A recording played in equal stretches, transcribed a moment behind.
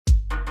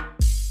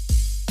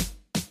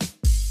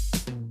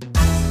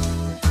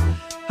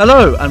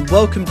Hello and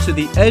welcome to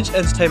the Edge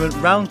Entertainment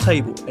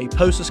Roundtable, a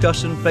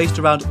post-discussion based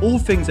around all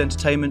things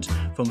entertainment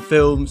from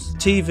films,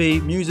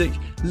 TV, music,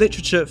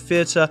 literature,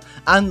 theatre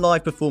and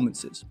live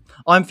performances.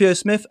 I'm Theo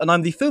Smith and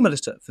I'm the film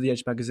editor for The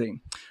Edge magazine.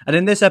 And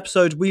in this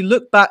episode, we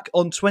look back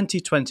on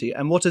 2020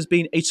 and what has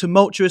been a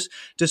tumultuous,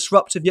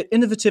 disruptive yet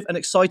innovative and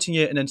exciting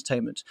year in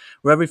entertainment,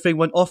 where everything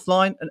went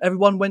offline and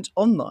everyone went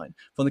online,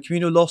 from the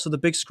communal loss of the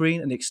big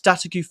screen and the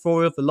ecstatic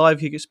euphoria of the live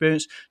gig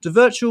experience to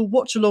virtual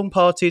watch-along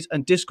parties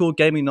and Discord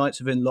gaming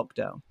nights within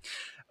lockdown.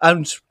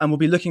 And we'll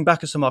be looking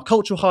back at some of our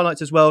cultural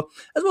highlights as well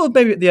as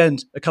maybe at the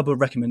end, a couple of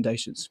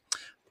recommendations.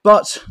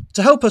 But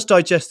to help us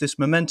digest this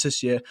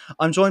momentous year,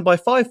 I'm joined by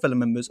 5 fellow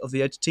members of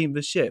the Edge team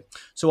this year.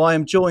 So I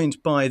am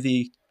joined by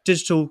the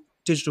digital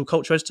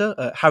culture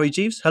editor, Harry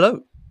Jeeves.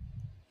 Hello.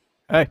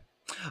 Hey.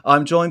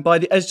 I'm joined by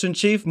the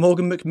editor-in-chief,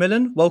 Morgan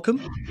McMillan.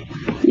 Welcome.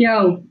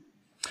 Yo.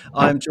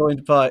 I'm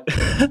joined by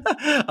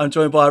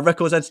our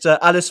records editor,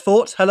 Alice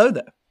Fort. Hello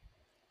there.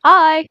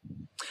 Hi.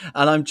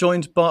 And I'm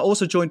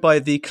also joined by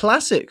the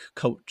classic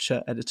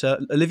culture editor,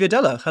 Olivia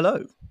Della.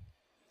 Hello.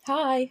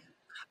 Hi.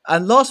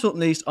 And last but not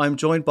least, I'm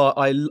joined by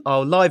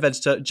our live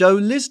editor, Joe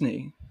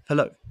Lisney.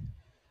 Hello.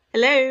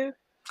 Hello.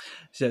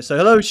 So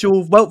hello,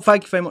 Shaw. Well,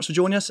 thank you very much for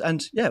joining us,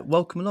 and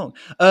welcome along.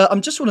 I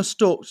just want to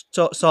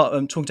start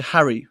talking to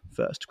Harry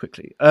first,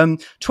 quickly.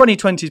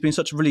 2020 has been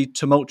such a really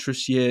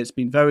tumultuous year. It's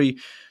been very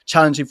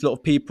challenging for a lot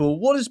of people.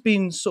 What has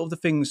been sort of the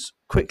things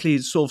quickly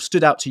sort of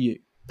stood out to you?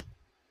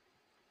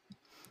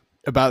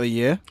 About the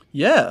year?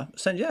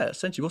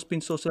 Essentially, what's been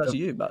sort of stood out to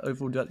you about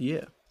the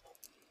year?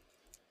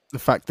 The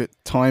fact that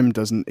time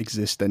doesn't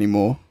exist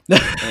anymore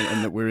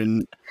and that we're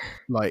in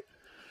like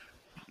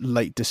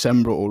late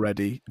December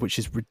already, which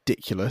is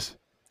ridiculous.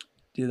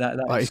 Yeah,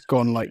 it's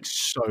gone like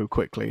so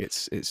quickly.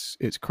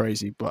 It's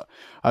crazy. But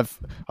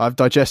I've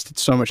digested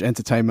so much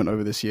entertainment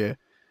over this year.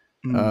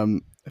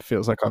 It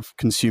feels like I've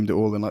consumed it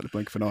all in like the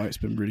blink of an eye. It's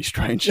been really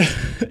strange.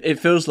 It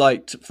feels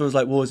like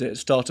what was it?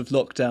 Start of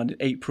lockdown in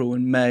April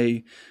and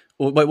May.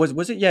 Or wait,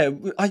 was it? Yeah,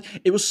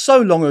 it was so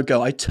long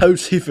ago. I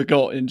totally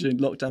forgot during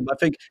lockdown. But I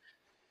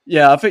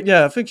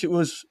think it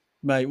was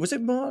May. Was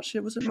it March?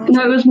 No,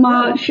 it was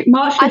March.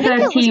 March the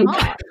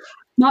 13th.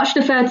 March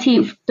the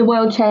 13th, the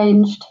world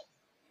changed.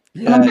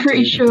 Yeah, I'm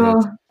pretty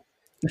sure.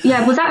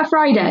 Yeah, was that a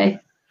Friday?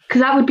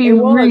 Because that would be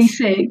really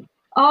sick.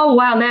 Oh,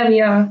 wow, there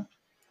we are.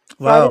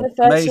 Wow, Friday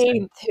the 13th.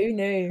 Amazing. Who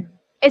knew?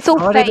 It's all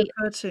Friday fate.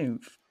 the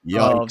 13th. Yikes.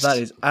 Oh, that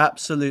is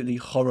absolutely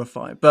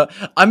horrifying. But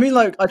I mean,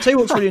 like, I tell you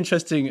what's really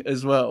interesting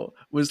as well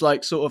was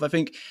like sort of, I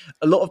think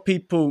a lot of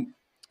people,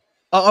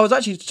 I was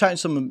actually chatting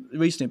to someone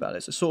recently about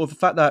this, sort of the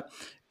fact that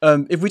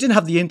if we didn't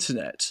have the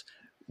internet,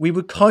 we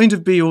would kind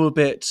of be all a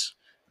bit,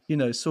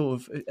 sort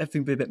of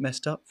everything would be a bit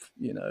messed up,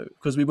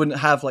 because we wouldn't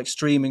have like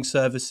streaming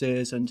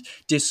services and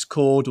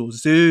Discord or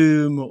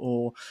Zoom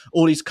or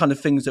all these kind of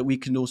things that we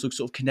can also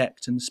sort of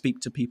connect and speak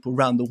to people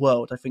around the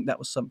world. I think that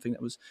was something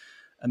that was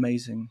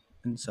amazing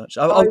and such.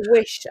 I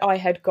wished I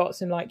had got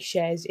some like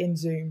shares in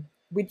Zoom.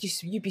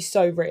 You'd be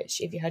so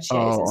rich if you had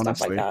shares and stuff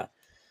like that.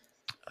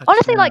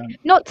 Honestly, like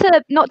not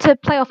to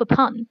play off a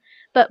pun,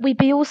 but we'd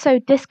be also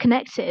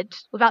disconnected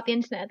without the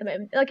internet at the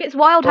moment. Like it's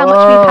wild how much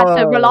we've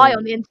had to rely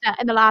on the internet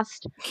in the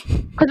last,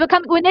 because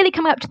we're nearly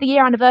coming up to the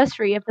year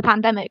anniversary of the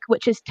pandemic,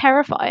 which is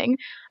terrifying.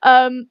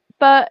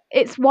 But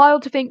it's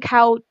wild to think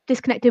how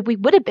disconnected we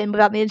would have been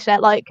without the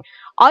internet. Like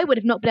I would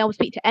have not been able to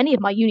speak to any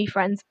of my uni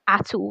friends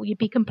at all. You'd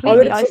be completely I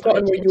would have isolated.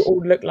 forgotten what you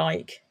all look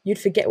like. You'd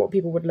forget what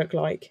people would look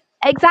like.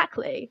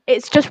 Exactly.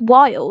 It's just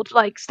wild.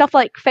 Like stuff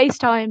like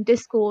FaceTime,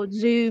 Discord,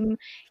 Zoom,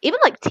 even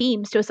like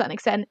Teams to a certain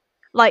extent.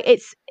 Like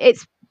it's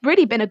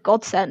really been a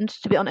godsend,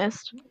 to be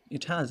honest.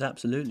 It has,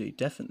 absolutely,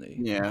 definitely.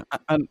 Yeah,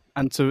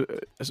 and to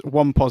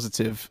one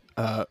positive,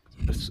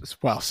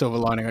 silver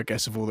lining, I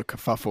guess, of all the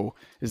kerfuffle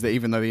is that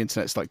even though the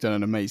internet's like done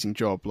an amazing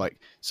job, like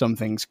some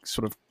things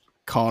sort of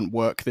can't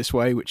work this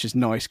way, which is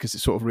nice because it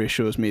sort of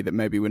reassures me that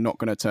maybe we're not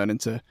going to turn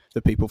into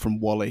the people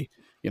from WALL-E,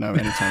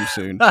 anytime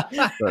soon.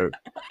 So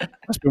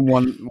that's been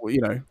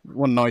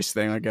one nice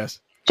thing, I guess.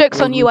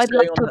 Joke's on you. I'd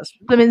love to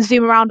them and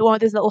zoom around one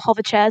of those little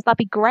hover chairs. That'd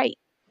be great.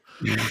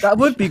 That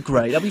would be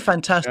great. That'd be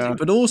fantastic. Yeah.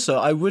 But also,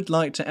 I would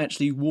like to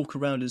actually walk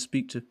around and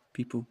speak to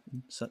people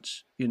and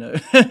such,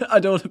 I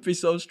don't want to be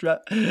so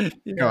strapped.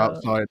 Go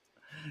outside.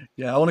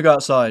 Yeah, I want to go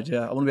outside.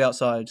 Yeah, I want to be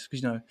outside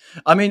because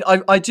I mean,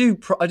 I do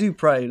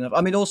pray.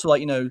 I mean, also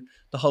like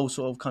the whole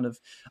sort of kind of.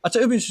 I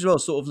tell you as well,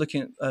 sort of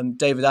looking at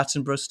David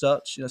Attenborough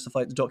stuff, stuff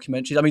like the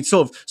documentaries. I mean,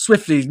 sort of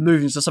swiftly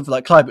moving to something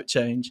like climate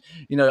change.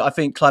 I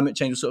think climate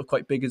change was sort of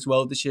quite big as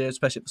well this year,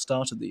 especially at the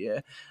start of the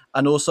year.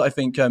 And also, I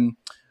think a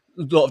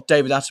lot of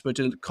David Attenborough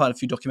did quite a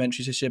few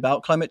documentaries this year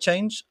about climate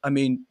change. I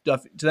mean,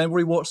 did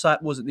anybody watch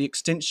that? Was it the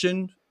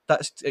Extinction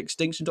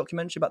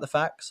documentary about the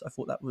facts? I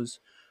thought that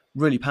was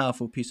really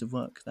powerful piece of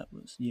work. That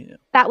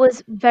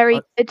was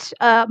very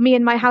good. Me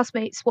and my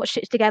housemates watched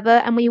it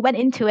together and we went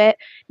into it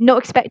not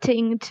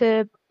expecting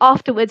to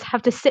afterwards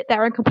have to sit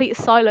there in complete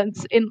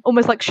silence in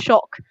almost like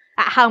shock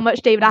at how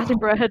much David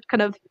Attenborough had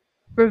kind of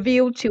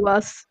revealed to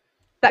us.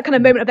 That kind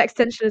of moment of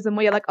existentialism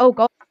where you're like, oh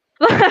god.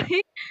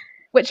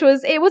 which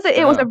was it was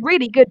a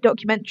really good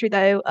documentary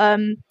though.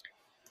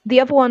 The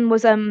other one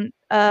was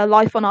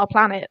Life on Our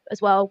Planet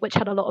as well, which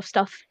had a lot of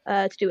stuff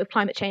to do with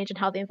climate change and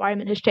how the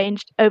environment has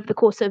changed over the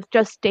course of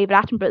just David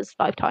Attenborough's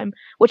lifetime,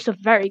 which is a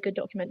very good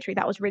documentary.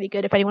 That was really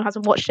good. If anyone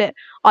hasn't watched it,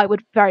 I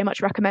would very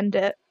much recommend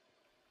it.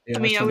 Yeah,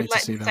 I would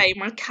like to say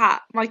my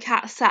cat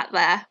sat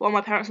there while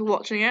my parents were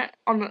watching it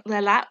on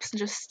their laps and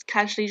just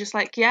casually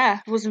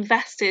was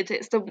invested.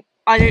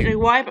 I don't know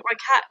why, but my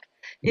cat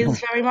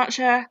is very much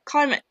a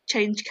climate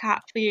change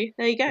cat for you.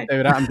 There you go.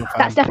 David Attenborough.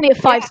 That's definitely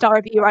a 5-star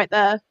review right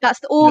there. That's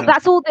all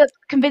the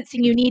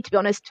convincing you need, to be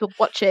honest, to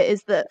watch it,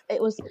 is that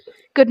it was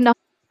good enough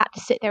to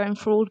sit there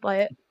enthralled by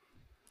it.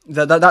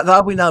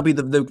 That will now be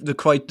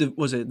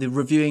the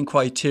reviewing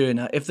criteria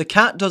now. If the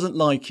cat doesn't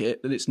like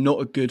it, then it's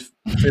not a good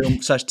film /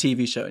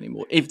 TV show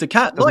anymore. If the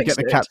cat likes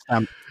the cat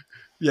stamp.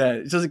 Yeah,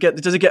 it doesn't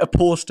get a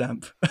paw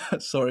stamp.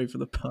 Sorry for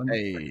the pun.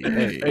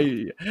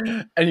 Hey.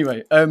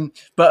 Anyway,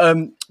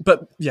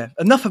 but yeah,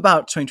 enough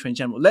about 2020 in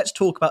general. Let's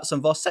talk about some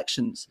of our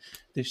sections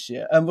this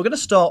year. We're going to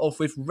start off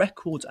with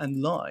Records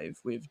and Live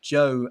with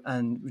Joe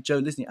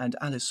Lisney and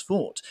Alice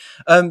Fort.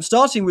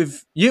 Starting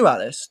with you,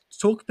 Alice,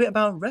 talk a bit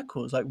about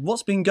records. Like,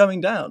 what's been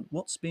going down?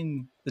 What's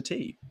been the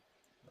tea?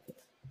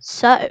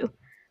 So,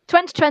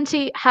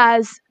 2020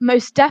 has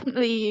most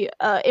definitely,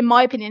 in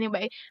my opinion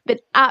anyway, been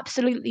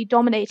absolutely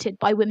dominated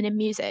by women in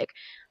music.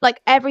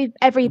 Like every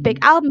big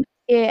album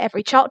here,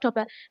 every chart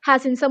topper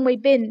has in some way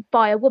been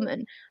by a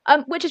woman,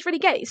 which is really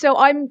gay. So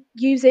I'm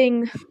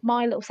using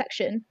my little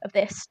section of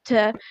this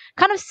to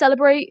kind of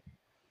celebrate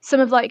some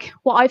of like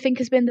what I think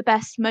has been the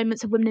best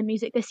moments of women in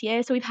music this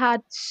year. So we've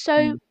had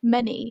so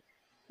many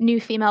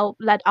new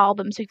female-led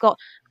albums. We've got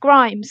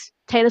Grimes,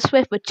 Taylor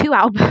Swift with 2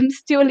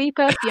 albums, Dua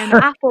Lipa, Fiona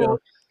Apple,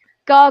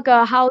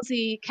 Gaga,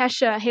 Halsey,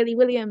 Kesha, Hayley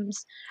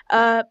Williams,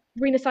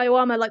 Rina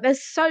Sawayama. Like,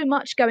 there's so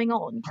much going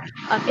on.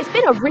 It's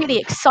been a really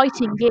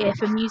exciting year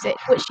for music,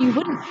 which you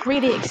wouldn't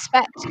really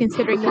expect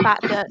considering the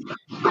fact that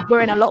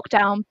we're in a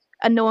lockdown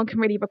and no one can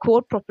really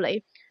record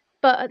properly.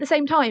 But at the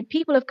same time,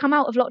 people have come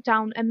out of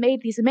lockdown and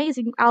made these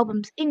amazing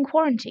albums in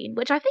quarantine,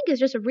 which I think is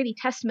just a really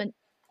testament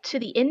to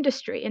the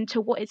industry and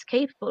to what it's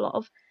capable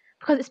of,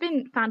 because it's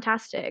been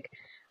fantastic.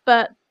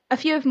 But a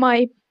few of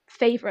my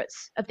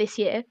favourites of this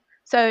year.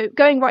 So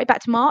going right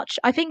back to March,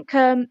 I think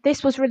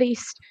this was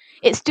released.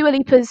 It's Dua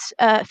Lipa's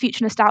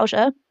Future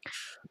Nostalgia.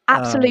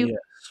 Absolute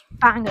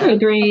banger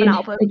of an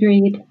album.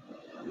 Agreed.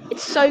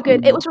 It's so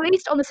good. It was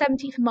released on the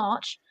 17th of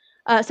March,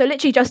 so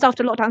literally just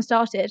after lockdown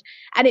started,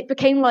 and it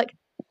became like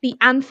the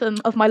anthem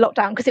of my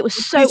lockdown because it was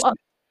so up.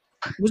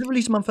 Was it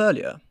released a month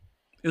earlier?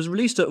 It was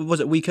released, a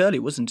week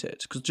earlier, wasn't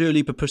it? Because Dua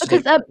Lipa pushed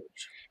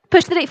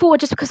the date forward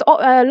just because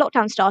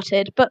lockdown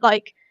started, but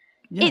like,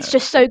 it's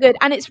just so good.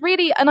 And it's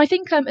really, and I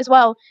think as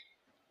well,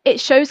 it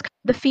shows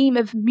the theme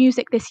of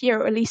music this year,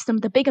 or at least some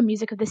of the bigger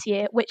music of this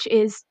year, which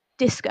is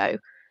disco.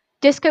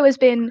 Disco has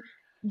been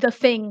the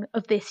thing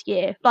of this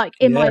year, like,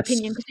 in my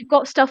opinion, because we've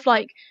got stuff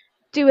like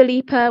Dua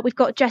Lipa, we've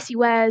got Jessie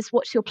Ware's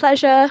What's Your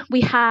Pleasure,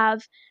 we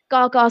have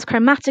Gaga's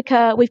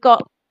Chromatica, we've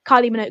got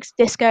Kylie Minogue's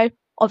Disco,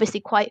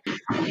 obviously quite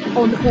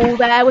on the ball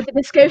there with the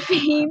disco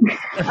theme.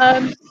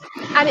 And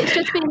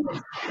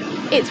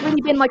it's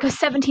really been like a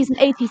 70s and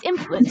 80s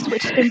influence,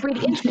 which has been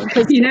really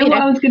interesting. What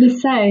I was going to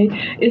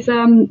say is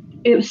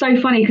it was so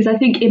funny because I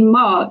think in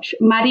March,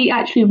 Maddie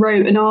actually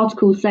wrote an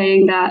article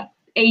saying that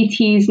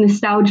 80s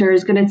nostalgia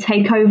is going to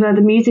take over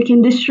the music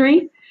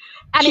industry.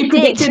 And she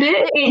predicted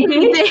it.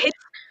 It did.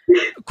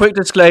 Quick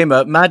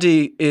disclaimer,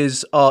 Maddie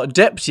is our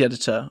deputy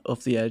editor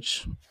of The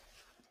Edge.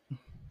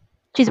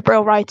 She's a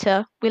brilliant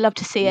writer. We love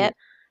to see it.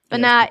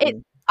 But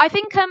I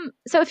think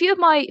so a few of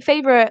my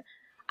favourite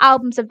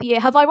albums of the year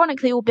have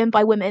ironically all been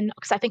by women,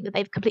 because I think that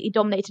they've completely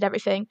dominated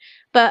everything.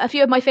 But a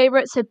few of my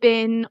favourites have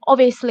been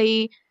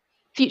obviously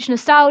Future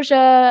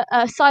Nostalgia,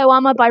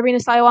 Sawayama by Rina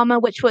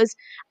Sawayama, which was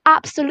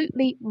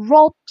absolutely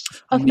robbed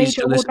of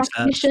major award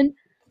recognition.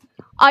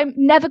 I'm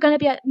never going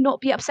to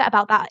not be upset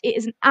about that. It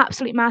is an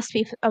absolute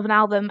masterpiece of an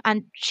album,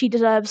 and she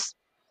deserves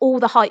all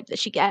the hype that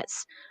she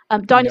gets.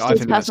 Dynasty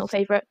is a personal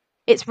favourite.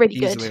 It's really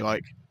good. Easily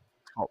like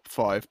top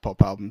 5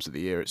 pop albums of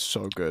the year. It's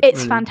so good.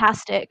 It's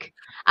fantastic.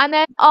 And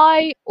then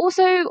I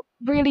also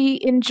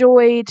really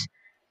enjoyed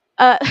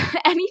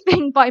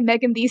anything by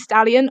Megan Thee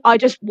Stallion. I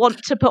just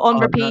want to put on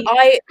repeat.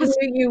 I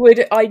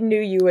knew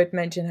you would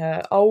mention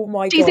her. Oh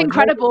my god, she's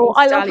incredible.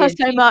 I love her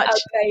so much.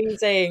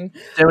 Amazing.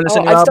 I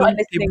started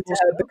listening to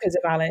her because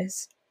of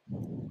Alice.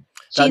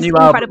 That She's new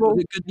incredible.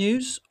 album, good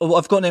news. Oh,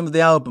 I've got the name of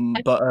the album,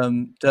 but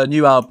the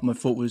new album I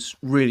thought was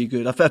really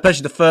good.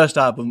 Especially the first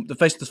album, the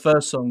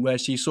first song where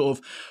she sort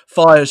of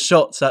fires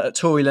shots at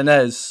Tory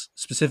Lanez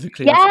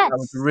specifically. Yes. That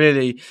was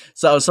really.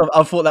 So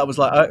I thought that was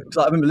like.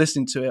 I remember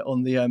listening to it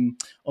on the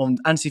on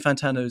Anthony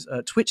Fantano's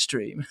Twitch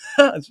stream,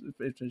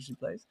 she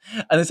plays,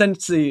 and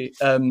essentially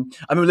I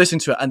remember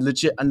listening to it and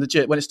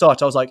legit when it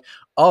started, I was like,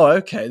 oh,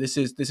 okay, this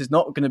is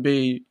not going to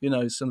be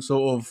some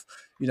sort of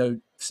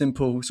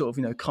simple sort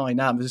of kind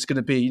album. It's going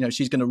to be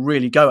she's going to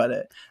really go at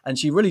it, and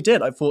she really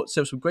did. I thought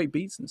there were some great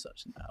beats and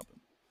such in the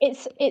album.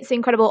 It's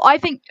incredible. I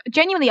think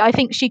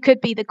she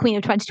could be the queen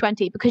of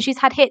 2020 because she's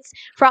had hits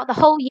throughout the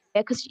whole year.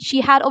 Because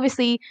she had,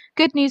 obviously,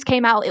 Good News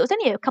came out. It was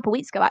only a couple of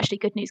weeks ago, actually.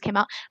 Good News came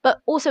out, but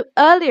also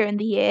earlier in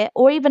the year,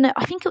 or even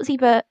I think it was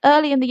either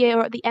early in the year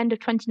or at the end of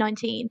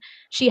 2019.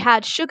 She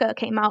had Sugar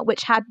came out,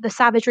 which had the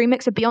Savage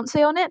remix of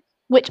Beyonce on it,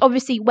 which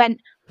obviously went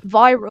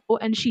viral,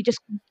 and she just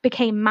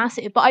became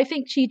massive. But I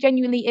think she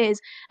genuinely is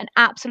an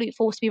absolute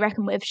force to be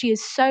reckoned with. She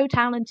is so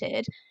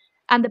talented,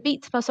 and the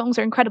beats of her songs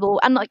are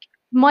incredible. And like,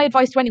 my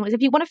advice to anyone is,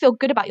 if you want to feel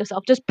good about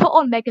yourself, just put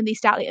on Megan Thee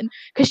Stallion,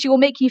 because she will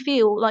make you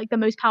feel like the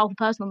most powerful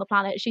person on the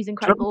planet. She's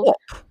incredible.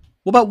 WAP?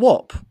 What about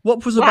WAP?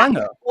 WAP was a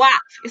banger.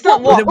 WAP. It's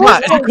not WAP.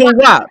 Is it called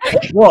WAP?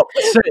 WAP.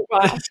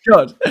 It's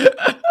good.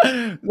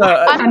 No,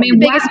 I mean,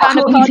 WAP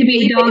taught me to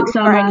be a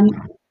dancer, man.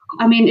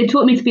 I mean, it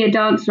taught me to be a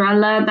dancer. I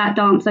learned that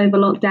dance over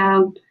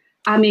lockdown.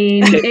 I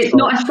mean, it's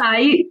not a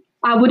sight.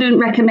 I wouldn't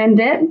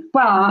recommend it,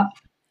 but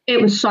it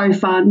was so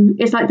fun.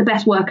 It's like the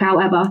best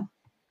workout ever.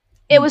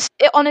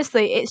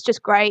 Honestly, it's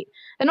just great.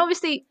 And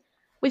obviously,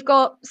 we've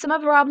got some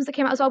other albums that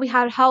came out as well. We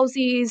had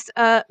Halsey's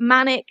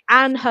Manic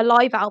and her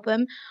live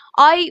album.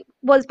 I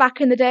was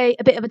back in the day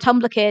a bit of a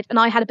Tumblr kid, and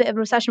I had a bit of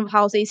an obsession with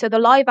Halsey. So the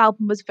live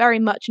album was very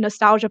much a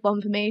nostalgia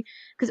bomb for me,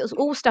 because it was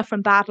all stuff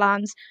from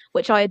Badlands,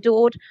 which I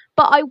adored.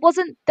 But I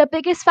wasn't the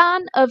biggest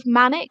fan of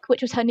Manic,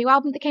 which was her new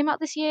album that came out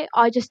this year.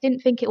 I just didn't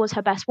think it was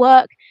her best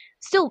work.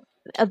 Still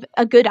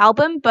a good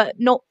album, but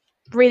not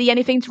really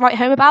anything to write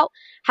home about.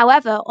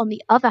 However, on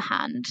the other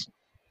hand,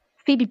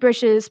 Phoebe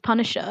Bridgers'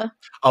 Punisher.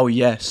 Oh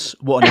yes,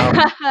 what an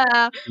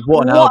album!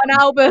 What an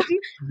album!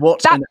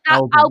 That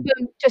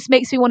album just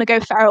makes me want to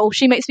go feral.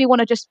 She makes me want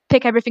to just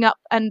pick everything up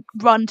and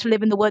run to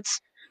live in the woods,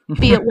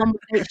 be at one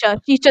with nature.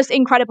 She's just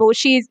incredible.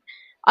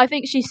 I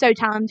think she's so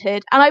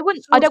talented, and I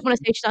don't want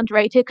to say she's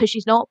underrated, because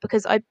she's not,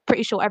 because I'm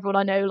pretty sure everyone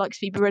I know likes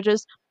Phoebe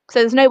Bridgers. So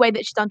there's no way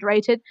that she's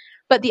underrated.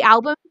 But the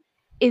album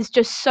is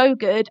just so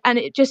good, and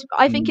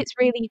I think it's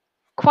really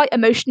quite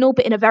emotional,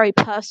 but in a very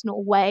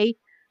personal way.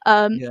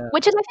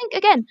 Which is,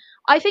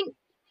 I think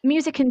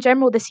music in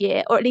general this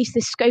year, or at least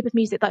this scope of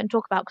music that I can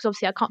talk about, because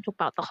obviously I can't talk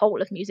about the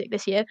whole of music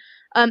this year,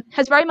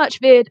 has very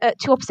much veered at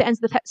two opposite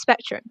ends of the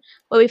spectrum,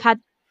 where we've had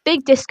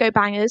big disco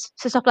bangers,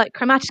 so stuff like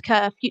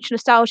Chromatica, Future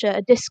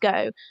Nostalgia,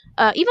 Disco,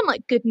 even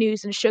like Good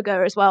News and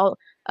Sugar as well.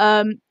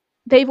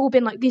 They've all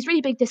been like these really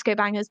big disco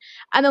bangers.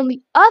 And on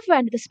the other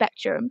end of the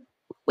spectrum,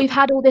 we've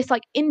had all this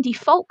like indie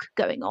folk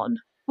going on,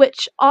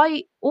 which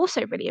I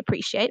also really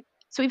appreciate.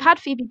 So we've had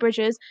Phoebe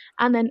Bridgers,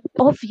 and then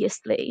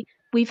obviously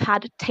we've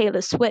had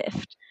Taylor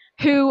Swift,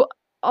 who,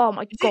 oh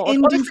my god,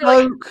 indie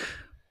folk.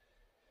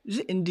 Is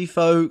it indie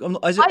folk?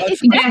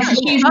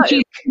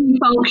 She's indie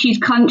folk. She's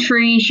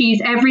country.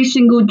 She's every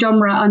single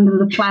genre under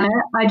the planet.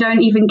 I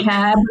don't even care.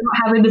 I'm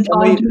not having this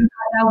argument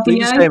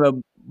right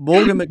now.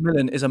 Morgan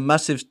McMillan is a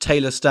massive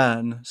Taylor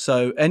stan,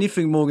 so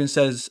anything Morgan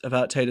says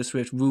about Taylor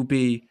Swift will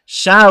be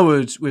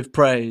showered with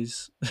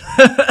praise.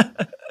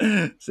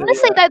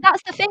 Honestly, though,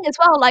 that's the thing as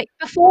well. Like,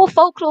 before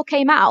Folklore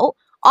came out,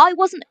 I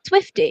wasn't a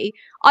Swiftie.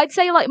 I'd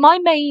say like my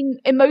main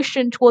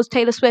emotion towards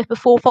Taylor Swift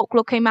before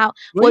Folklore came out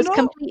was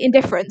complete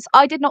indifference.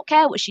 I did not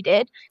care what she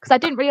did, because I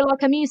didn't really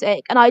like her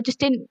music, and I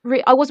just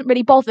I wasn't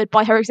really bothered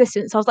by her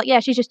existence. I was like,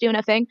 yeah, she's just doing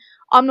her thing.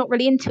 I'm not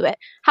really into it.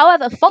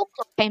 However,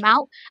 Folklore came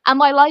out, and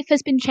my life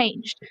has been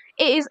changed.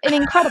 It is an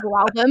incredible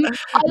album.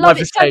 I love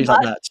it so much.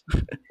 Like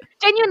that.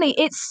 Genuinely,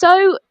 it's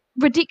so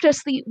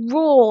ridiculously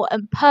raw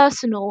and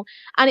personal,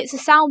 and it's a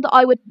sound that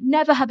I would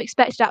never have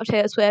expected out of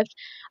Taylor Swift.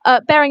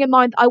 Bearing in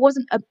mind I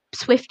wasn't a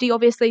Swiftie,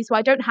 obviously, so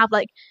I don't have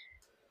like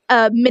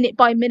a minute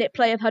by minute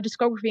play of her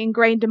discography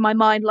ingrained in my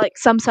mind like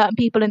some certain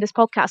people in this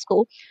podcast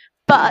call.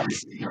 But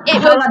I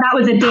feel like that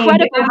was a dig.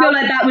 I feel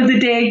like that was a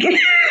dig.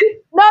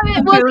 No,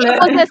 it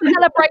was a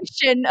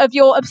celebration of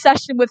your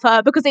obsession with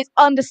her, because it's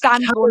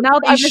understandable. Now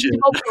that I've listened to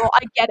Folklore,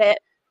 I get it.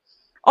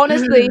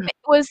 Honestly, it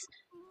was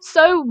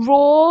so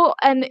raw,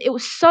 and it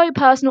was so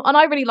personal, and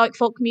I really like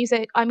folk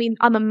music. I mean,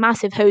 I'm a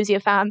massive Hosier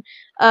fan,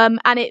 and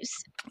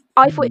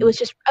I thought it was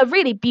just a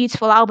really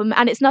beautiful album,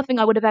 and it's nothing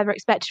I would have ever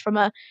expected from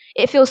her.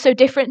 It feels so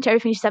different to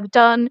everything she's ever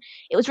done.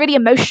 It was really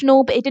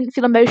emotional, but it didn't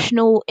feel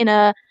emotional in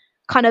a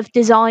kind of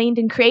designed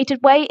and created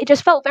way. It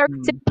just felt very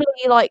simply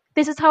like,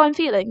 this is how I'm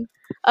feeling.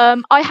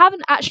 I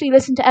haven't actually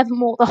listened to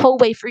Evermore the whole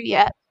way through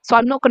yet, so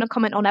I'm not going to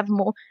comment on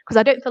Evermore, because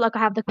I don't feel like I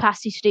have the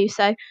capacity to do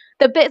so.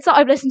 The bits that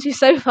I've listened to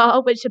so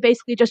far, which are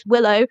basically just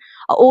Willow,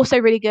 are also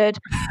really good.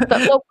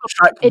 But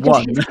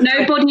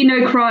Nobody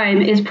No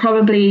Crime is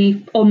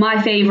probably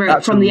my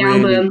favourite from the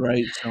really album.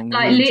 Great song.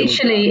 Like,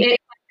 literally,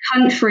 it's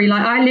country.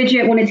 Like, I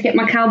legit wanted to get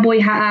my cowboy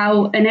hat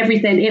out and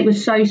everything. It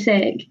was so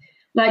sick.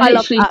 Like,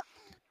 literally,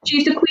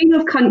 she's the queen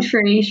of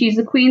country. She's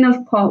the queen of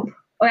pop.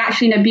 Or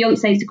actually, no,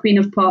 Beyonce's the queen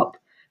of pop.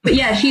 But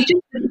yeah, she's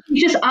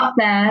just up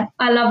there.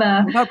 I love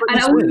her. I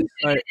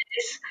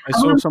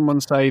saw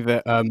someone say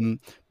that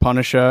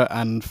Punisher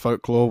and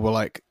Folklore were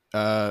like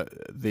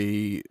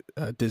the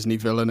Disney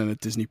villain and a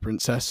Disney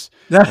princess,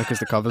 because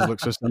the covers look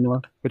so similar,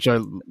 which I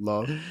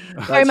love.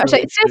 Very much so.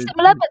 It's so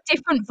similar, but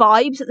different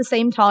vibes at the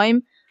same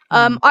time.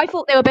 I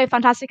thought they were both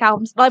fantastic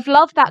albums. I've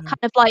loved that kind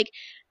of like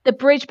the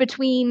bridge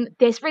between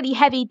this really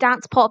heavy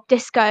dance pop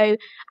disco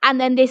and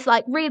then this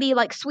like really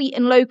like sweet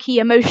and low-key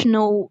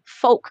emotional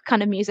folk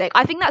kind of music.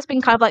 I think that's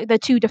been kind of like the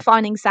two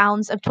defining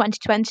sounds of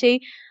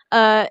 2020,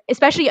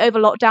 especially over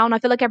lockdown. I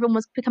feel like everyone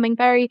was becoming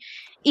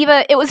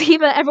either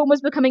everyone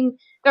was becoming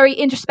very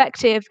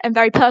introspective and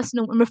very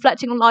personal and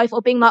reflecting on life,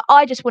 or being like,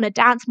 I just want to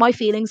dance my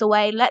feelings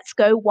away, let's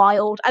go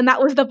wild. And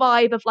that was the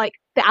vibe of like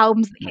the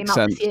albums that came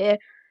out this year,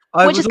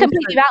 which is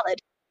completely valid.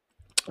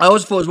 I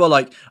always thought as well,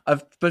 like,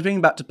 but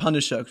bringing back to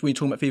Punisher, because when you're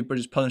talking about Phoebe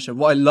Bridgers' Punisher,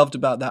 what I loved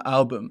about that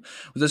album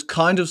was there's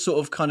kind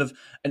of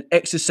an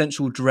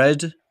existential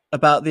dread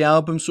about the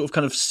album, sort of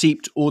kind of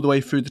seeped all the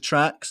way through the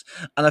tracks.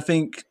 And I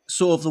think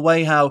sort of the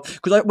way how,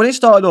 because when it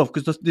started off,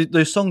 because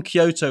the song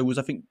Kyoto was,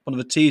 I think, one of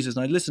the teasers,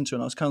 and I listened to it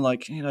and I was kind of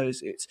like, you know,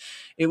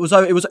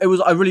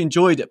 I really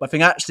enjoyed it. But I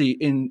think actually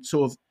in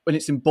sort of, when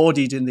it's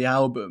embodied in the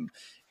album,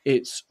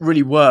 it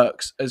really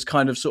works as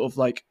kind of sort of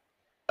like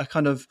a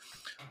kind of,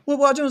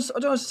 well, I don't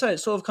want to say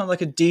it's sort of kind of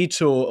like a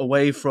detour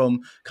away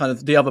from kind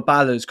of the other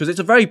ballads, because it's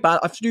a very I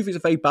do think it's a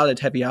very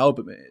ballad-heavy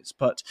album, it is,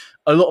 but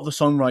a lot of the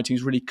songwriting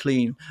is really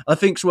clean. I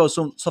think as well,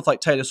 some stuff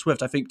like Taylor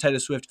Swift. I think Taylor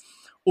Swift,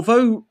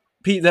 although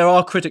there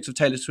are critics of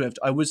Taylor Swift,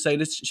 I would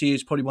say she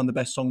is probably one of the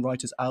best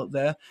songwriters out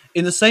there.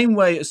 In the same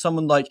way as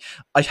someone like,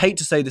 I hate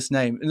to say this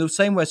name, in the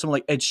same way as someone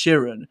like Ed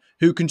Sheeran,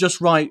 who can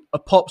just write a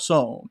pop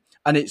song.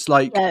 And it's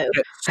like gets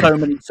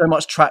so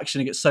much traction.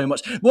 It gets so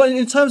much. Well,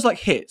 in terms of like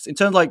hits, in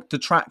terms of like the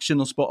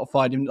traction on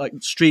Spotify, and like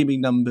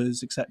streaming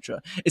numbers,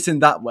 etc. It's in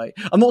that way.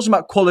 I'm not talking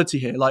about quality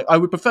here. Like, I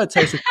would prefer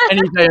Taylor Swift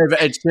any day over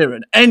Ed Sheeran,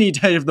 any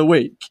day of the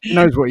week. He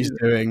knows what he's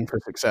doing for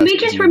success. We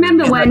just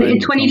remember when in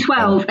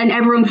 2012, and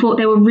everyone thought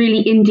they were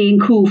really indie and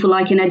cool for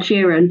liking Ed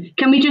Sheeran.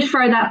 Can we just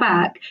throw that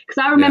back?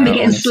 Because I remember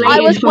getting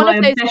slated for my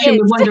obsession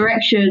with One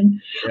Direction.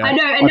 Yeah, I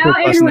know, and now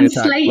everyone's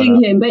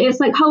slating him, but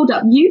it's like, hold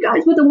up, you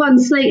guys were the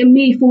ones slating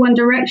me for One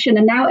Direction,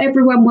 and now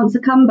everyone wants a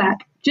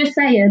comeback. Just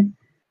saying.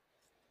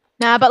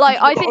 Nah, but like,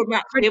 I think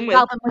the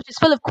album was just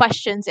full of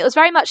questions. It was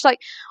very much like,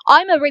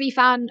 I'm a really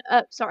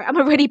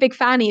big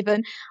fan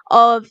even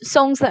of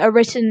songs that are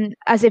written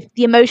as if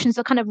the emotions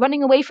are kind of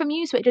running away from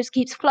you, so it just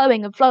keeps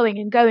flowing and flowing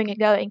and going and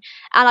going.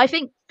 And I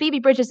think Phoebe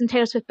Bridgers and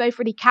Taylor Swift both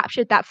really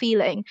captured that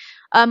feeling.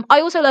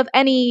 I also love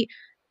any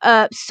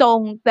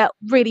song that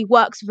really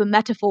works with a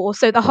metaphor.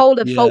 So the whole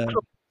of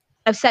Folklore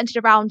have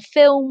centered around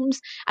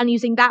films and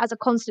using that as a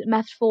constant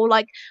metaphor.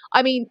 Like,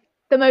 I mean,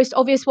 the most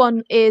obvious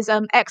one is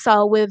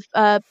Exile with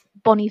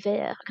Bon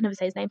Iver. I can never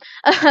say his name.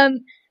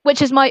 Which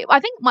is I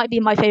think might be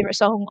my favorite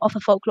song off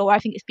of Folklore. I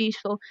think it's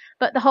beautiful.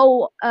 But the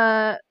whole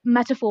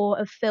metaphor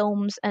of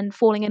films and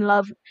falling in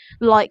love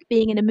like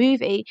being in a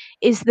movie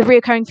is the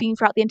reoccurring theme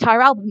throughout the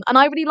entire album. And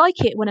I really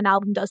like it when an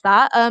album does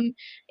that.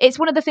 It's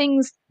one of the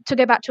things, to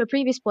go back to a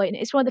previous point,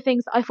 it's one of the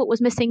things that I thought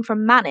was missing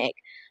from Manic,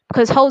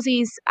 because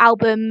Halsey's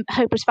album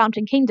Hopeless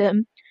Fountain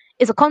Kingdom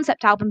is a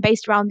concept album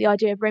based around the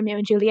idea of Romeo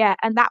and Juliet,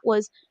 and that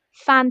was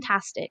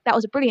fantastic. That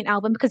was a brilliant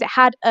album because it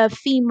had a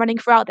theme running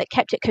throughout that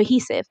kept it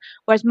cohesive,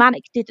 whereas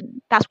Manic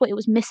didn't. That's what it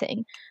was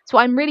missing. So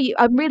I'm really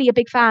a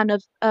big fan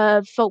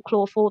of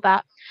Folklore for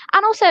that.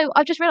 And also,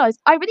 I've just realised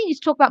I really need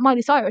to talk about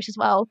Miley Cyrus as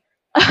well,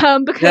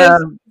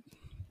 because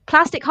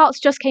Plastic Hearts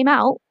just came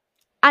out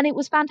and it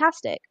was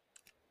fantastic.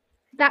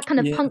 That kind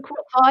of punk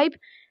rock vibe.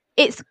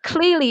 It's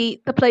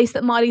clearly the place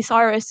that Miley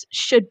Cyrus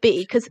should be,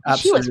 because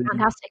she was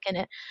fantastic in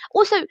it.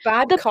 Also,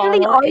 Bad the Karma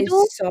Billy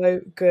Idol is so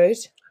good.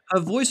 Her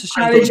voice is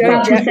I was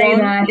about to say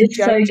that. It's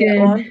so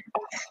good.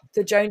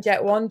 The Joan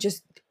Jett one,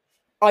 just,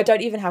 I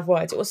don't even have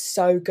words. It was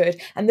so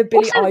good. And the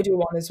Billy Idol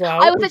one as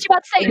well. I was actually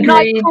about to say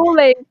Night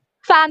Calling.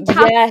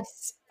 Fantastic.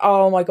 Yes.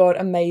 Oh my God,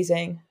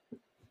 amazing.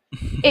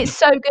 It's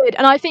so good.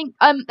 And I think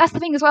that's the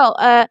thing as well.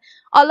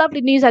 Our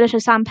lovely news editor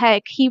Sam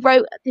Pegg, he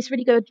wrote this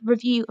really good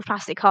review of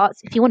Plastic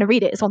Hearts. If you want to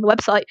read it, it's on the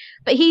website.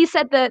 But he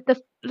said that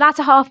the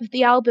latter half of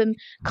the album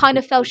kind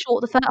of fell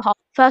short of the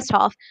first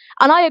half.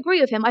 And I agree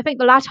with him. I think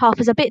the latter half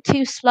is a bit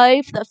too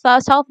slow for the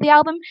first half of the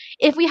album.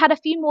 If we had a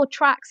few more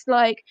tracks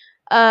like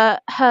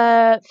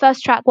her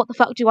first track, What the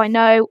Fuck Do I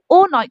Know,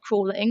 or Night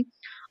Crawling,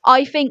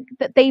 I think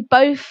that they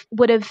both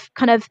would have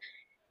kind of,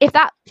 if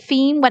that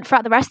theme went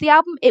throughout the rest of the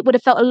album, it would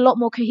have felt a lot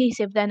more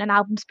cohesive than an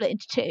album split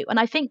into two. And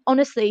I think,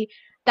 honestly,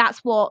 that's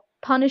what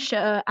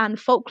Punisher and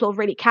Folklore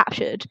really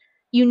captured.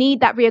 You need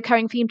that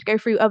reoccurring theme to go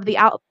through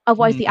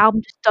otherwise the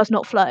album just does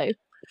not flow.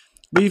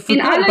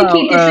 And I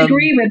low-key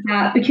disagree with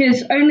that,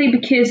 because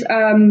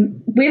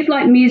with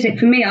like music,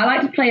 for me, I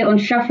like to play it on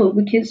shuffle,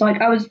 because like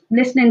I was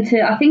listening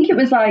to, I think it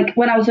was like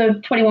when I was a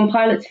 21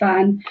 Pilots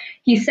fan,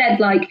 he said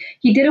like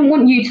he didn't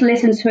want you to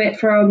listen to it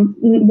from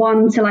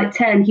 1 to like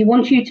 10. He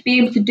wants you to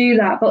be able to do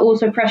that, but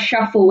also press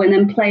shuffle and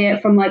then play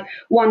it from like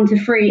 1 to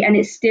 3, and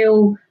it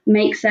still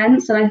makes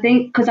sense. And I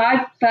think because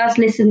I first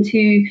listened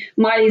to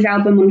Miley's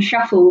album on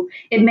shuffle,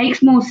 it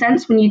makes more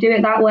sense when you do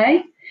it that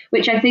way,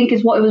 which I think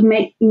is what it was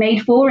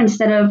made for,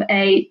 instead of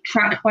a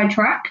track by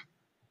track.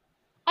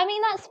 I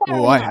mean, that's fair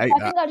enough. I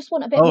think I just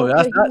want a bit more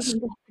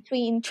cohesion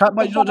between track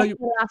by the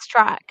last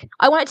track.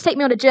 I want it to take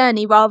me on a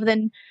journey rather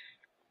than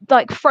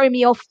like throw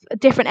me off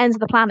different ends of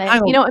the planet.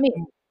 You know what I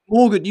mean?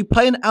 Morgan, you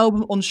play an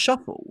album on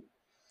shuffle?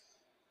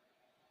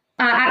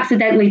 I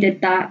accidentally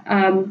did that.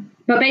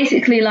 But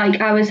basically, like,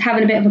 I was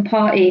having a bit of a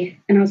party,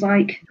 and I was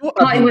like,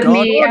 party with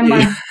me and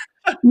my...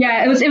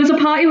 Yeah, it was a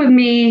party with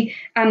me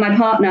and my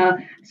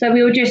partner. So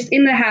we were just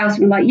in the house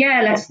and we're like,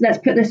 yeah, let's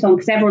put this on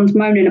because everyone's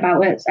moaning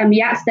about it. And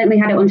we accidentally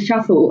had it on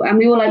shuffle. And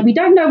we were like, we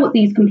don't know what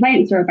these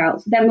complaints are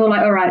about. So then we were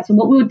like, all right, so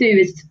what we'll do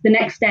is the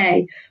next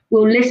day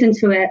we'll listen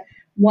to it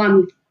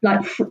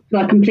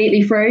like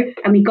completely through,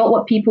 and we got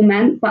what people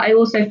meant. But I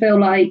also feel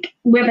like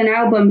with an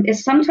album,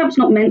 it's sometimes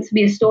not meant to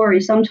be a story.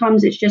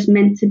 Sometimes it's just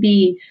meant to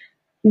be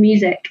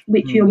music,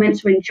 which you're meant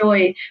to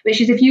enjoy.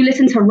 Which is, if you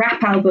listen to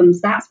rap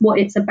albums, that's what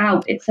it's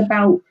about. It's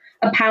about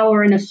a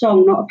power in a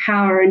song, not a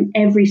power in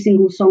every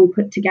single song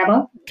put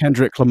together.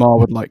 Kendrick Lamar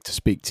would like to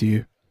speak to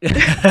you.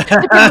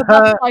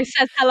 I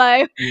said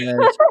hello.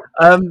 Yes.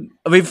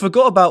 We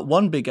forgot about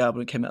one big album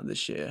that came out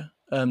this year.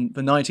 The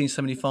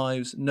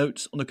 1975's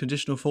Notes on a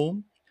Conditional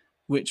Form,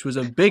 which was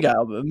a big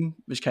album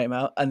which came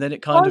out, and then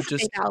it kind of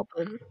just... Big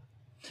album.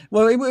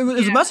 Well, it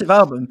was a massive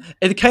album.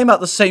 It came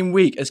out the same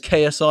week as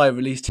KSI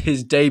released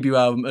his debut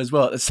album as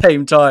well at the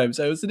same time.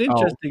 So it was an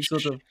interesting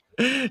sort of...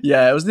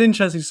 Yeah, it was an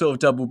interesting sort of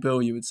double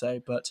bill, you would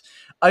say. But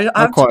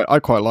I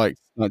quite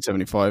liked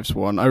 1975's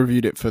one. I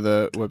reviewed it for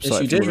the website.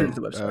 Yes, you did read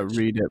the website.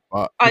 Read it,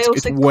 but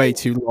it's way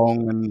too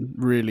long and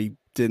really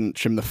didn't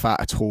trim the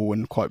fat at all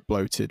and quite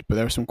bloated. But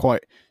there are some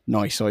quite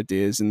nice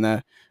ideas in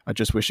there. I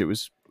just wish it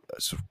was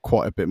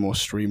quite a bit more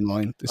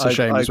streamlined. It's a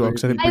shame as well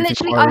because I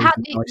had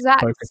the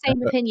exact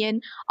same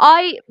opinion.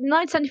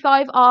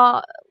 1975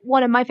 are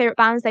one of my favorite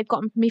bands. They've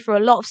gotten me through a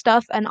lot of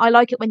stuff, and I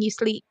Like It When You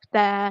Sleep,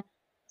 their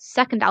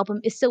second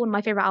album, is still one of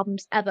my favorite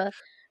albums ever.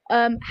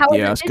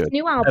 However, this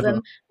new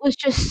album was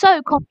just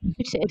so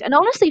convoluted and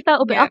honestly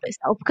felt a bit up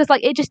itself because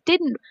like it just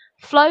didn't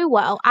flow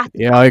well at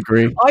all. I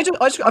agree. I think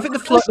the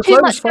flow was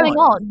too much going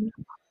on.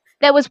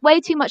 There was way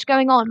too much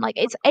going on. Like,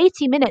 it's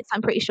 80 minutes,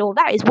 I'm pretty sure.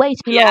 That is way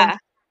too long.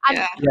 And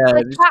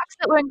the tracks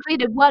that were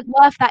included weren't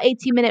worth that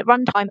 80-minute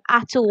runtime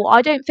at all.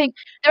 I don't think...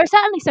 There are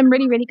certainly some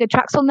really, really good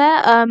tracks on there.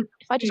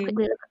 If I just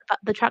quickly look at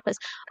the track list.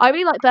 I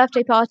really like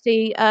Birthday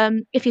Party,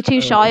 If You're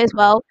Too Shy as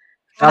well.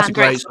 That's a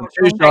great song.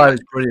 Too Shy is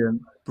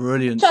brilliant.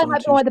 Brilliant song. One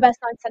of the best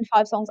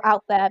 1975 songs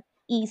out there,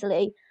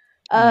 easily.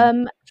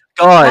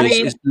 Guys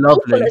is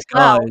lovely.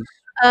 Guys.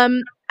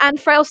 And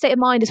Frail State of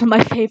Mind is one of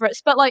my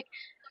favourites. But, like,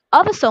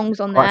 other songs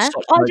on there, I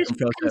just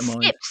can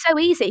skip so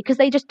easy because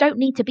they just don't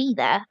need to be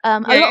there. A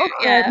lot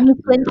of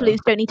musical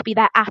interludes don't need to be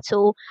there at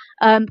all.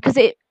 Because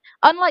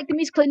unlike the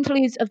musical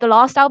interludes of the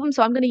last album,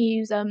 so I'm going to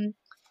use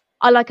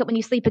I Like It When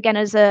You Sleep again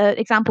as an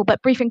example,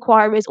 but Brief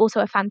Inquiry is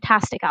also a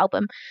fantastic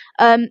album.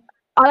 I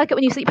Like It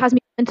When You Sleep has musical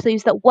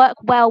interludes that work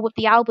well with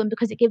the album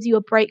because it gives you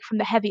a break from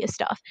the heavier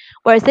stuff.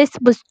 Whereas this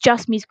was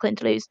just musical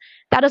interludes.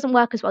 That doesn't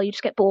work as well. You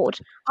just get bored.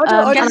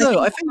 I don't know.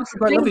 I think that's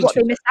what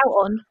they missed out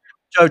on.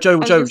 Joe.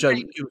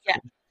 Yeah.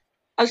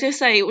 I was going to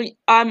say,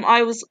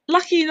 I was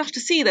lucky enough to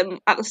see them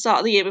at the start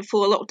of the year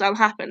before lockdown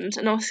happened,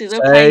 and obviously they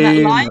were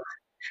playing that live.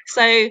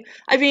 So,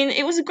 I mean,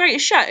 it was a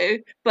great show,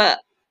 but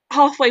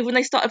halfway when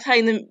they started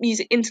playing the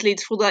music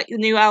interludes for the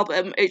new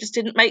album, it just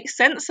didn't make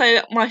sense.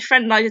 So my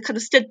friend and I just kind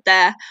of stood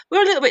there. We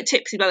were a little bit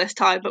tipsy by this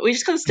time, but we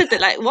just kind of stood there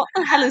like, what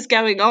the hell is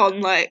going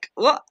on? Like,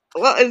 what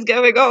is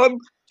going on?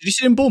 Did you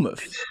see them in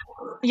Bournemouth?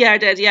 Yeah, I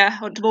did. Yeah,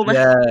 I went to Bournemouth.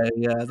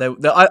 Yeah.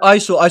 I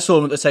saw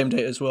them at the same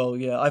date as well.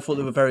 Yeah, I thought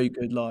they were very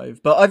good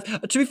live.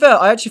 But to be fair,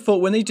 I actually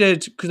thought when they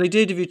did, because they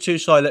did If You're Too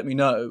Shy, Let Me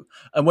Know,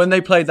 and when they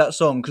played that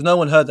song, because no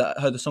one heard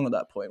the song at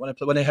that point.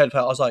 When they heard it,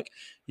 I was like,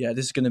 yeah,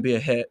 this is going to be a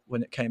hit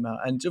when it came out.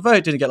 And although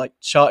it didn't get like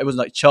chart, it wasn't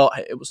like chart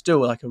hit. It was still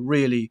like a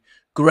really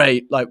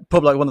great, like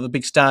probably like one of the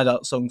big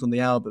standout songs on the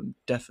album,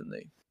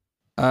 definitely.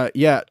 I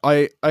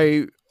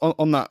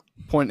on that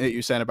point that you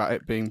were saying about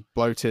it being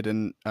bloated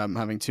and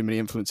having too many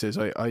influences,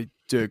 I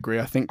do agree.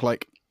 I think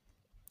like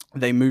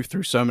they move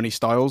through so many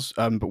styles,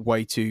 but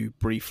way too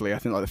briefly. I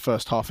think like the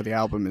first half of the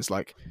album is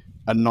like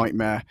a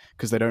nightmare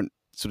because they don't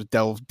sort of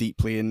delve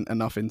deeply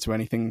enough into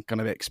anything kind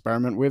of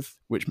experiment with,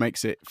 which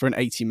makes it for an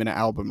 80-minute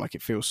album like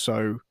it feels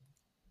so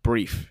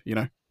brief, you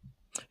know?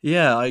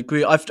 Yeah, I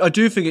agree. I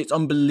do think it's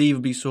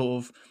unbelievably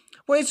sort of.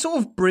 Well, it's sort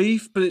of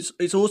brief, but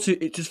it's also,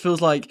 it just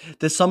feels like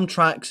there's some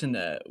tracks in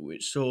there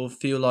which sort of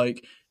feel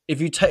like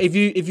if you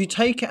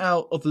take it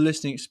out of the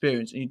listening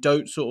experience and you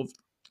don't sort of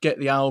get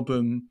the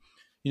album,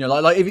 you know,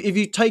 like if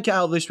you take it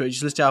out of this way,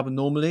 just listen to the album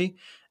normally,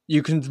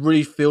 you can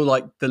really feel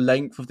like the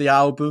length of the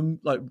album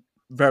like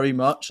very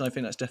much, and I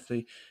think that's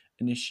definitely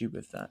an issue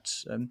with that.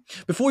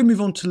 Before we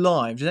move on to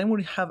live, does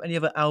anyone have any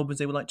other albums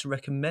they would like to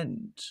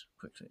recommend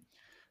quickly?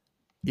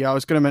 Yeah, I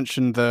was going to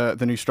mention the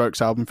new Strokes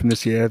album from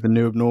this year, The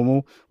New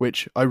Abnormal,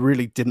 which I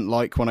really didn't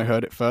like when I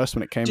heard it first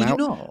when it came out. Did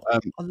you not? I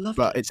loved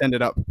it. It's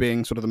ended up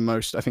being sort of the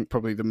most, I think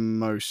probably the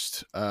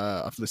most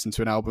I've listened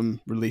to an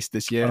album released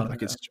this year.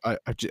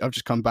 I've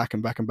just come back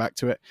and back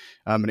to it,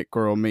 and it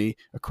grew on me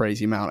a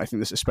crazy amount. I think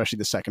this, especially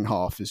the second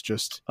half, is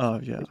just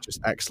it's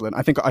just excellent.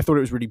 I thought it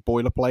was really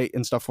boilerplate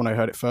and stuff when I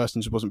heard it first,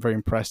 and just wasn't very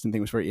impressed and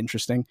think it was very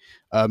interesting.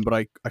 But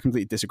I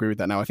completely disagree with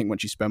that now. I think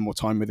once you spend more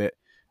time with it,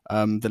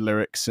 The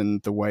lyrics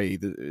and the way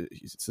the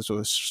sort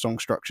of song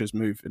structures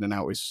move in and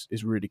out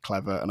is really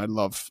clever, and I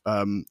love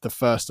the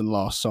first and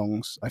last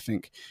songs. I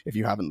think if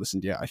you haven't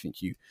listened yet, I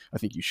think you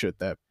should.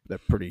 They're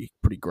pretty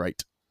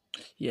great.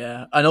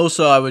 Yeah, and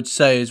also I would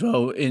say as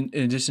well, in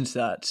addition to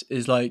that,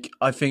 is like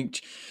I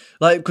think,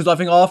 like because I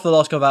think after the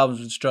last couple of albums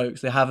with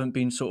Strokes, they haven't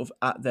been sort of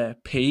at their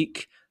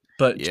peak.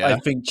 But I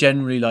think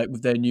generally, like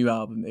with their new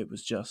album, I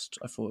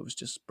thought it was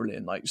just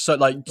brilliant. Like so,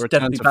 like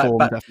definitely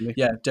back. Definitely.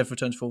 Yeah, definitely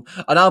return to form.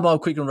 An album I'll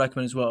quickly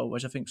recommend as well,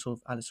 which I think sort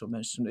of Alice sort of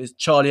mentioned, is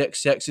Charlie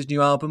XCX's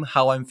new album,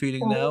 How I'm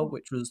Feeling Now,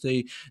 which was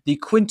the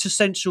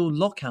quintessential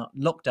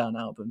lockdown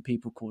album,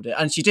 people called it.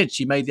 And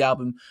she made the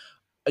album.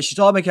 She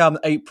started making the album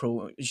in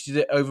April. She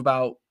did it over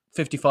about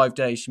 55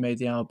 days. She made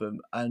the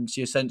album, and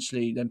she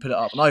essentially then put it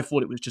up. And I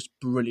thought it was just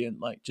brilliant,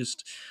 like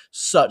just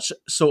such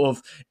sort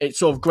of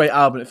great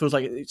album. It feels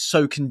like it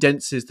so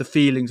condenses the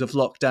feelings of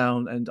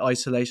lockdown and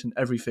isolation,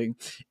 everything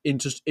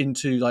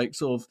into like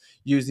sort of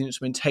using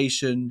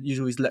instrumentation,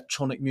 using these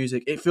electronic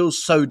music. It feels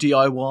so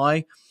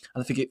DIY,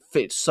 and I think it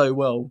fits so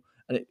well.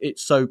 And it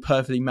so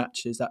perfectly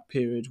matches that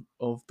period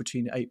of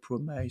between April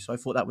and May. So I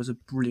thought that was a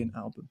brilliant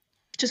album.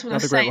 Just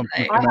want to say, I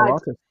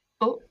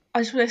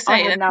just want to say, I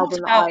had an album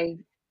that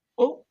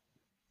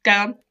go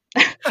on.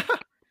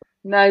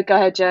 No, go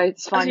ahead, Joe.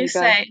 It's fine. I was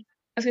going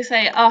to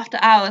say, After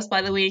Hours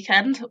by The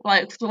Weeknd.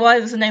 Like, why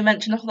there's no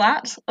mention of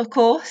that? Of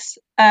course.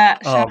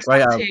 Shout out to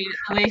The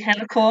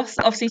Weeknd, of course.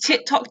 Obviously,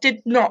 TikTok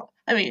did not.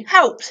 I mean,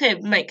 helped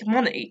him make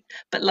money,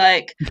 but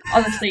like,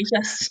 honestly,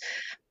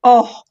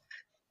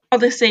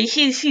 honestly,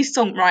 his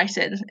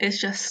songwriting is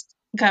just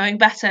going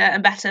better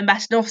and better and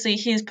better. And obviously,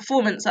 his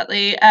performance at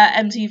the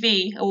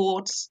MTV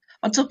Awards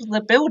on top of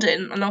the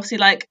building, and obviously,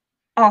 like,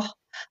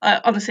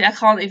 honestly, I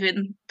can't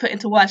even put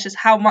into words just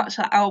how much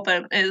that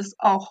album is.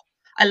 I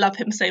love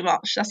him so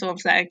much. That's all I'm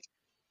saying.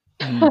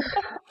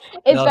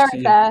 It's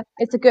very fair.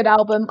 It's a good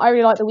album. I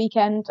really like The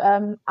Weeknd,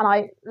 and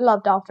I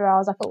loved After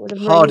Hours. I thought it was a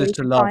really, hardest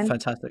to love,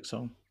 fantastic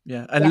song.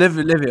 Yeah, and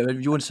Olivia,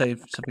 if you want to say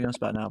something else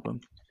about an album?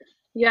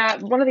 Yeah,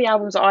 one of the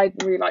albums that I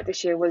really liked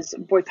this year was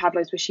Boy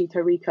Pablo's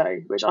Washito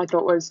Rico, which I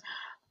thought was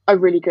a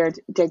really good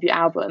debut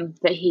album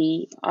that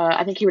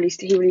I think he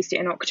released it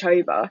in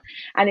October,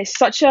 and it's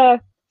such a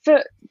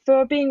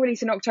for being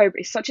released in October,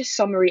 it's such a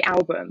summery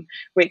album,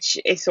 which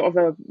is sort of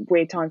a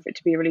weird time for it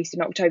to be released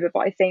in October.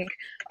 But I think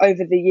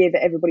over the year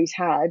that everybody's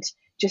had,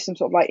 just some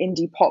sort of like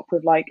indie pop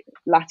with like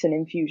Latin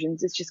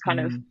infusions is just kind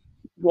of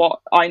what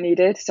I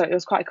needed. So it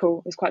was quite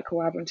cool. It's quite a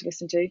cool album to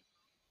listen to.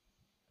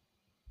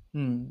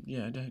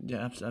 Yeah,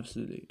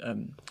 absolutely.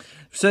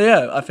 So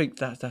yeah, I think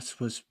that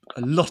was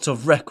a lot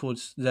of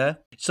records there.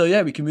 So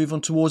yeah, we can move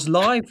on towards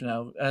live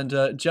now.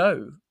 And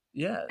Joe,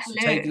 yeah,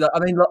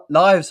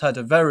 Live's had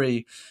a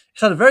very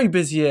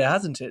busy year,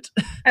 hasn't it?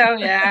 Oh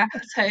yeah,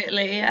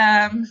 totally.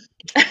 I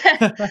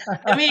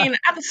mean,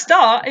 at the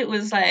start, it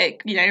was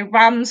like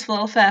Rams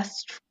for the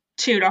first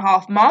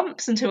 2.5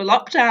 months into a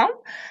lockdown,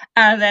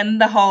 and then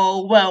the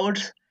whole world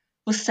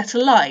was set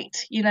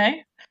alight.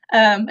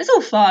 It's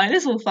all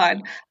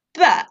fine.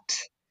 But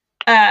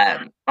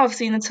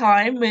obviously, in the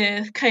time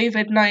with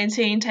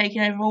COVID-19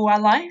 taking over all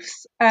our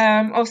lives,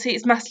 obviously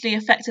it's massively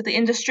affected the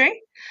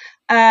industry.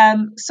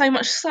 So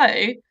much so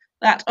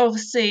that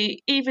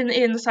obviously even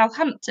in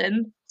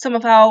Southampton, some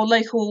of our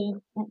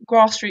local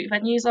grassroots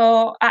venues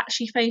are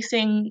actually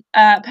facing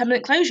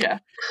permanent closure,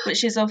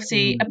 which is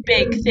obviously a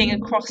big thing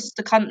across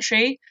the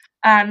country.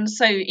 And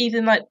so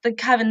even like the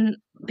Cavern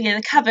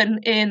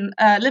in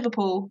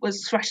Liverpool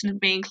was threatened of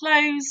being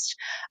closed.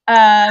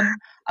 I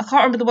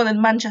can't remember the one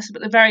in Manchester,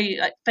 but the very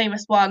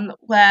famous one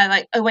where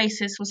like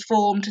Oasis was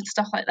formed and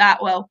stuff like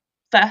that. Well,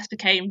 first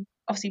became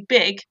obviously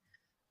big.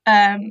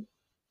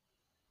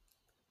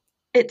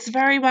 It's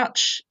very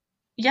much,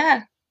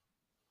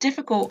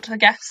 difficult, I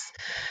guess.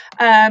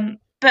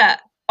 But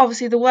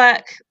obviously the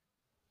work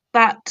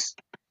that,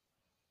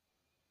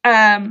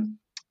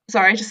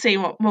 sorry, just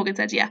seeing what Morgan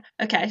said. Yeah,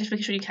 okay, just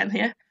making sure you can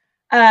hear.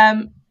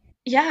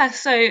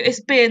 So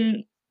it's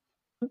been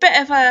a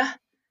bit of a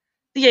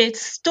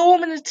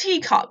storm in a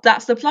teacup.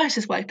 That's the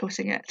politest way of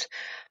putting it.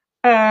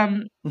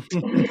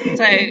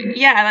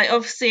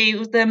 Obviously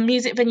with the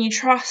Music Venue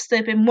Trust,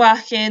 they've been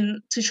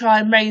working to try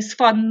and raise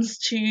funds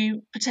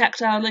to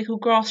protect our local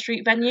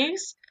grassroots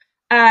venues,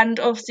 and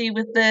obviously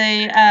with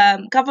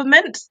the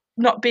government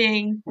not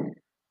being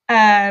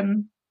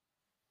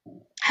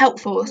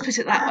helpful, let's put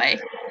it that way,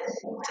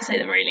 to say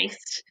the very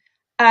least.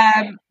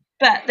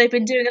 But they've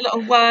been doing a lot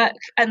of work,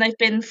 and they've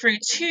been through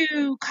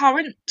 2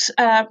 current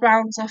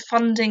rounds of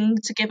funding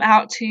to give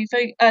out to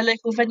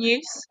local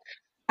venues.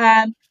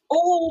 And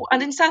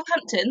in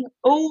Southampton,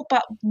 all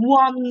but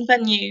one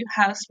venue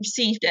has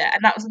received it,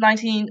 and that was not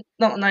the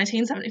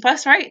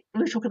 1975, right?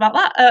 We were talking about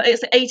that. It's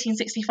the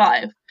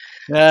 1865.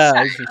 Yeah,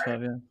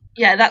 1865. Yeah.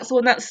 Yeah, that's the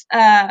one that's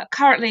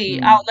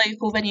currently our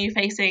local venue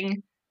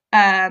facing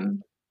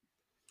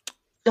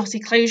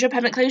obviously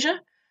permanent closure.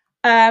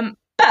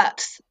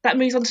 But that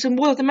moves on to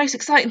one of the most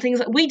exciting things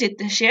that we did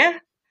this year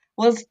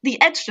was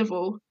the Edge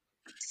Festival.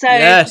 So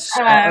yes,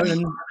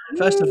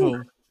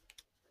 festival.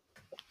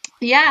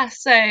 Yeah,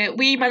 so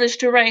we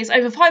managed to raise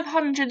over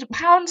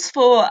 £500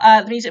 for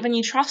the Music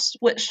Venue Trust,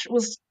 which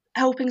was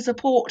helping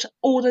support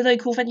all the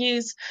local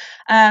venues.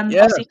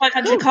 Obviously,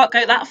 500 can't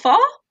go that far,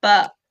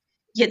 but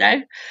you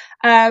know.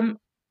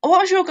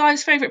 What was your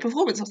guys' favourite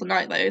performance of the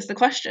night, though? Is the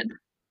question.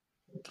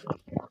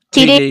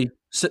 TD.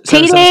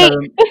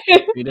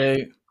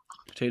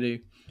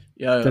 TD.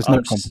 Yeah, there's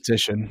no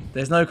competition.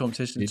 There's no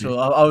competition at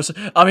all.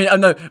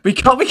 No, we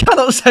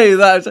cannot say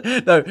that.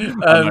 No,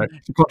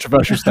 it's a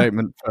controversial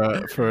statement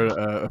for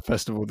a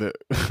festival that.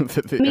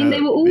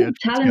 They were all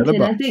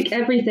talented. I think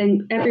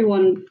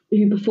everyone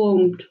who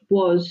performed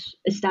was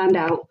a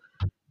standout.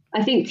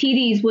 I think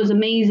TD's was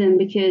amazing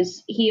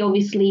because he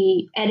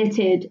obviously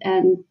edited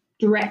and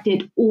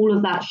directed all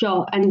of that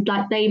shot, and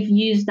like they've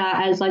used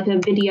that as like a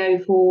video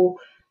for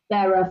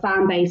their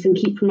fan base and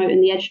keep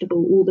promoting the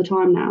Edgeable all the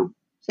time now.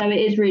 So it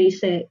is really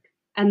sick.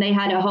 And they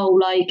had a whole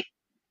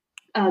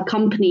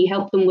company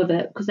help them with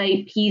it because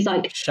he's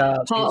like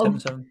shout out to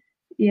Tim.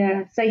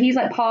 Yeah, so he's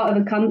like part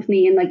of a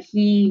company and like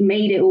he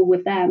made it all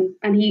with them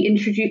and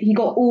he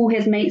got all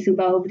his mates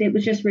involved. It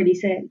was just really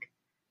sick.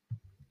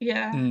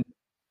 Yeah.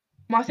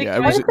 It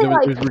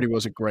really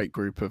was a great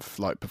group of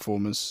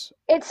performers.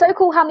 It's so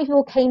cool how many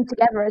people came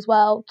together as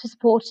well to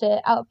support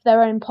it out of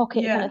their own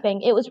pocket kind of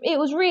thing. It was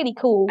really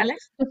cool.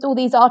 Just all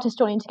these artists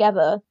joining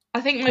together. I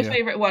think my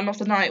favourite one of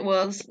the night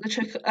was the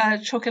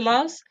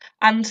Chocolars,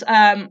 and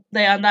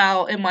they are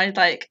now in my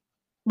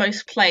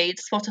most played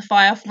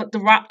Spotify of the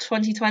Rap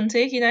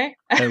 2020. You know.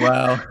 Oh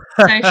wow!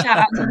 So shout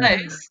out to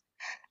those.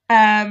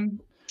 I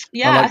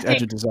liked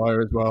Edge of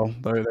Desire as well.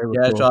 They were cool.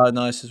 Edge of Desire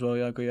nice as well.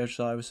 Yeah, I agree. Edge of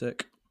Desire was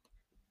sick.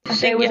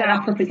 It was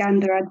our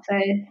propaganda, I'd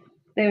say.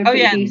 They were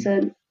pretty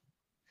decent.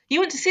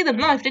 You went to see them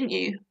live, didn't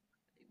you,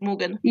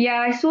 Morgan?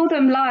 Yeah, I saw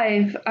them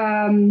live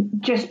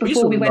just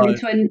before we went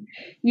into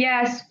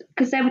Yes,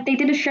 because they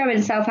did a show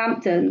in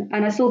Southampton,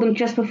 and I saw them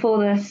just before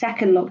the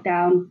second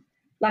lockdown.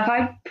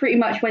 I pretty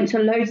much went to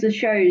loads of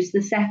shows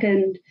the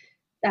second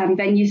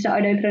venues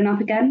started opening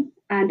up again,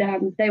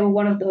 and they were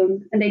one of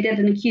them. And they did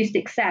an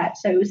acoustic set,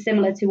 so it was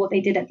similar to what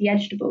they did at the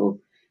Edgeable.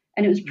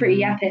 And it was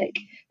pretty epic.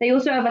 They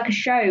also have a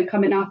show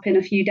coming up in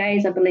a few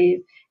days, I believe,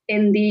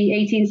 in the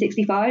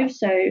 1865.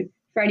 So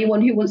for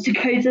anyone who wants to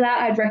go to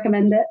that, I'd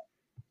recommend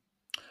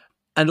it.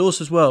 And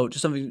also as well,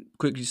 just something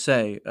quickly to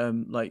say,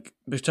 in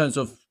terms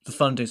of the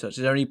funding such,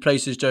 is there any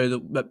places,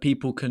 Joe, that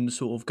people can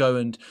sort of go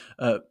and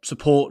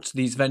support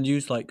these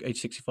venues like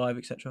 1865,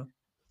 etc.?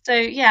 So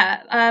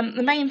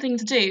the main thing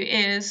to do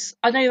is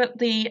I know that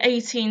the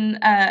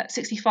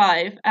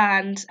 1865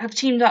 and have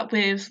teamed up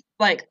with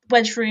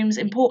Wedge Rooms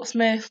in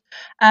Portsmouth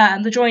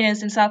and the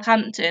Joiners in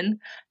Southampton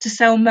to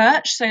sell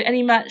merch. So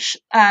any merch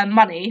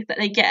money that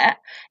they get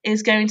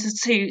is going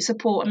to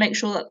support and make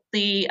sure that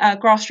the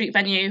grass street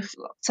venue,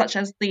 such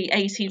as the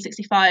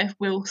 1865,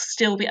 will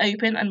still be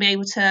open and be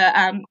able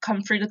to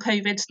come through the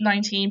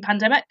COVID-19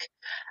 pandemic.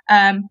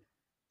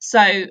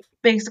 So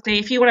basically,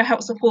 if you want to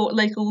help support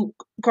local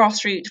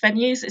grassroots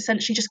venues,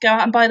 essentially just go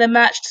out and buy their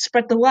merch to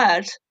spread the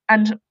word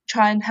and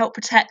try and help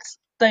protect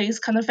those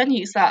kind of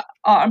venues that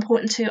are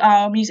important to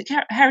our music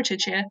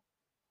heritage here.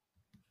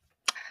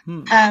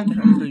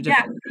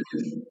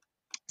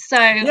 So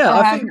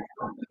I think.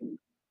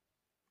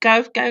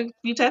 Go,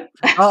 you turn.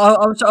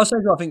 I'll say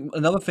that I think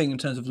another thing in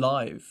terms of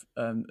live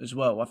as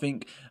well, I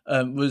think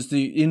was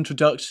the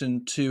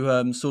introduction to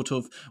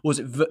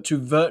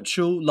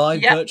virtual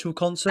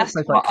concerts.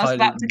 That's what I was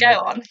about to go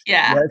on.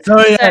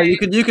 You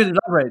can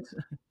elaborate.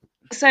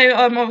 So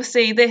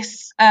obviously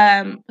this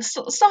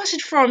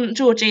started from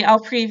Georgie, our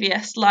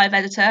previous live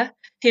editor,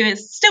 who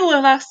is still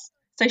with us.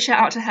 So shout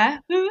out to her.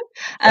 Shout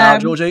out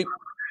Georgie.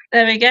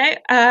 There we go.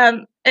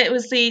 It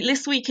was the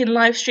This Week in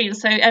live stream.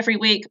 So every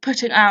week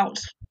putting out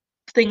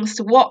things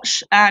to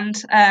watch and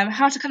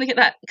how to kind of get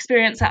that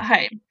experience at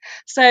home.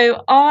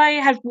 So I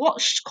have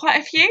watched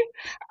quite a few,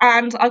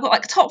 and I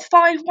got top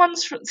 5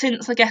 ones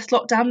since I guess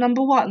lockdown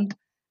number 1.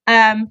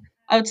 I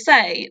would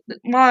say that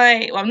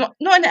not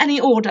in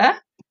any order,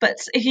 but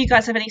if you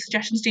guys have any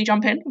suggestions, do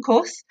jump in, of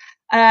course.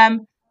 I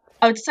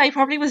would say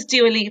probably was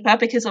Dua Lipa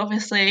because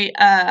obviously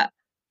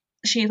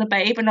she's a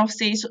babe, and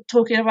obviously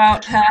talking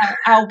about her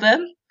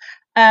album.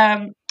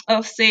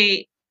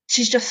 Obviously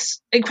she's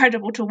just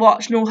incredible to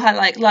watch, and all her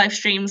live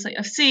streams that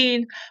I've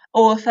seen,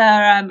 all of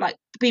her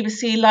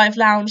BBC Live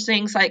Lounge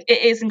things, it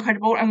is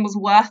incredible and was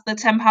worth the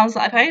 £10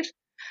 that I paid.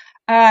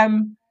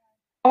 On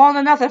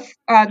another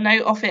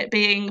note of it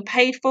being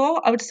paid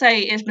for, I would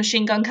say is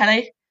Machine Gun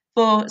Kelly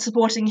for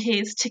supporting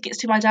his Tickets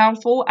to My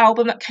Downfall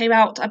album that came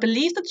out, I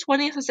believe, the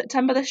 20th of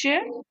September this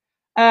year.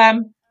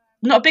 Not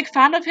a big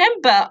fan of him,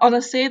 but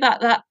honestly,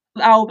 that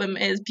album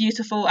is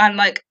beautiful, and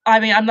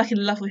I'm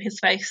in love with his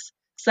face.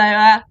 So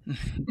that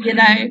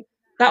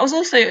was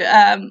also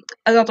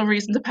another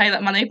reason to pay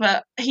that money.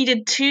 But he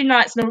did 2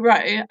 nights in a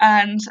row,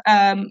 and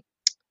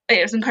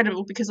it was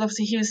incredible because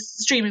obviously he was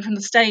streaming from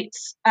the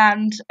States,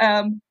 and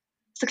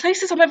it's the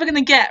closest I'm ever going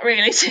to get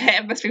really to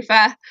him, let's be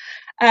fair.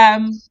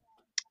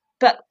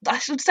 But I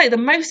should say the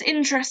most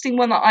interesting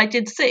one that I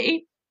did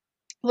see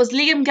was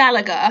Liam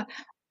Gallagher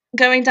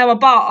going down a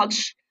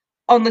barge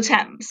on the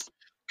Thames.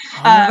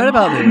 I read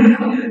about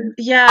this.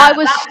 Yeah, I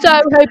was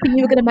so hoping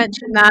you were going to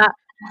mention that.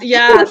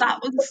 Yeah, that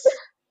was.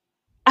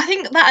 I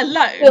think that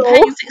alone,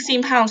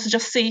 paying £16 to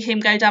just see him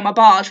go down my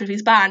barge with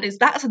his band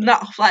that's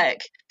enough. Like,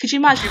 could you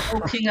imagine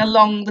walking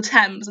along the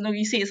Thames and all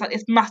you see is like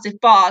this massive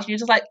barge, and you're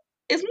just like,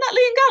 isn't that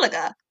Liam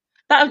Gallagher?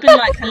 That would have been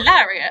like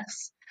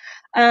hilarious.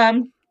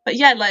 But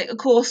yeah, like of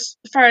course,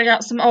 throwing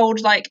out some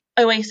old like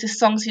Oasis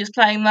songs he was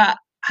playing that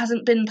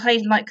hasn't been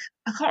played in like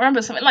I can't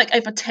remember, something like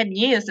over 10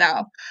 years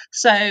now.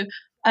 So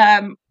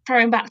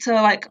throwing back to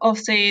like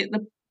obviously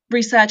the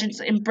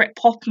resurgence in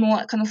Britpop and all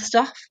that kind of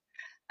stuff.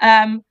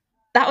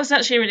 That was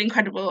actually really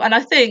incredible, and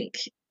I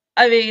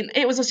mean,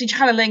 it was obviously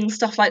channeling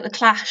stuff like the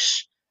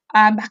Clash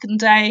back in the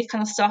day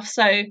kind of stuff.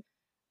 So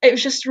it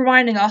was just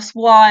reminding us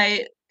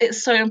why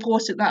it's so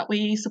important that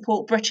we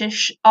support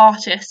British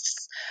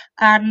artists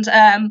and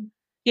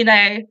you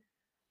know,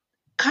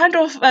 kind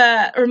of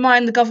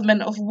remind the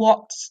government of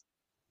what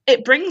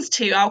it brings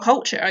to our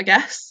culture, I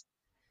guess.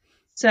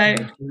 So,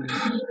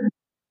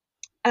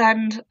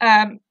 and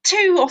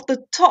 2 of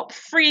the top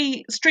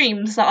 3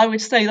 streams that I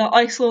would say that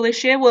I saw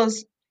this year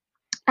was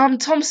Tom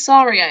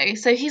Sario.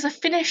 So he's a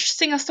Finnish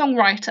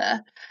singer-songwriter.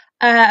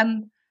 I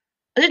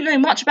didn't know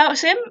much about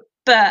him,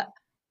 but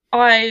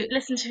I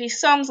listened to his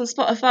songs on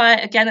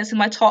Spotify. Again, it's in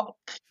my top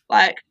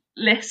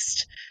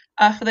list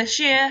for this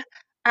year,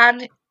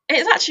 and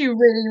it's actually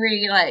really,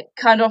 really like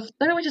kind of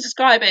the only way to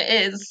describe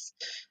it is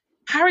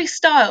Harry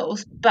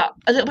Styles, but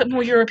a little bit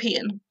more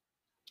European.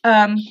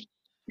 But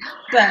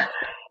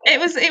it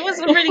was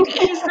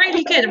he's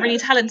really good and really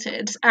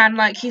talented, and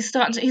like he's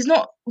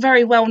not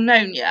very well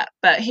known yet,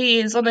 but he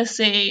is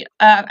honestly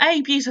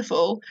A,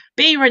 beautiful,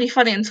 B, really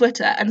funny on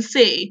Twitter, and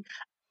C,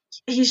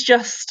 he's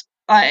just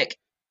like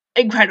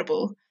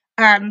incredible.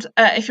 And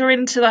if you're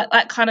into like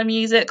that kind of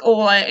music,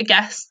 or like, I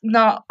guess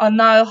Niall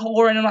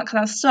Horan and that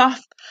kind of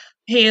stuff,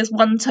 he is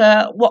one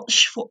to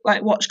watch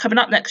coming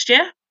up next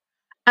year.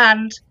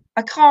 And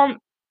I can't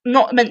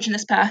not mention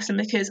this person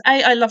because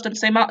A, I love them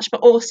so much,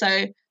 but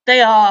also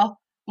they are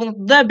one of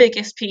the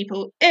biggest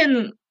people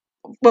in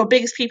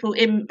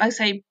I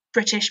say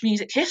British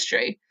music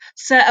history,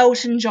 Sir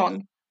Elton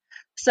John.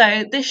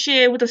 So this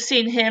year would have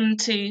seen him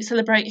to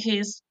celebrate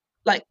his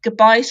like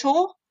goodbye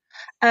tour.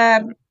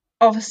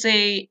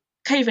 Obviously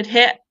COVID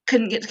hit,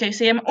 couldn't get to go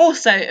see him.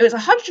 Also, it was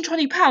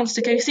 £120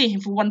 to go see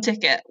him for one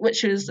ticket,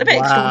 which was a bit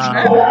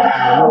extortionate.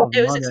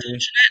 It was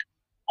extortionate,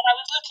 and I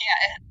was looking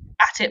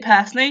at it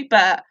personally,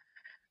 but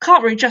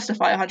can't really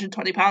justify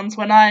 £120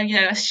 when I'm,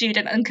 a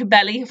student and can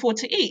barely afford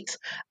to eat.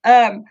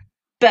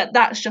 But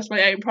that's just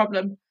my own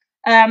problem.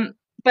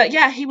 But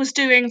yeah, he was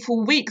doing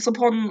for weeks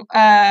upon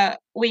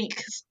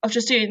weeks of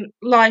just doing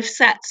live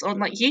sets on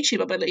like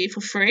YouTube, I believe,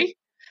 for free.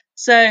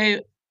 So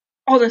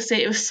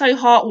honestly, it was so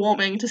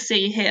heartwarming to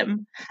see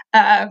him,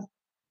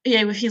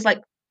 with his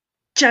like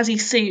jazzy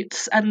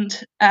suits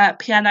and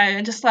piano,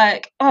 and just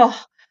like,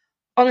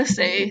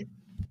 honestly,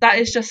 that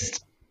is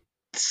just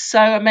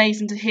so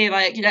amazing to hear,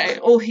 like,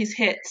 all his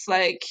hits,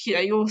 like,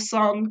 your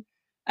song,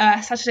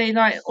 Saturday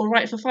Night All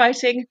Right for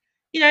Fighting,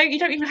 you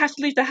don't even have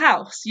to leave the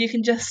house. You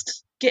can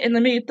just get in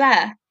the mood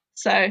there.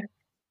 So,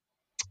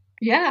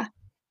 yeah.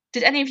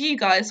 Did any of you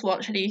guys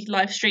watch any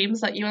live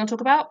streams that you want to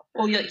talk about?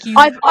 Or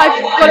I've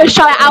got to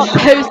shout out to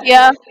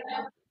Hozier.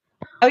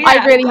 Oh, yeah.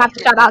 I really have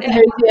to shout out to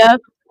Hozier.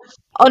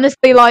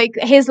 Honestly, like,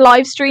 his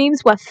live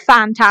streams were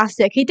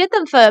fantastic. He did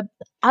them for,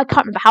 I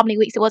can't remember how many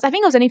weeks it was. I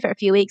think it was only for a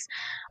few weeks.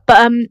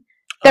 But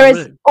there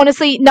is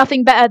honestly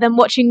nothing better than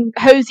watching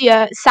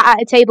Hozier sat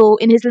at a table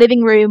in his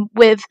living room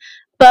with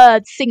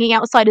birds singing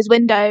outside his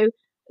window,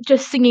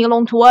 just singing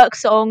along to work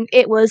song.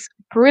 It was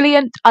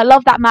brilliant. I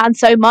love that man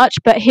so much,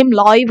 but him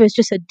live is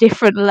just a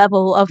different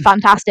level of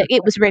fantastic.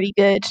 It was really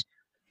good.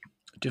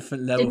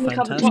 Different level. Didn't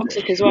fantastic. Cover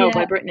Toxic as well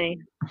by Britney.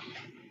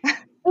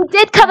 He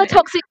did cover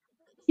Toxic.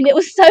 And it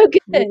was so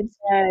good.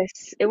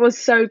 Yes, it was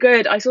so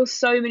good. I saw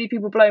so many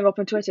people blowing up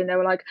on Twitter, and they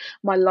were like,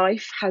 my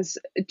life has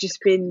just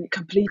been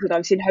completed.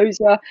 I've seen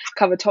Hozier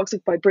cover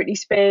Toxic by Britney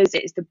Spears.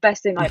 It is the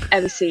best thing I've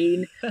ever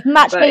seen.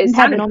 Match made in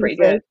heaven, pretty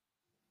good.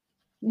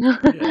 Yeah.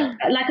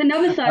 Like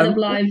another side of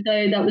live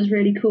though that was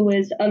really cool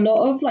is a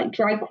lot of like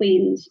drag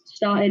queens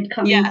started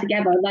coming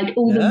together, like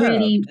all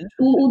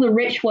the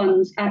rich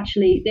ones.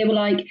 Actually, they were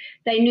like,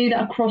 they knew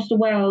that across the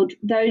world,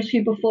 those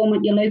who perform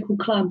at your local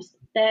clubs,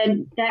 they're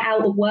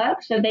out of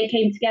work, so they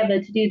came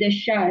together to do this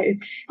show.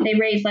 They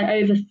raised like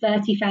over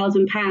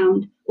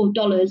 £30,000 or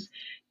dollars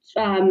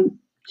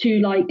to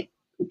like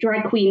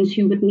drag queens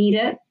who would need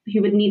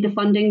the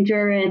funding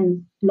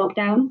during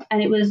lockdown.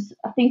 And it was,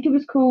 I think it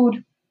was called,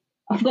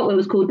 I forgot what it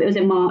was called, but it was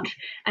in March,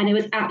 and it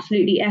was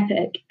absolutely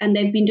epic. And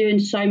they've been doing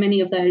so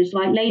many of those.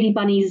 Like Lady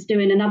Bunny's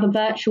doing another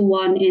virtual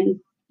one in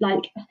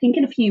like, I think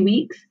in a few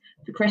weeks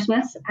for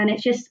Christmas, and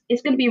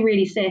it's going to be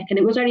really sick. And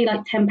it was only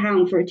like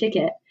 £10 for a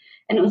ticket,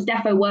 and it was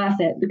defo worth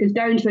it, because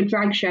going to a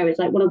drag show is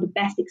like one of the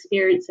best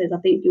experiences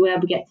I think you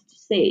ever get to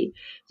see.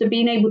 So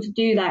being able to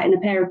do that in a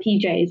pair of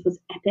PJs was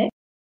epic.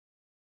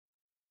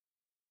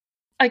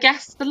 I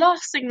guess the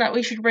last thing that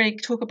we should really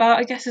talk about,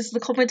 I guess, is the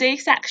comedy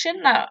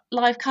section that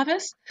Live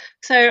covers.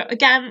 So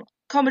again,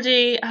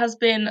 comedy has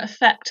been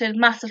affected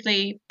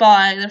massively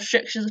by the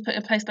restrictions put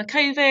in place by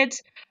COVID.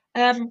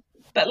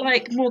 But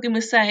like Morgan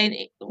was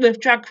saying,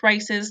 with drag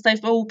races,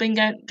 they've all been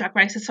going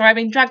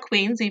drag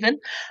queens even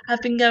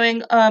have been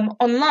going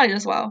online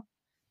as well.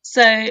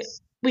 So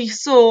we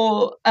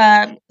saw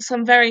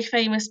some very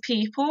famous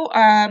people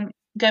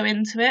go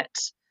into it.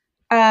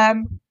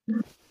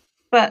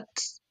 But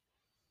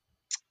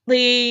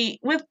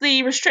with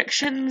the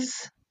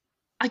restrictions,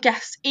 I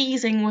guess,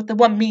 easing with the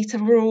 1 meter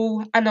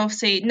rule, and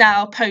obviously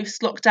now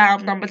post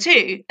lockdown number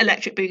 2,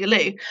 Electric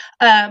Boogaloo,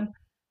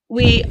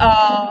 we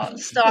are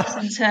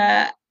starting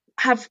to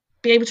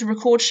be able to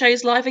record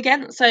shows live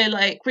again. So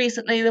like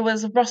recently there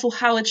was a Russell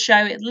Howard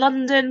show in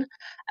London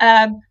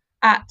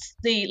at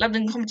the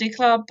London Comedy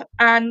Club,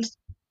 and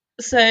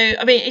so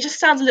I mean it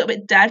just sounds a little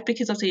bit dead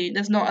because obviously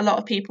there's not a lot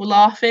of people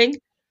laughing,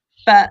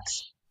 but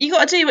you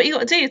got to do what you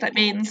got to do. That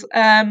means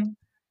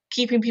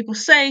keeping people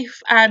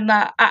safe, and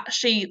that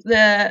actually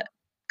the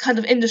kind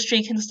of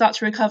industry can start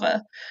to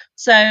recover.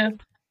 So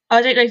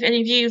I don't know if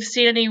any of you have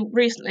seen any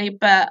recently,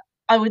 but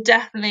I would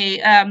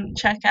definitely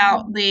check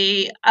out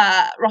the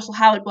Russell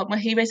Howard one, where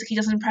he basically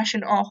does an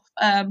impression of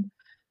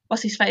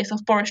what's his face,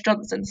 of Boris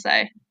Johnson.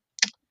 So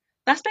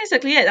that's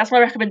basically it. That's my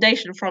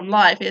recommendation from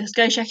Live, is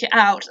go check it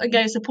out and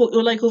go support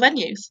your local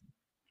venues.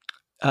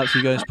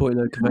 Absolutely, go support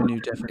your local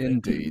venue, definitely.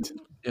 Indeed.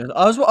 Yeah,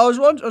 I was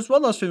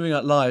one last thing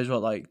about Live as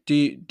well. Like,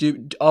 do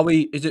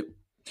we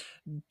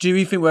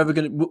think we're ever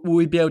will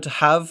we be able to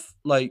have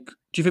like?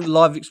 Do you think the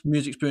live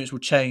music experience will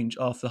change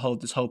after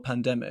this whole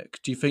pandemic?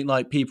 Do you think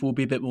like people will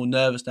be a bit more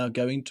nervous now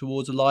going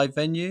towards a live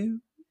venue?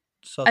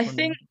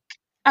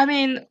 I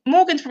mean,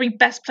 Morgan's probably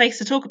best place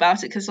to talk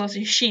about it because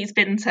obviously she's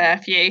been to a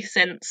few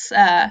since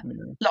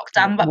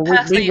lockdown. But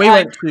personally, we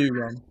went to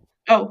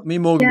me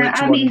and Morgan went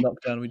to one in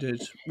lockdown. We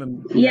did.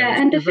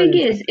 And the thing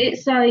is,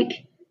 it's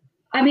like,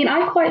 I mean,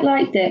 I quite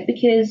liked it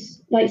because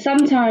like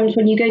sometimes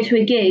when you go to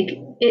a gig,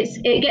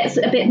 it gets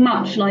a bit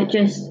much, like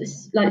just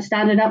like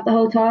standing up the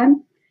whole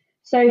time.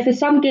 So for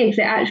some gigs,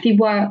 it actually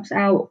works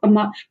out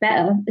much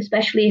better,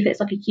 especially if it's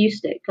like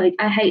acoustic. Like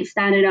I hate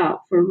standing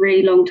up for a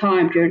really long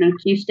time during an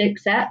acoustic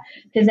set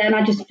because then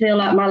I just feel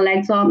like my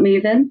legs aren't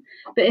moving.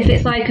 But if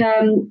it's like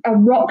a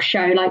rock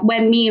show, like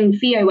when me and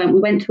Theo we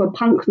went to a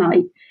punk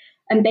night,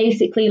 and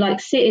basically like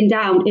sitting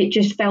down, it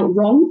just felt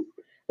wrong.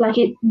 Like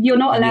you're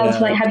not allowed to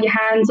like have your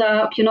hands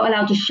up. You're not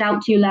allowed to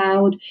shout too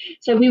loud.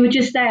 So we were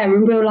just there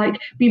and we were like,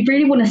 we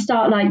really want to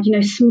start like,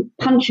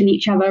 punching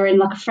each other in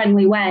like a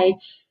friendly way.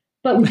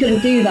 But we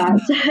couldn't do that.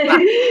 So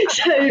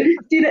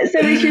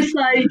it's just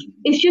like,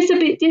 it's just a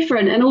bit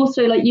different. And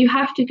also like you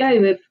have to go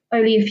with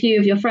only a few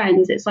of your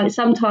friends. It's like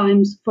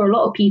sometimes for a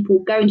lot of people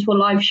going to a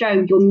live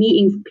show, you're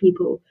meeting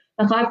people.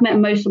 Like I've met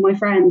most of my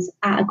friends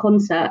at a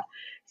concert.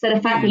 So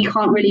the fact that you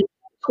can't really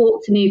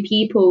talk to new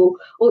people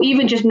or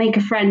even just make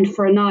a friend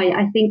for a night,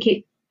 I think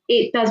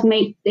it does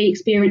make the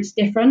experience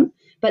different,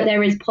 but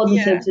there is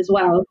positives as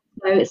well.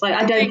 So it's like,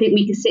 I don't think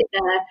we can sit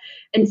there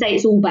and say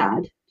it's all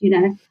bad,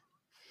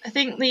 I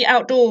think the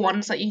outdoor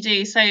ones that you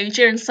do, so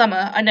during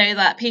summer, I know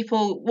that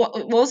what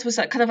it was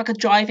like kind of like a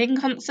drive-in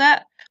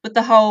concert with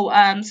the whole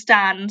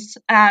stands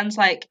and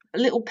like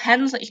little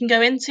pens that you can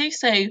go into,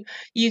 so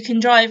you can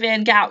drive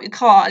in, get out your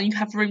car, and you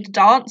have room to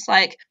dance.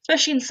 Like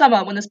especially in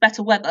summer when there's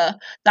better weather,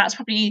 that's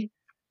probably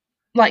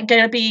like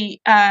going to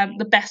be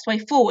the best way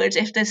forward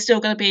if there's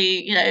still going to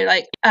be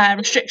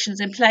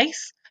restrictions in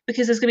place,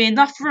 because there's going to be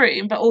enough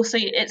room, but also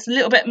it's a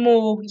little bit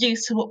more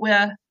used to what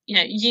we're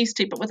used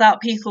to, but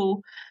without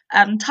people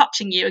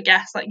touching you, I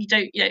guess. Like you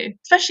don't,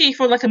 especially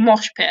for like a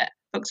mosh pit,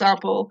 for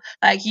example,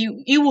 like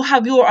you will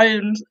have your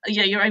own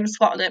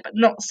spot on it, but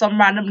not some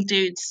random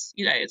dudes,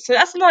 So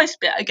that's a nice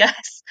bit, I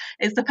guess,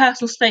 is the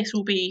personal space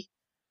will be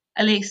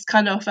at least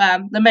kind of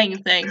the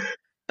main thing.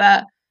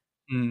 But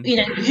who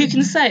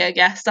can say? I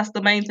guess that's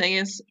the main thing,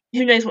 is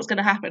who knows what's going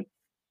to happen.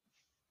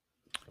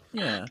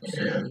 Yeah.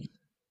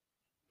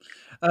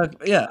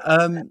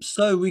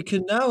 So we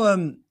can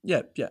now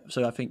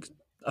So I think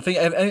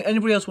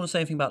anybody else want to say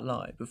anything about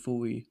Live before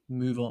we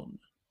move on?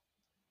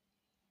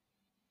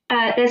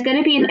 There's going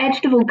to be an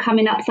Edgedival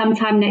coming up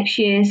sometime next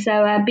year,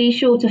 so be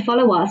sure to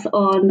follow us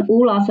on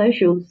all our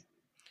socials.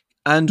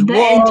 And what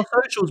are our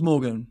socials,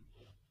 Morgan?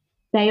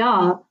 They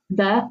are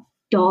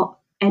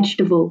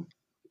the.Edgedival.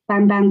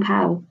 Bang bang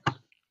pow.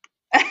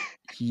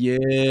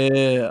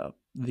 Yeah,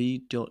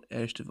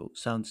 the.Edgedival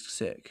sounds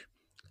sick.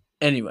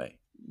 Anyway.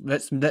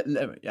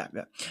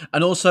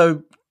 And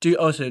also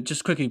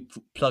just quickly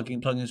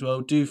plugging as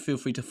well. Do feel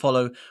free to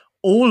follow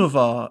all of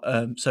our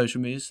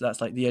social medias.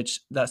 That's like the Edge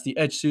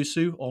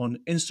Susu on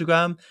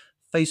Instagram,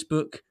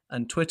 Facebook,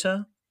 and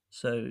Twitter.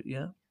 So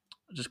yeah,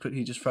 just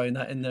quickly throwing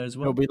that in there as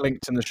well. It'll be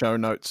linked in the show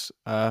notes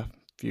if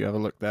you have a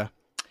look there,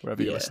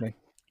 wherever you're listening.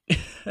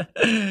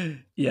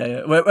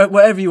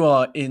 Wherever you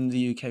are in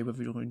the UK,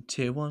 whether you're in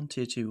tier 1,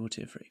 tier 2, or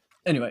tier 3.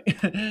 Anyway,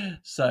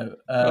 so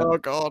oh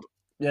god.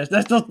 Yes,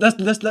 let's not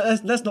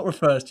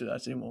refer to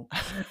that anymore.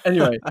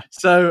 Anyway,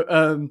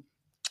 so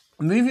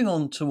moving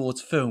on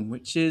towards film,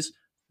 which is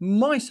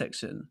my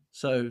section.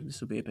 So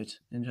this will be a bit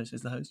interesting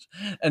as the host.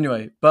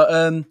 Anyway, but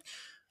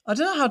I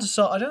don't know how to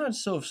start. I don't know how to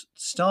sort of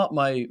start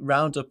my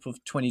roundup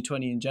of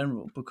 2020 in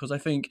general, because I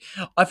think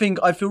I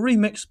feel really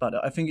mixed about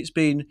it. I think it's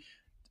been,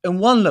 on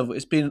one level,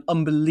 it's been an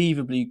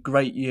unbelievably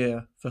great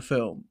year for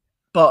film,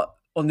 but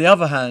on the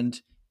other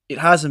hand, it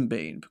hasn't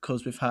been,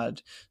 because we've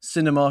had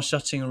cinema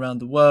shutting around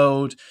the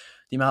world.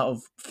 The amount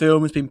of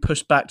film has been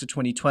pushed back to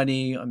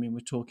 2020. I mean, we're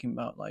talking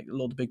about like a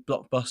lot of the big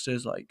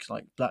blockbusters, like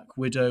Black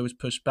Widow was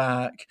pushed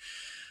back.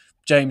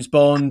 James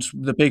Bond,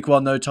 the big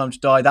one, No Time to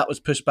Die, that was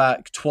pushed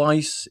back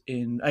twice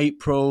in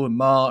April and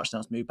March. Now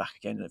it's moved back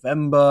again in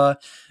November.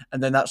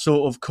 And then that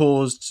sort of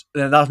caused,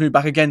 then that was moved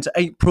back again to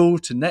April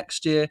to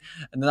next year.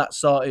 And then that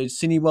started,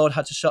 Cineworld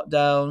had to shut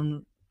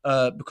down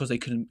because they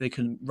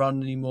couldn't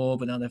run anymore.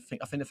 But now I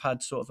think they've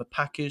had sort of a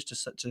package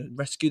to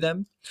rescue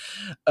them.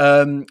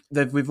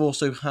 We've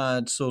also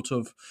had sort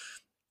of,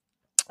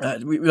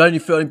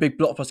 the only big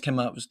blockbuster came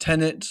out was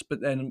Tenet,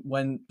 but then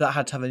when that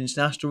had to have an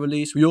international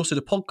release, we also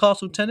did a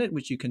podcast on Tenet,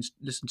 which you can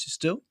listen to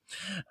still.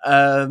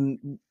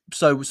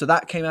 So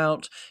that came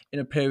out in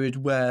a period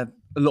where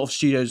a lot of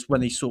studios,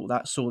 when they saw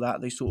that,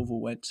 they sort of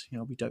all went,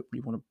 we don't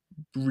really want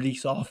to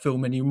release our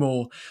film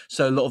anymore.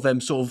 So a lot of them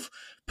sort of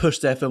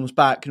pushed their films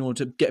back in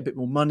order to get a bit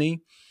more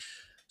money.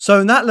 So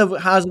on that level,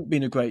 it hasn't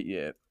been a great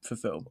year for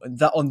film, and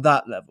that on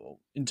that level,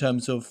 in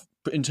terms of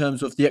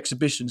the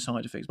exhibition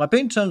side of things. But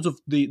in terms of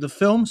the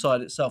film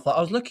side itself, like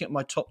I was looking at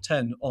my top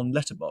 10 on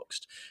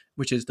Letterboxd,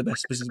 which is the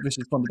best. This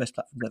is one of the best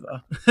platforms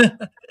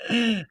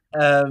ever.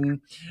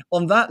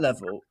 On that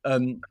level,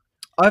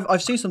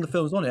 I've seen some of the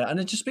films on it,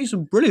 and it just been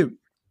some brilliant,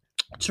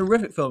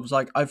 terrific films.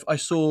 Like I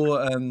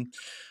saw.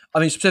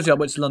 Specifically, I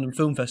went to London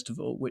Film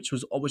Festival, which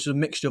was a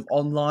mixture of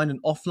online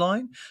and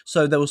offline.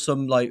 So there was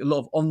some a lot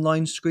of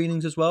online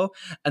screenings as well,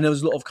 and there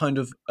was a lot of kind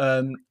of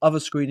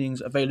other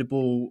screenings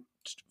available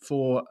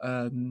for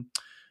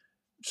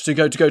to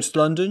go to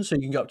London. So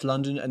you can go up to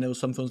London, and there were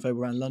some films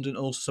available around London,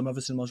 also some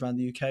other cinemas around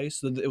the UK.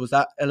 So it was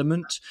that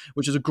element,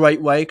 which is a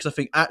great way, because I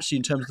think actually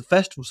in terms of the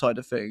festival side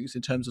of things,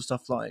 in terms of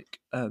stuff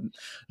like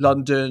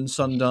London,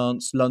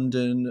 Sundance,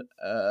 London,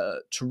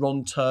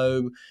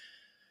 Toronto.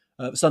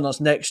 Sundance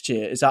next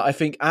year, is that I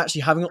think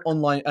actually having an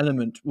online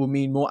element will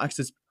mean more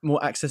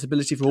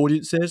accessibility for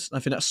audiences. And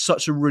I think that's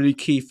such a really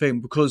key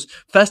thing, because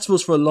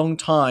festivals for a long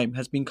time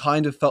has been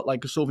kind of felt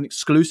like a sort of an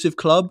exclusive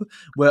club,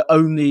 where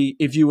only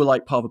if you were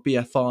like part of a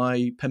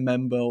BFI, Penn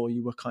member, or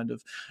you were kind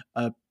of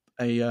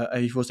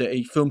a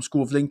film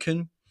school of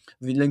Lincoln,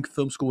 the Lincoln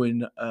Film School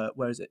in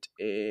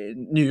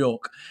in New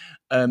York.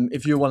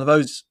 If you're one of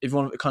those, if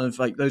you're one of kind of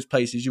like those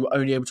places, you were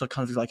only able to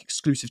kind of like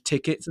exclusive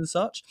tickets and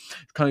such,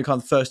 kind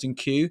of first in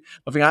queue.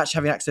 I think actually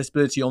having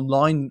accessibility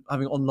online,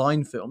 having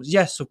online films,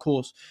 yes, of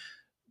course,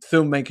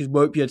 filmmakers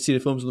won't be able to see the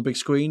films on the big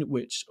screen,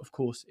 which of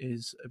course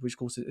is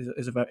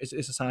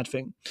a sad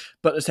thing.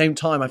 But at the same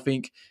time, I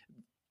think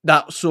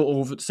that sort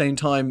of at the same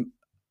time,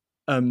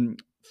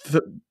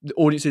 the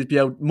audiences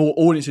more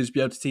audiences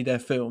be able to see their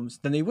films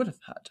than they would have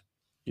had.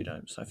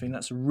 So I think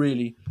that's a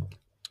really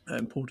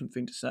important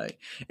thing to say.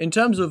 In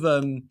terms of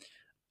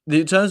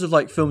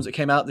like films that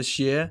came out this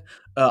year,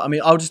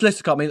 I'll just list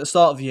a couple. At the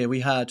start of the year, we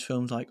had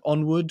films like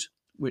Onward,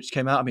 which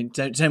came out.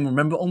 Does anyone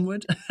remember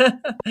Onward?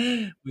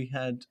 We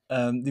had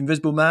The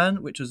Invisible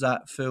Man, which was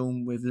that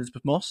film with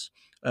Elizabeth Moss,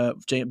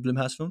 Jacob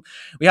Blumhouse film.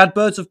 We had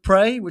Birds of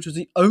Prey, which was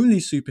the only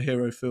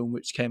superhero film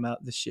which came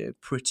out this year,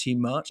 pretty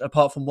much,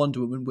 apart from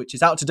Wonder Woman, which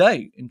is out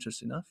today,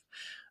 interesting enough.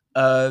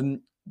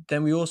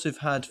 Then we also have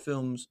had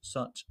films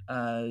such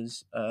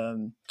as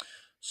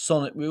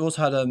Sonic. We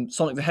also had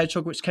Sonic the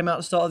Hedgehog, which came out at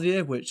the start of the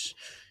year, which,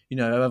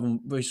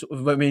 everyone really sort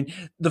of, when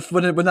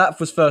that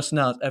was first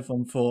announced,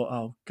 everyone thought,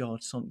 oh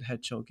God, Sonic the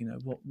Hedgehog,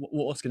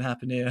 what's going to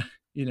happen here?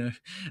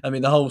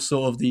 The whole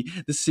sort of the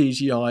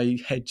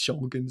CGI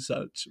hedgehog and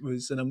such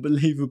was an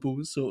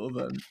unbelievable sort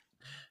of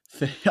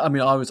thing. I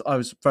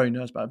was very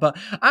nervous about it, but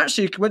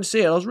actually went to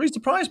see it. I was really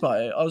surprised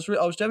by it. I was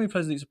genuinely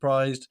pleasantly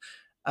surprised.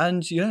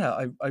 And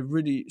yeah, I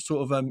really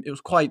sort of it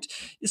was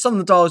some of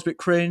the dialogue was a bit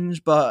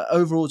cringe, but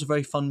overall it's a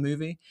very fun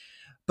movie.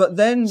 But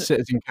then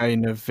Citizen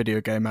Kane of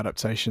video game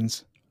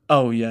adaptations.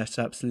 Oh yes,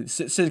 absolutely.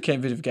 Citizen Kane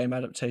video game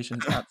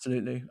adaptations,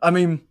 absolutely.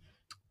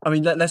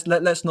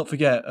 Let's not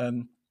forget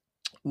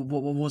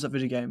what was that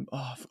video game?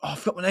 I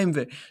forgot the name of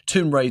it.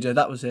 Tomb Raider,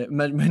 that was it.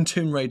 When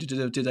Tomb Raider did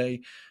a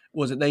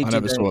I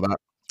never saw that.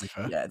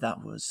 Yeah,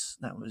 that was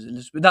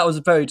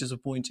very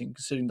disappointing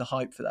considering the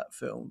hype for that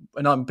film,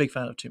 and I'm a big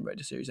fan of Tomb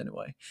Raider series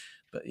anyway.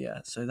 But yeah,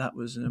 so that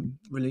was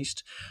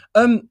released.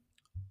 And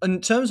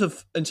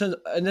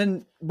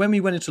then when we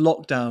went into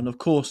lockdown, of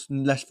course,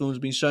 less films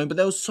have been shown, but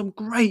there was some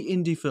great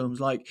indie films.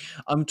 Like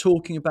I'm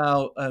talking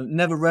about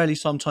Never, Rarely,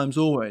 Sometimes,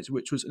 Always,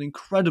 which was an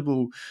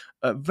incredible,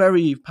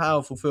 very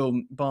powerful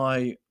film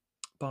by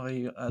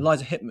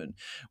Eliza Hittman,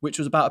 which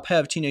was about a pair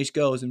of teenage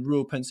girls in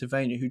rural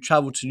Pennsylvania who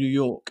traveled to New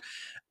York.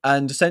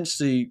 And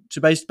essentially, it's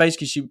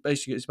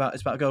about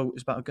a girl who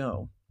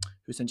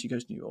essentially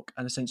goes to New York,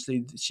 and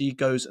essentially she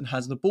goes and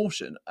has an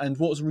abortion. And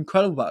what was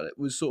incredible about it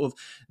was sort of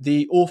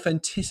the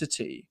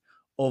authenticity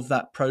of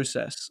that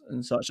process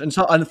and such.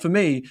 And for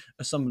me,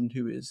 as someone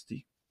who is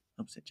the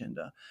opposite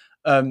gender,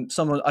 I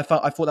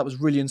thought that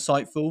was really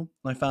insightful.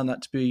 I found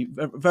that to be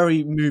a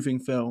very moving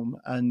film,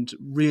 and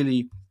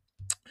really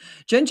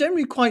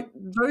generally quite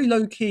very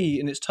low key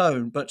in its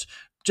tone, but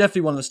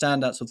definitely one of the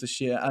standouts of this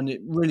year. And it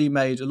really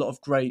made a lot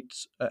of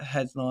great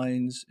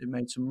headlines. It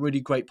made some really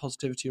great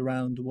positivity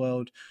around the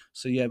world.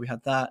 So yeah, we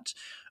had that.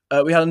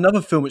 We had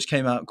another film which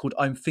came out called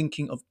I'm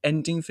Thinking of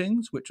Ending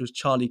Things, which was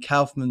Charlie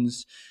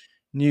Kaufman's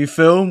new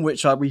film,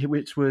 which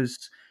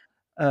was,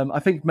 I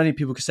think many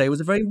people could say,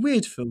 was a very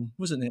weird film,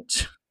 wasn't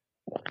it?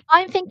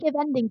 I'm Thinking of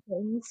Ending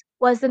Things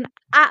was an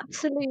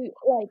absolute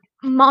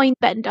mind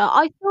bender.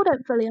 I still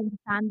don't fully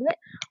understand it.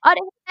 I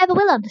don't think I ever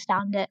will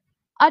understand it.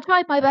 I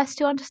tried my best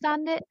to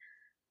understand it,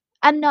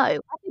 and no, I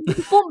think the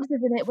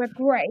performances in it were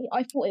great.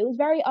 I thought it was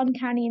very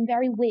uncanny and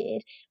very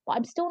weird, but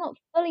I'm still not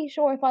fully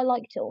sure if I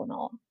liked it or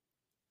not.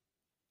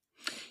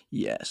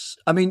 Yes,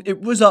 I mean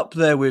it was up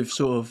there with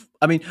sort of.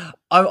 I mean,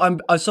 I'm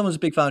someone's a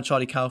big fan of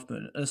Charlie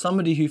Kaufman, and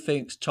somebody who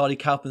thinks Charlie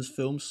Kaufman's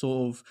films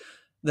sort of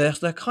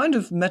they're kind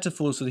of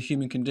metaphors for the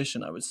human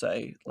condition. I would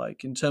say,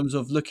 like in terms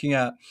of looking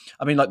at.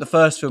 I mean, like the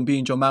first film,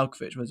 Being John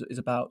Malkovich, is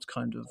about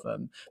kind of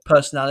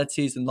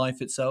personalities and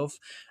life itself.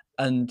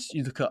 And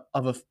you look at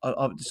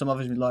some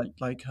others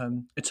like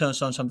Eternal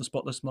Sunshine of the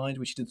Spotless Mind,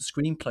 which he did the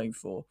screenplay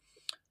for.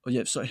 Oh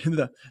yeah, sorry,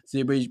 which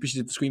he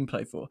did the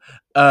screenplay for.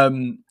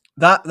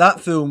 That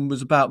film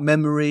was about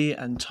memory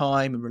and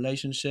time and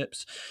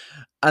relationships,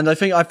 and I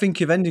think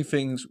If Ending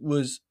Things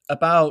was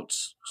about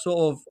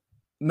sort of.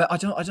 I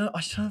don't know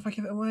if I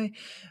give it away.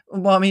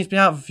 Well, I mean, it's been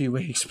out for a few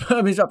weeks, but I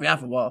mean, it's not been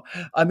out for a while.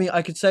 I mean,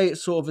 I could say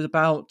it's sort of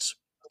about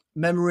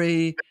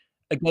memory,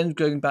 again,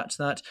 going back to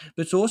that,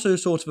 but it's also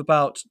sort of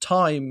about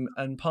time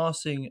and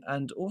passing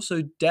and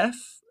also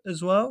death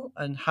as well,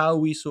 and how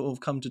we sort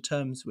of come to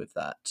terms with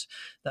that.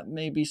 That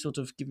may be sort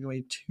of giving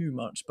away too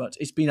much, but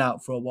it's been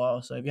out for a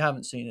while, so if you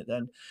haven't seen it,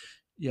 then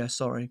yeah,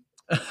 sorry.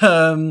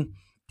 So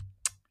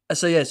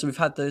we've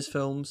had those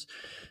films.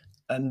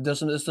 And there's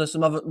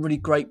some other really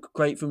great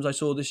films I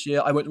saw this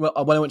year. When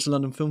I went to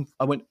London Film,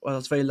 I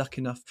was very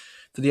lucky enough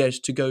for the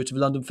Edge to go to the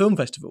London Film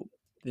Festival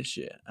this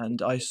year,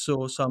 and I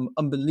saw some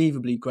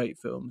unbelievably great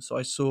films. So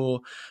I saw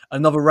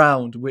Another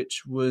Round,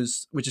 which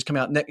is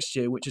coming out next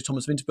year, which is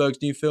Thomas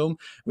Vinterberg's new film,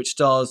 which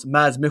stars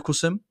Mads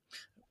Mikkelsen,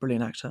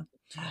 brilliant actor.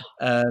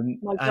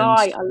 My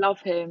guy, I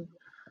love him.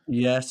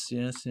 Yes,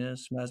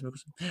 Mads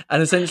Mikkelsen,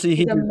 and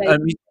essentially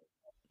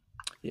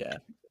yeah.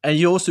 And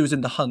he also was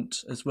in The Hunt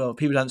as well.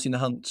 People haven't seen The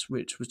Hunt,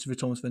 which was with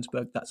Thomas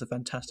Vinterberg. That's a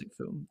fantastic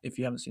film. If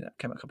you haven't seen that, it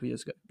came out a couple of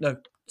years ago. No,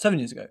 7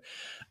 years ago.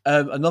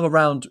 Another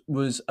Round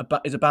is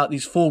about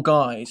these four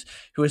guys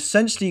who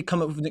essentially come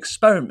up with an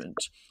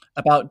experiment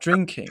about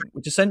drinking,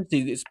 which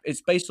essentially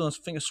it's based on, I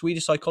think, a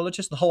Swedish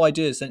psychologist. The whole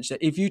idea is essentially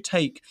that if you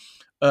take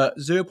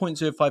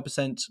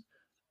 0.05%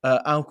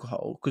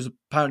 alcohol, because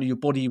apparently your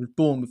body was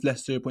born with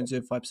less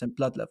 0.05%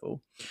 blood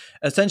level.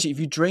 Essentially,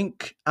 if you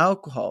drink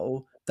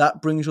alcohol,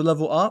 that brings your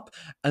level up.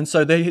 And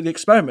so they did the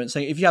experiment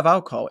saying if you have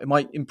alcohol, it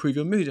might improve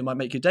your mood, it might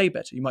make your day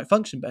better, you might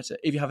function better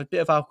if you have a bit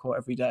of alcohol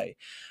every day.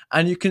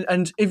 And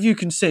if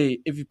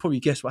you probably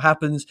guess what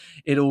happens,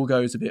 it all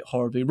goes a bit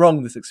horribly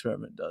wrong, this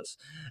experiment does.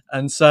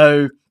 And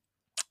so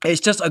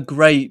it's just a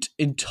great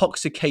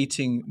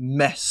intoxicating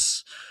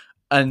mess,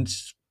 and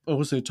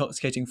also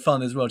intoxicating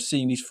fun as well,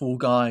 seeing these four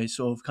guys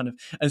sort of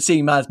and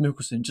seeing Mads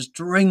Mikkelsen just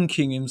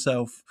drinking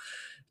himself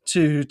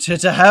to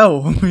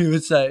hell, we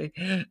would say,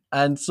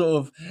 and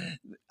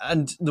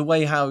the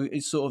way how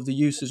it's sort of the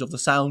usage of the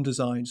sound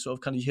design,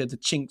 sort of you hear the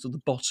chinks of the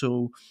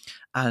bottle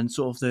and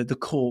sort of the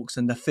corks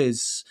and the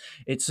fizz.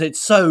 It's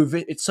so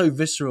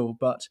visceral.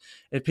 But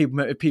if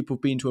people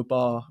have been to a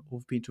bar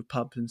or been to a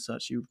pub and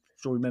such, you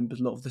still remember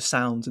a lot of the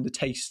sounds and the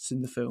tastes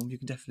in the film. You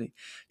can definitely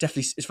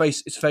it's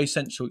a very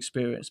sensual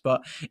experience.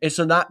 But it's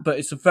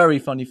a very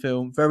funny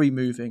film, very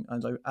moving,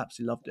 and I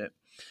absolutely loved it.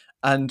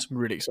 And I'm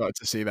really excited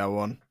to see that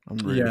one. I'm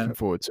really looking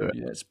forward to it.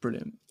 Yeah, it's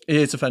brilliant.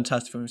 It's a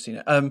fantastic film. I've seen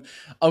it.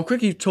 I'll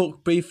quickly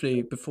talk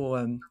briefly before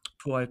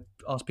I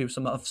ask people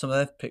some of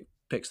their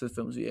picks of the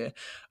films of the year.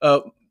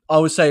 I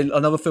would say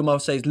another film I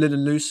would say is Lil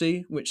and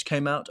Lucy, which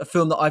came out, a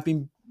film that I've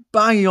been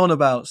banging on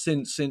about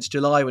since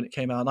July when it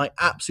came out, and I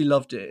absolutely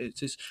loved it.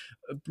 It's this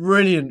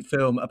brilliant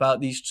film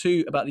about these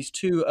two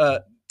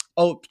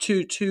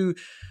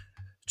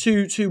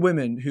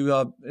women who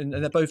are, and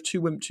they're both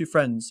two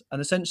friends, and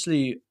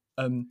essentially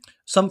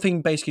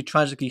something basically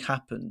tragically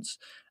happens,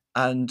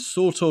 and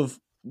sort of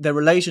their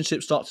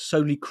relationship starts to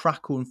slowly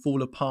crackle and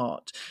fall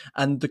apart,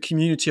 and the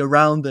community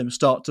around them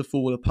start to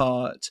fall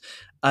apart,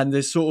 and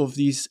there's sort of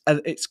these,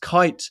 and it's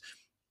quite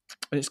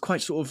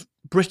sort of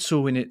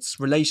brittle in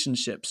its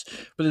relationships,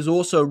 but there's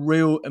also a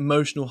real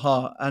emotional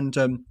heart. And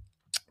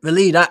the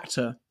lead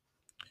actor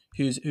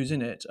who's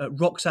in it,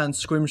 Roxanne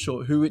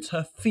Scrimshaw, who it's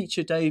her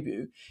feature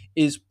debut,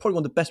 is probably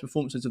one of the best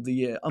performances of the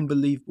year.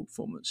 Unbelievable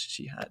performance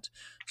she had.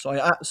 So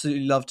I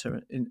absolutely loved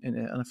her in it,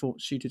 and I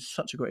thought she did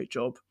such a great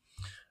job.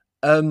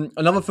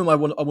 Another film I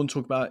want to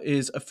talk about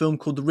is a film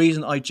called The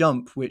Reason I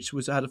Jump, which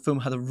had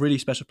a really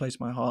special place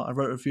in my heart. I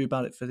wrote a review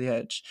about it for The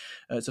Edge.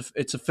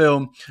 It's a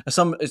film as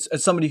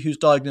somebody who's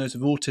diagnosed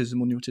with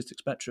autism on the autistic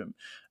spectrum.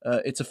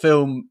 It's a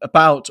film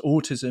about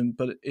autism,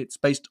 but it's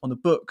based on a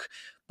book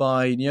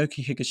by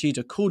Naoki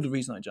Higashida called The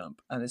Reason I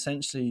Jump, and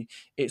essentially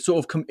it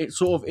sort of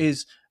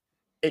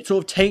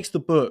takes the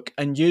book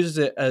and uses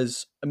it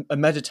as a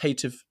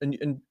meditative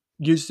and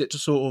uses it to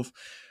sort of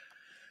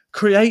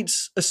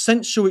creates a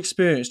sensual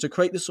experience, to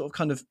create this sort of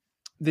kind of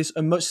this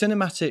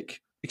cinematic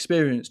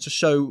experience to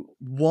show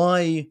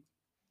the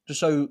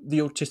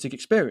autistic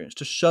experience,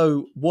 to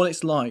show what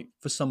it's like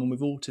for someone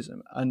with autism.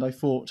 And I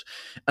thought,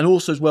 and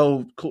also as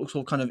well, sort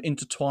of kind of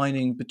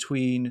intertwining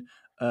between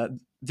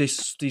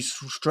these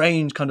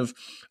strange kind of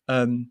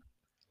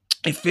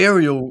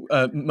ethereal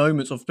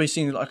moments of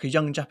basically like a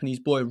young Japanese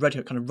boy, Red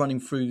Hook, kind of running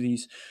through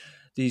these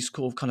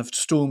kind of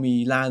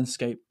stormy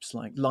landscapes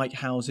like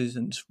lighthouses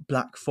and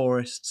black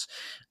forests.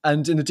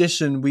 And in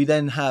addition, we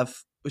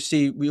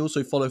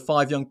also follow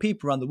 5 young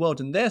people around the world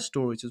and their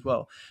stories as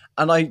well.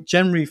 And I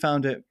generally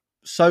found it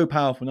so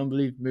powerful and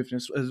unbelievable moving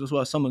as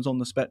well. Someone's on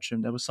the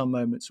spectrum. There were some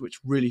moments which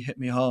really hit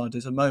me hard.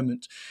 There's a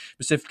moment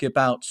specifically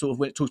about sort of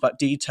when it talks about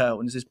detail,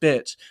 and there's this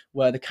bit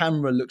where the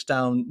camera looks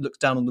down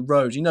on the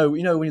road. You know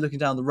when you're looking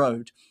down the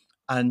road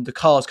and the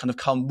cars kind of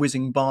come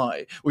whizzing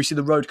by, or you see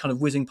the road kind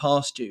of whizzing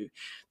past you.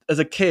 As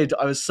a kid,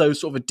 I was so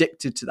sort of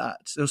addicted to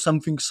that. There was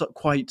something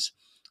quite,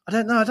 I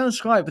don't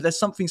describe, but there's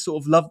something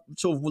sort of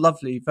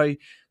lovely, very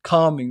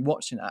calming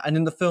watching that. And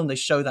in the film, they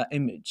show that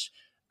image,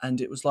 and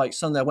it was like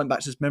suddenly I went back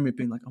to this memory of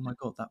being like, oh my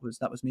god, that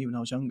was me when I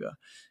was younger.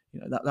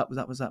 You know,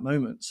 that was that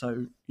moment.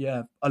 So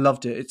yeah, I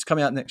loved it. It's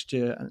coming out next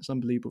year, and it's an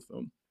unbelievable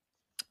film.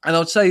 And I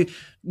would say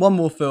one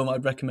more film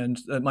I'd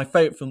recommend. My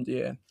favourite film of the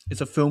year is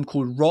a film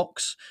called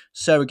Rocks,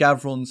 Sarah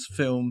Gavron's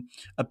film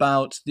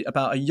about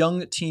a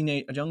young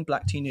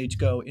black teenage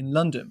girl in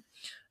London,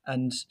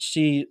 and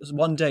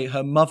one day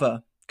her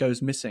mother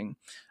goes missing,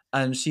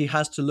 and she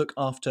has to look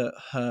after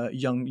her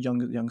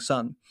young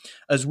son,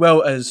 as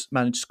well as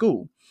manage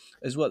school,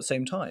 as well at the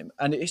same time.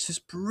 And it's this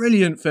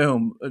brilliant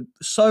film.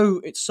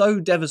 It's so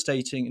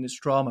devastating in its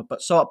drama,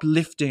 but so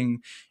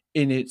uplifting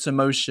in its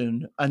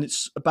emotion, and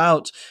it's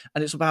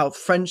about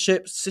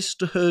friendship,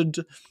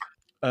 sisterhood,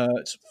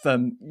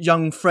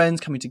 young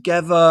friends coming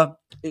together.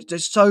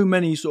 There's so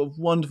many sort of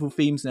wonderful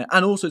themes in it,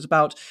 and also it's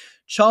about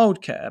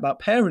childcare, about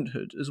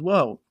parenthood as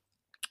well,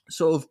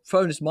 sort of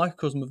throwing this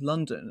microcosm of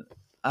London.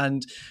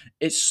 And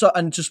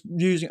and just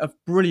using a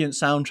brilliant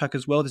soundtrack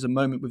as well. There's a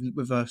moment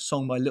with a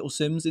song by Little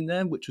Sims in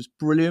there, which was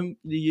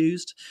brilliantly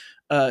used.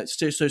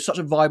 So such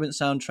a vibrant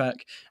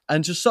soundtrack,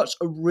 and just such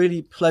a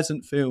really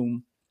pleasant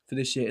film for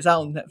this year. It's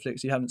out on Netflix.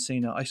 If you haven't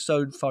seen it, I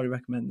so thoroughly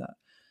recommend that.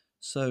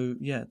 So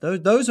yeah,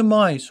 those are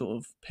my sort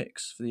of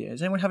picks for the year.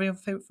 Does anyone have any other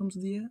favourite films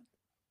of the year?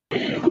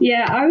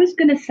 Yeah, I was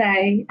going to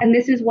say, and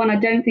this is one I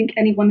don't think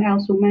anyone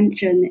else will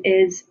mention,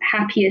 is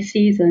Happier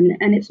Season.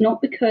 And it's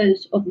not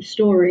because of the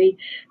story,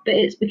 but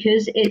it's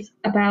because it's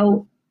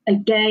about a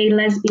gay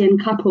lesbian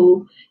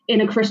couple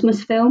in a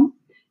Christmas film.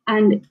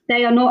 And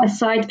they are not a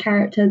side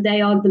character,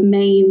 they are the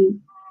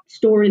main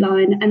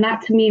storyline. And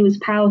that to me was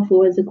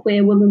powerful as a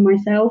queer woman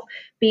myself,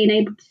 being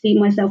able to see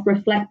myself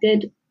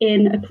reflected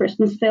in a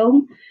Christmas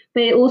film.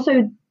 But it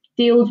also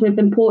deals with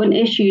important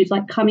issues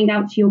like coming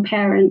out to your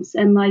parents,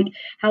 and like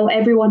how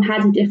everyone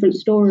has a different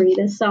story.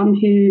 There's some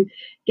who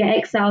get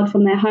exiled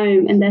from their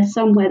home, and there's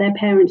some where their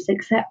parents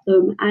accept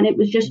them, and it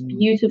was just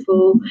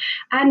beautiful.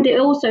 And it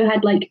also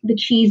had like the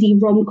cheesy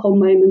rom-com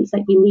moments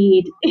that you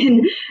need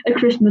in a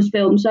Christmas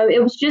film. So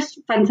it was just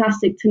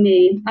fantastic to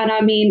me, and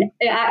I mean,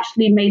 it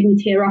actually made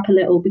me tear up a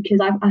little, because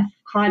I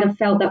kind of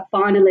felt that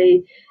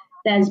finally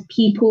there's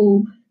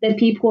people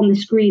on the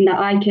screen that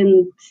I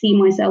can see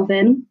myself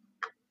in.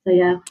 So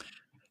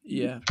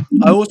yeah.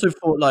 I also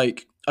thought,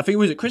 I think,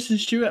 was it Kristen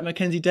Stewart and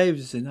Mackenzie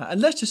Davis in that?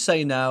 And let's just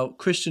say now,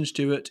 Kristen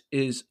Stewart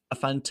is a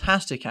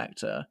fantastic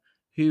actor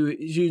who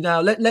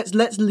now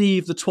let's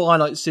leave the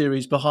Twilight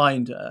series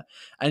behind her,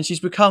 and she's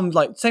become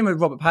same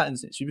with Robert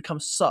Pattinson. She's become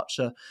such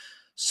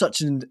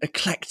an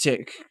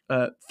eclectic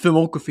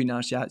filmography now.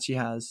 She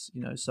has,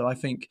 So I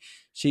think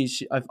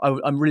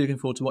I'm really looking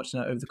forward to watching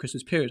that over the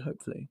Christmas period,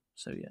 hopefully.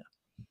 So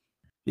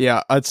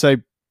yeah, I'd say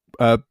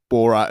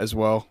Borat as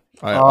well.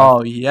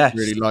 Yes,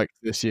 really liked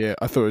this year.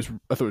 I thought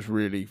it was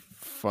really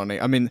funny.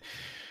 I mean,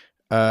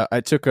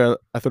 I thought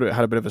it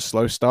had a bit of a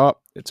slow start.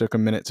 It took a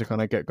minute to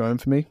kind of get going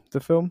for me,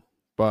 the film,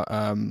 but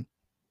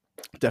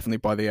definitely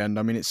by the end,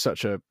 I mean, it's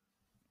such a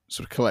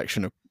sort of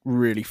collection of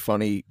really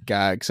funny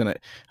gags, and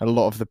it had a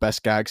lot of the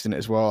best gags in it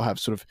as well have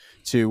sort of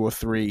 2 or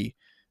 3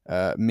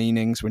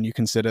 meanings when you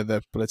consider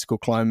the political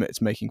climate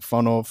it's making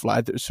fun of.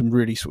 There's some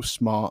really sort of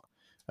smart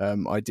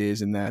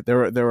ideas in there.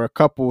 There are a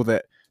couple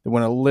that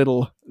went a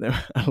little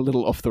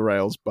off the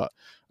rails, but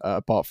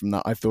apart from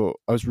that, I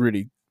was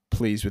really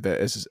pleased with it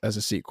as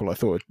a sequel. I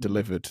thought it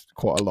delivered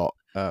quite a lot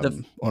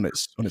on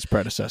its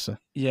predecessor.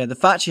 Yeah, the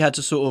fact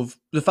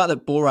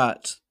that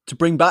Borat, to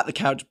bring back the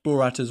character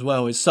Borat as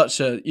well, is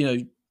such a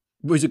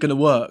was it going to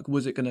work?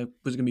 Was it going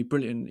to be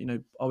brilliant? You know,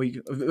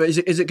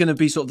 is it going to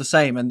be sort of the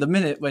same? And the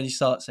minute when you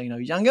start saying, you know,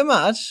 younger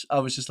match, I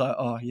was just like,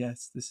 oh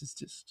yes, this is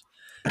just.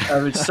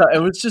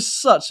 It was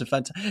just such a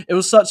fantastic. It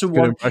was such a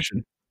good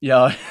impression.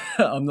 Yeah,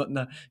 I'm not.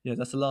 No, yeah,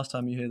 that's the last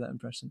time you hear that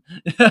impression.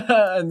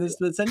 And this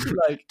essentially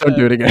like. Don't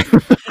do it again.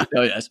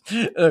 Oh yes,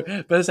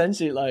 but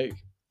essentially like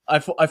I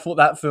thought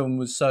that film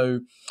was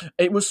so.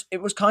 It was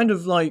kind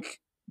of like.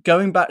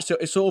 Going back to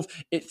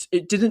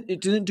it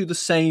didn't do the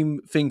same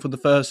thing for the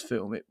first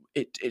film.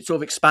 It sort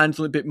of expanded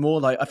a little bit more.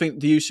 Like I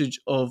think the usage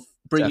of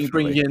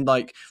bringing in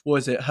like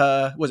was it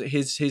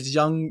his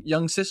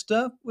young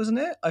sister, wasn't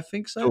it? I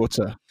think so.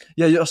 Daughter.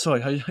 Yeah.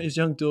 Sorry, his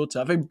young daughter.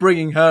 I think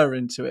bringing her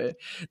into it.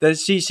 Then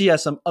she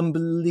has some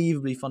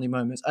unbelievably funny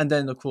moments, and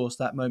then of course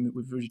that moment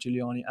with Rudy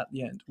Giuliani at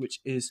the end,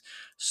 which is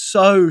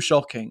so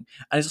shocking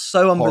and it's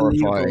so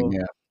unbelievable.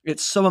 Yeah.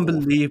 It's so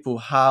unbelievable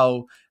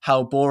how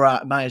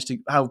Borat managed to,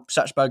 how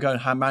Sacha Baron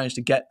Cohen managed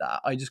to get that.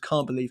 I just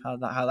can't believe how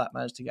that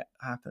managed to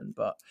happen.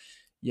 But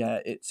yeah,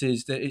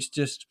 it's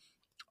just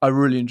I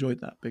really enjoyed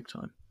that big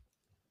time.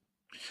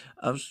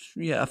 I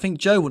think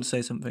Joe wants to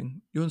say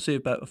something. You want to say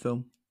about a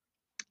film?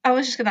 I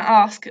was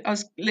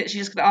literally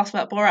just going to ask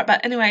about Borat,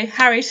 but anyway,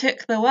 Harry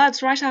took the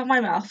words right out of my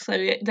mouth. So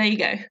there you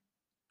go.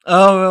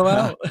 Oh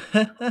well.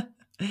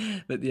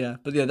 But yeah,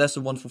 that's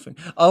a wonderful thing.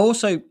 I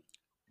also.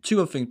 Two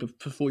other things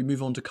before we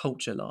move on to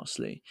culture.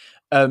 Lastly,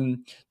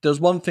 there's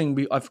one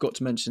thing I forgot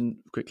to mention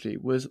quickly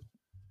was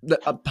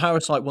that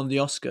Parasite won the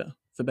Oscar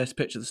for Best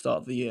Picture at the start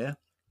of the year,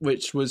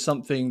 which was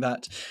something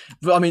that,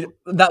 I mean,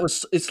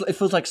 it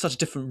feels like such a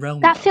different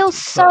realm. That feels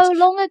so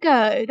long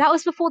ago. That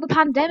was before the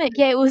pandemic.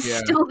 Yeah, it was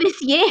still this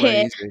year.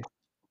 Crazy.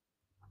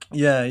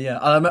 Yeah.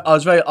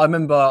 I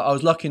remember I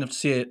was lucky enough to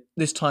see it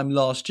this time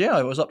last year.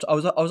 I was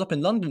up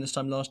in London this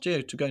time last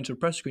year to go into a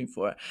press screen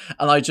for it,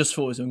 and I just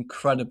thought it was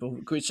incredible.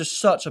 It's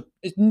just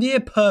it's near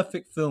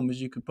perfect film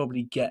as you could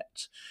probably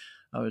get,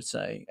 I would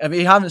say. If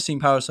you haven't seen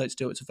Parasite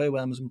still, it's available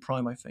on Amazon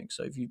Prime, I think.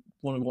 So if you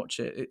want to watch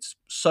it, it's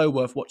so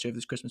worth watching over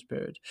this Christmas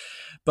period.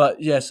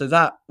 But yeah, so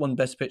that won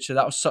Best Picture.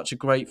 That was such a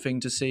great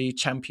thing to see,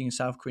 championing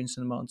South Korean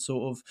cinema and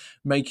sort of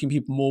making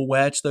people more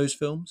aware to those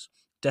films.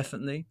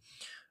 Definitely.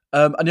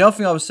 And the other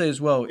thing I would say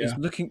as well is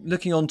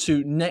looking on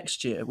to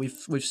next year.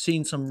 We've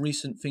seen some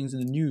recent things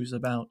in the news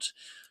about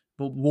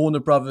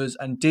Warner Brothers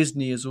and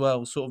Disney as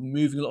well, sort of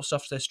moving a lot of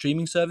stuff to their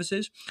streaming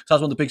services. So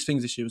that's one of the big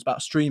things this year. It was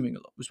about streaming a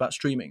lot. It was about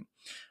streaming,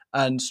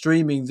 and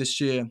streaming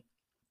this year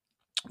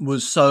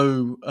was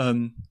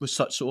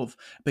such sort of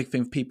a big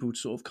thing for people to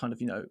sort of kind of,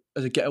 you know,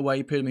 as a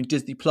getaway period. I mean,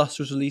 Disney Plus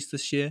was released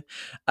this year,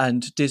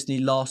 and Disney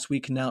last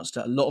week announced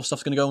that a lot of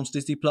stuff's going to go on to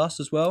Disney Plus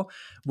as well,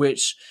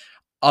 which.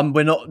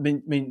 We're not. I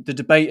mean, the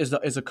debate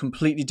is a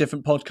completely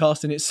different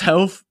podcast in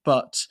itself.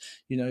 But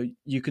you know,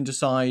 you can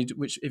decide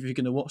if you're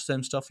going to watch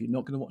them stuff, or you're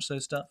not going to watch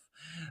those stuff.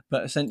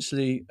 But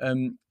essentially,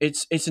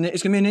 it's going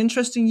to be an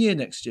interesting year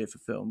next year for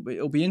film. But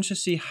it'll be interesting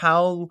to see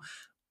how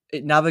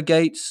it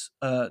navigates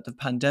the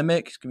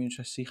pandemic. It's going to be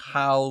interesting to see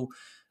how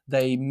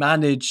they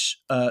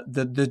manage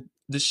the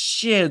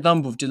sheer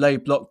number of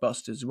delayed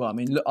blockbusters as well. I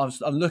mean, look,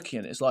 I'm looking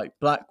at it. It's like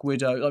Black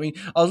Widow. I mean,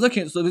 I was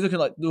looking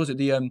like was it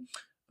the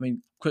I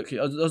mean, quickly,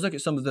 I was looking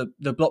at some of the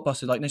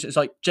blockbusters, like it's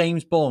like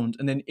James Bond,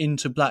 and then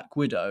into Black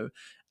Widow,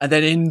 and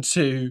then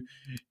into,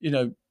 you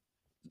know,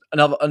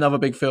 another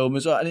big film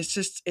as well. And it's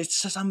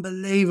just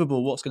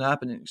unbelievable what's going to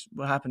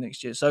happen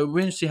next year. So we're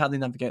going to see how they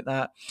navigate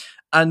that.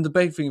 And the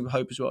big thing we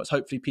hope as well is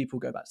hopefully people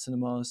go back to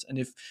cinemas. And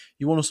if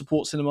you want to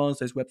support cinemas,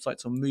 there's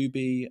websites on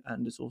Mubi,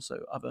 and there's also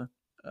other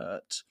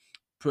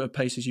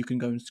places you can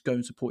go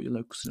and support your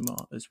local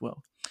cinema as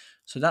well.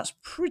 So that's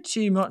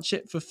pretty much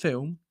it for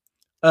film.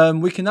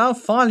 We can now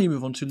finally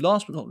move on to,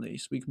 last but not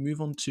least, we can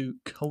move on to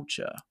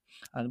culture.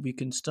 And we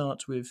can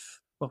start with,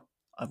 well,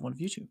 I have one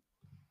of you two.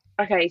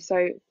 Okay, so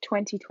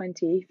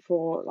 2020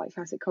 for like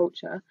classic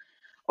culture.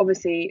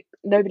 Obviously,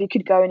 nobody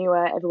could go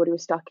anywhere. Everybody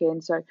was stuck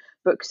in. So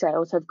book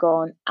sales have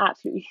gone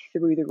absolutely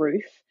through the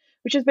roof,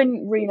 which has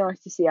been really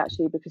nice to see,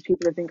 actually, because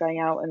people have been going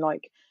out and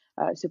like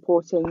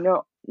supporting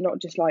not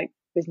just like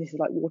businesses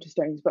like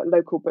Waterstones, but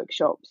local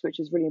bookshops, which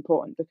is really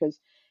important because,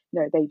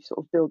 you know, they sort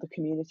of build the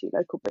community,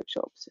 local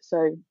bookshops.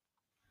 So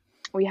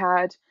we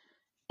had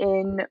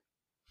in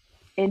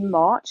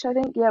March, I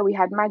think, we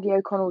had Maggie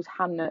O'Connell's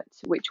Hamnet,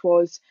 which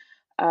was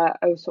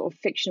a sort of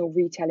fictional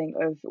retelling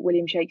of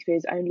William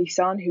Shakespeare's only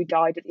son, who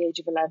died at the age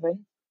of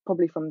 11,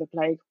 probably from the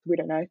plague, we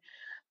don't know.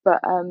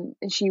 But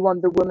she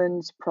won the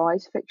Women's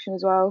Prize fiction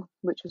as well,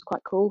 which was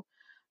quite cool.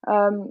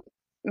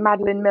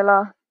 Madeline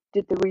Miller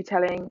did the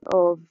retelling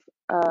of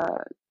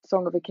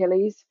Song of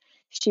Achilles.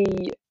 She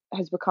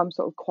has become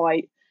sort of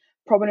quite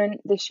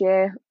prominent this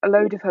year. A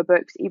load of her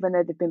books, even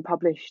though they've been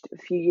published a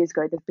few years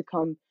ago, they've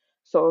become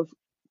sort of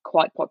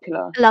quite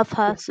popular. I love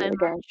her so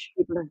much.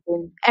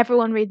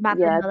 Everyone read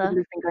Madeline Miller. People have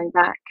been going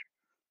back.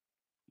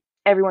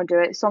 Everyone do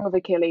it. Song of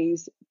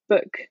Achilles,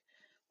 book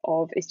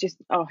of, it's just,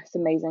 it's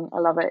amazing. I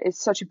love it.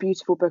 It's such a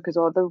beautiful book as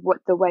well.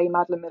 The way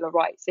Madeline Miller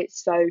writes,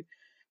 it's so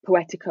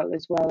poetical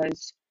as well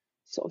as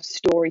sort of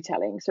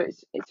storytelling. So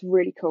it's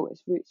really cool.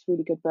 It's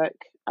really good book.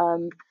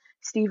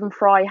 Stephen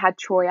Fry had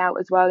Troy out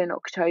as well in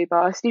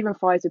October. Stephen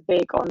Fry is a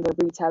big on the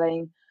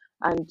retelling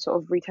and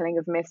sort of retelling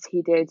of myths.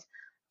 He did,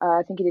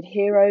 I think he did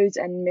Heroes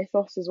and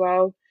Mythos as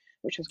well,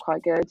 which was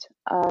quite good.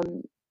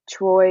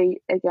 Troy,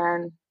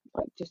 again,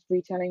 like just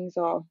retellings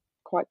are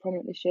quite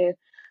prominent this year.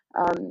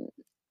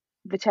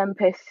 The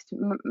Tempest,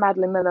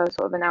 Madeline Miller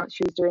sort of announced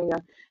she was doing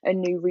a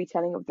new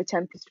retelling of the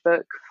Tempest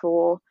book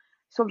for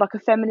sort of like a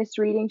feminist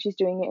reading. She's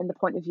doing it in the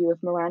point of view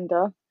of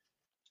Miranda,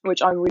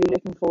 which I'm really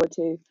looking forward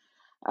to.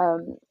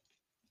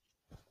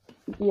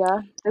 Yeah,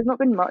 there's not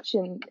been much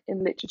in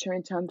literature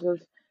in terms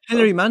of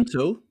Hilary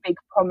Mantel, big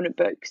prominent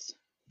books.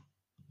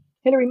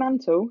 Hilary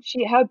Mantel,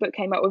 her book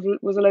came out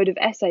was a load of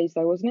essays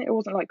though, wasn't it? It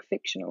wasn't like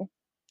fictional.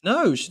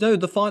 No,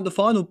 the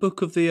final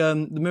book of the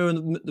Mirror,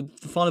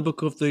 the final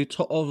book of the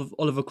of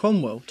Oliver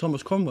Cromwell,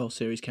 Thomas Cromwell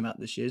series came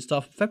out this year. It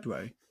started in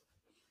February.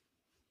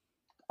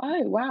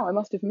 Oh wow, I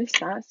must have missed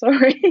that.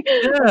 Sorry.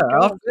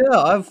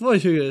 I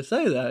thought you were going to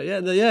say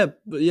that.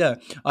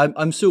 But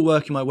I'm still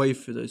working my way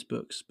through those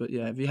books. But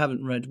yeah, if you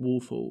haven't read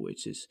Wolfhall,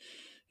 which is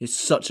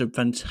such a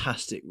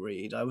fantastic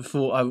read, I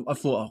thought,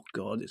 oh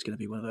god, it's going to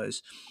be one of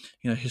those,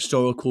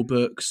 historical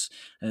books,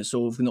 and it's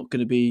sort of not going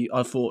to be.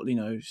 I thought,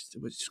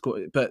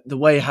 but the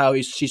way how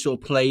she sort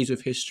of plays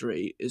with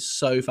history is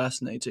so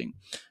fascinating,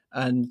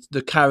 and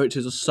the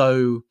characters are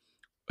so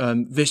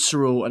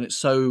visceral, and it's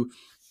so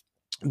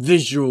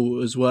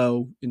visual as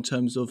well in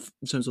terms of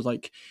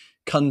like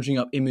conjuring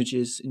up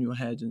images in your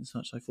head and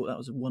such. I thought that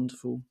was a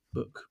wonderful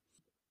book.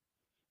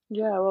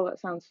 Yeah, well, that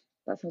sounds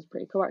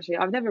pretty cool actually.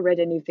 I've never read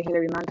any of the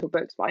Hilary Mantel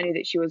books, but I knew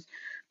that she was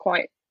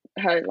quite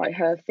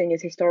her thing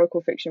is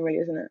historical fiction, really,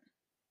 isn't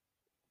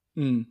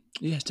it?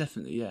 Yes,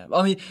 definitely. Yeah,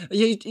 I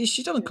mean,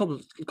 she's done a couple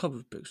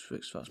of books for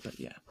us, but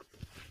yeah.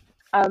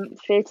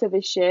 Theatre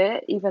this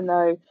year, even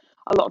though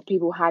a lot of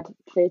people had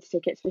theatre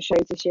tickets for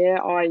shows this year,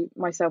 I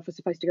myself was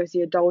supposed to go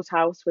see A Doll's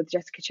House with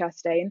Jessica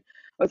Chastain.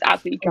 I was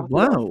absolutely gutted.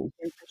 Wow.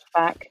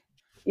 Back.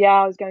 Yeah,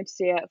 I was going to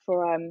see it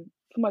for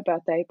my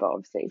birthday, but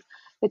obviously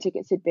the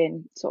tickets had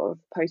been sort of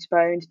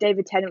postponed.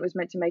 David Tennant was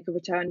meant to make a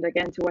return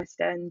again to West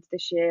End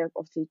this year.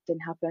 Obviously,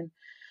 didn't happen.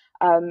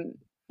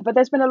 But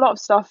there's been a lot of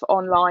stuff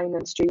online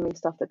and streaming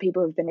stuff that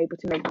people have been able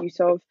to make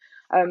use of.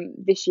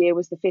 This year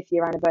was the 5th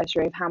year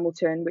anniversary of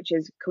Hamilton, which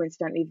is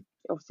coincidentally,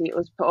 obviously, it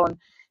was put on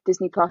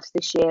Disney Plus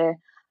this year,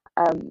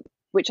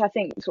 which I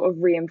think sort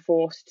of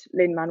reinforced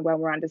Lin-Manuel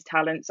Miranda's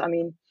talents. I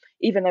mean,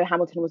 even though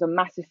Hamilton was a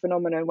massive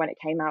phenomenon when it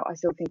came out, I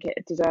still think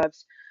it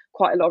deserves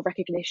quite a lot of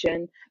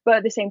recognition. But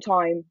at the same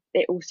time,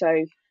 it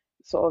also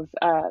sort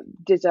of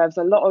deserves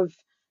a lot of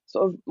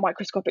sort of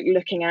microscopic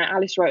looking at.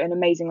 Alice wrote an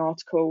amazing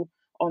article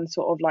on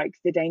sort of like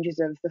the dangers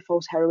of the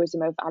false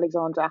heroism of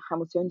Alexander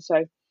Hamilton.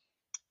 So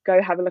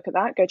go have a look at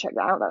that. Go check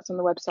that out. That's on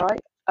the website.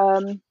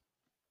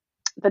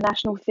 The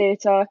National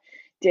Theatre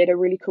did a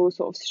really cool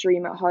sort of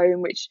stream at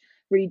home, which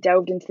really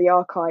delved into the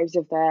archives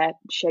of their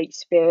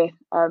Shakespeare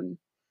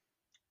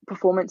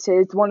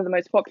performances. One of the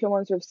most popular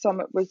ones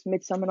was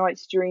Midsummer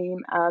Night's Dream,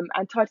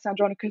 and Titus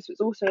Andronicus was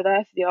also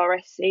there for the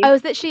RSC. I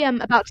was literally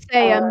about to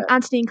say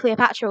Antony and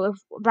Cleopatra with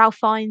Ralph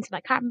Fiennes, and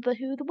I can't remember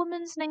who the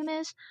woman's name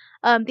is.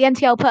 The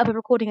NTL put up a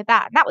recording of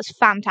that, and that was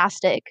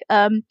fantastic.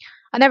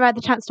 I never had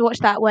the chance to watch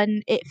that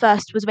when it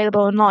first was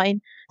available online,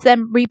 so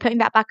then re-putting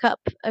that back up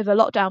over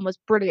lockdown was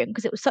brilliant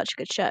because it was such a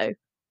good show.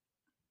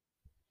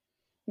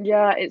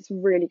 Yeah, it's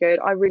really good.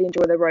 I really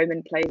enjoy the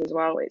Roman plays as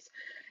well. It's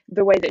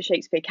the way that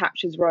Shakespeare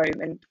captures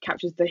Rome and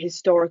captures the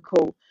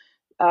historical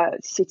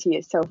city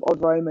itself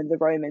of Rome and the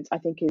Romans, I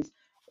think is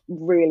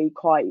really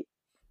quite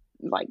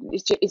like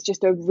it's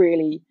just a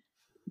really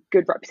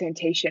good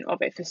representation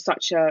of it for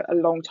such a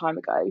long time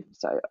ago.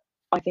 So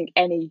I think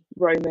any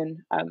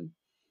Roman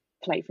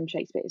play from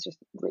Shakespeare is just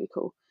really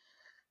cool.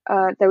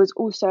 There was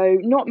also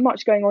not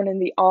much going on in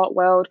the art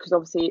world because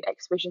obviously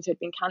exhibitions had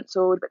been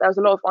cancelled, but there was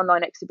a lot of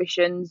online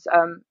exhibitions.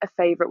 A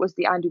favourite was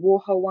the Andy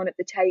Warhol one at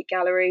the Tate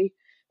Gallery,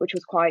 which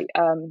was quite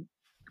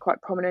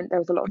prominent. There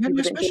was a lot of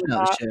people that did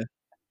that. Year.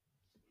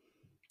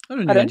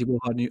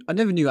 I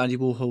never knew Andy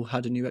Warhol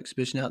had a new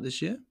exhibition out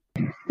this year.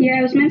 Yeah,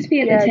 it was meant to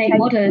be at the Tate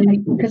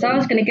Modern because I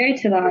was going to go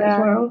to that as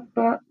well,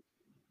 but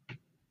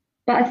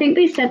I think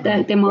they said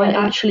that they might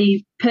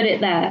actually put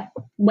it there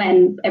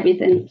when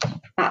everything's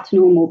back to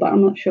normal, but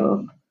I'm not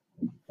sure.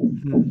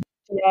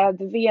 Yeah,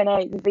 the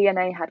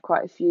V&A had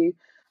quite a few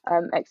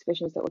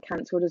exhibitions that were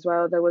cancelled as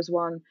well. There was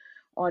one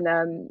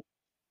on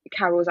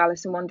Carol's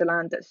Alice in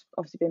Wonderland that's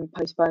obviously been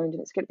postponed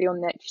and it's going to be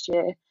on next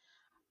year.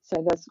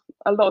 So there's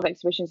a lot of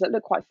exhibitions that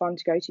look quite fun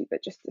to go to,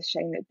 but just a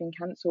shame they've been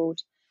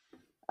cancelled.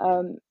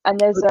 And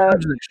there's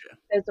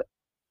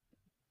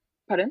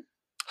pardon?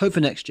 Hope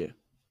for next year.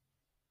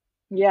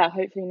 Yeah,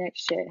 hopefully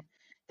next year.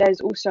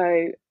 There's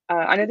also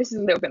I know this is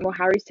a little bit more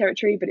Harry's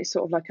territory, but it's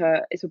sort of like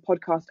it's a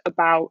podcast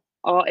about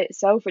art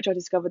itself, which I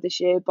discovered this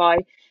year by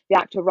the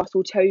actor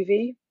Russell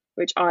Tovey,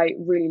 which I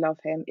really love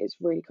him. It's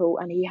really cool,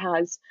 and he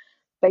has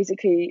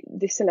basically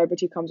this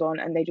celebrity comes on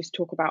and they just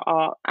talk about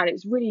art, and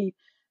it's really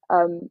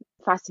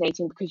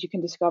fascinating because you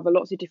can discover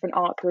lots of different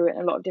art through it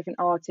and a lot of different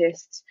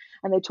artists,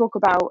 and they talk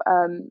about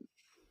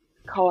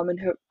Carmen,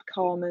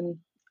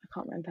 I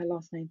can't remember her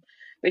last name,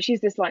 but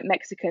she's this like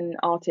Mexican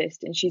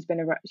artist, and she's been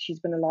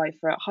alive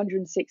for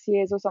 106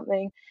 years or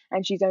something,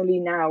 and she's only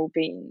now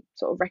been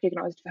sort of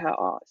recognized for her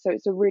art. So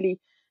it's a really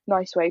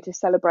nice way to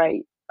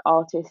celebrate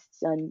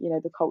artists and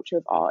the culture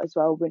of art as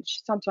well,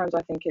 which sometimes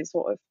I think is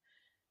sort of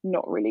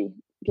not really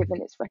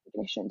given its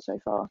recognition so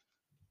far.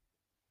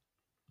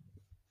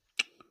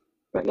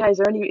 But yeah, is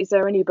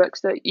there any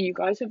books that you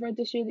guys have read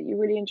this year that you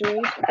really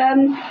enjoyed?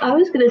 I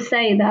was going to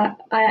say that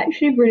I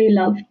actually really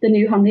loved the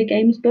new Hunger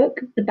Games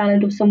book, The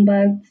Ballad of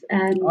Songbirds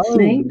and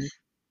Snakes.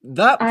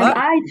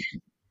 I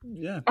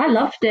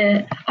loved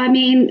it. I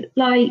mean,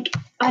 like,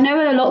 I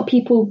know a lot of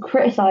people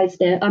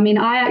criticised it. I mean,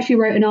 I actually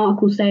wrote an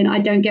article saying I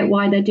don't get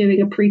why they're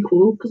doing a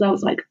prequel, because I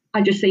was like,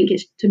 I just think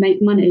it's to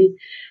make money.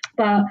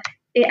 But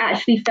it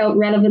actually felt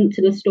relevant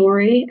to the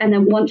story. And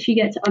then once you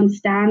get to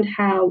understand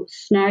how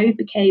Snow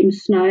became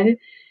Snow,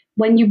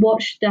 when you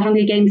watch The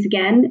Hunger Games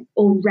again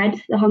or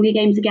read The Hunger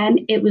Games again,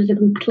 it was a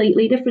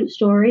completely different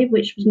story,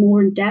 which was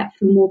more in depth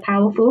and more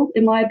powerful,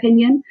 in my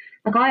opinion.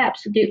 Like, I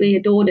absolutely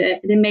adored it.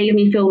 And it made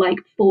me feel like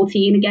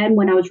 14 again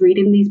when I was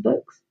reading these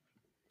books.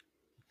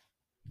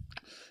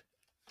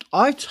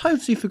 I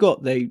totally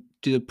forgot they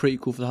did a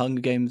prequel for The Hunger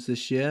Games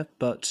this year,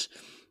 but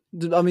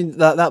I mean,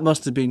 that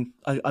must have been...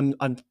 I'm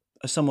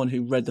as someone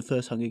who read the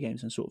first Hunger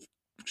Games and sort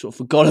of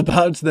forgot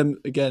about them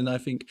again. I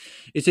think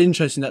it's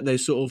interesting that they're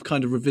sort of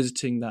kind of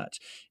revisiting that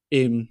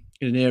in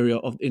an area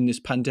in this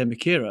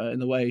pandemic era, in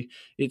the way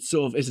it's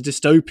sort of it's a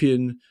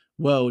dystopian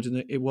world in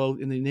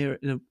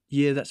a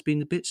year that's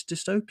been a bit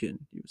dystopian,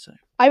 you would say.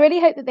 I really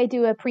hope that they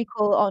do a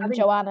prequel on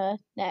Joanna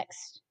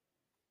next.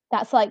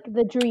 That's like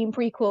the dream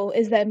prequel,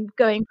 is them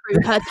going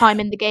through her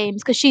time in the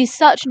games, because she's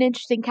such an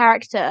interesting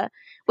character.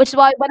 Which is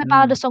why when A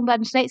Ballad of Songbirds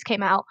and Snakes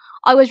came out,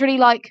 I was really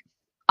like,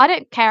 I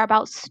don't care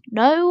about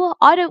Snow.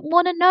 I don't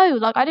want to know.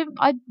 Like,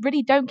 I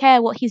really don't care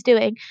what he's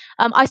doing.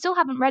 I still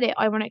haven't read it,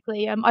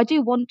 ironically. I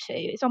do want to.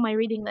 It's on my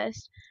reading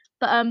list.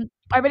 But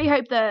I really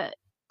hope that,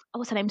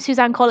 what's her name,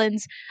 Suzanne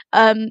Collins,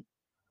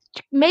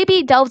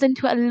 maybe delves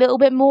into it a little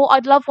bit more.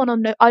 I'd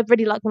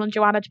really like one on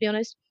Joanna, to be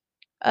honest.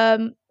 Or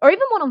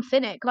even one on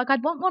Finnick. Like,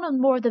 I'd want one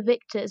on more of the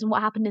victors and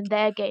what happened in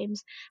their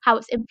games, how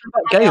it's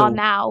influenced how they are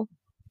now.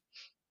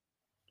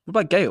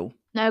 What about Gale?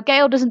 No,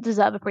 Gale doesn't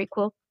deserve a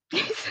prequel.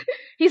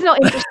 He's not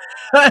interested.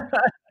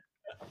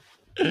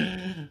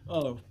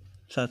 Oh,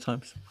 sad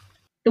times.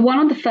 The one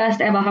on the first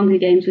ever Hunger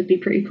Games would be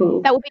pretty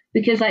cool. That would be,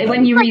 because like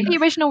when you read the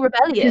original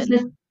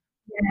Rebellion.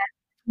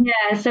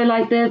 So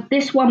like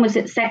this one was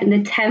set in the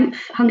 10th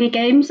Hunger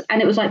Games,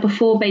 and it was like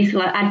before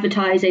basically like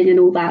advertising and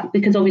all that,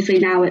 because obviously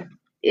now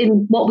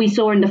in what we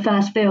saw in the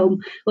first film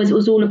it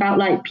was all about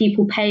like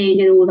people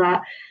paying and all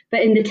that.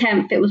 But in the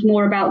 10th, it was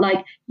more about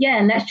like,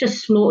 let's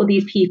just slaughter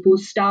these people,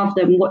 starve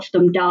them, watch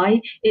them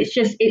die. It's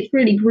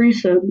really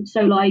gruesome.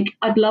 So like,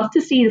 I'd love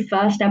to see the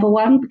first ever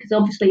one, because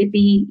obviously it'd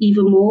be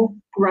even more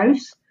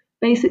gross,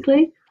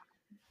 basically.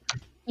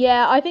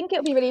 Yeah, I think it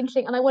would be really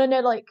interesting. And I want to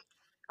know, like,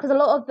 because a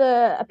lot of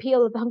the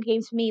appeal of the Hunger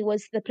Games for me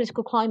was the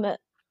political climate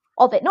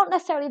of it. Not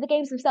necessarily the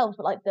games themselves,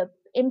 but like the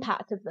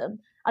impact of them.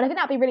 And I think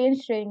that'd be really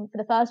interesting for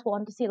the first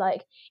one to see,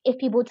 like, if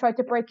people tried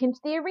to break into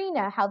the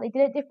arena, how they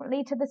did it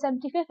differently to the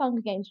 75th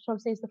Hunger Games, which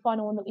obviously is the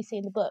final one that we see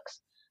in the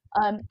books.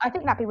 I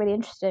think that'd be really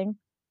interesting.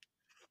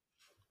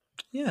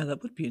 Yeah,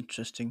 that would be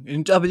interesting.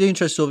 And I'd be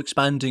interested of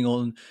expanding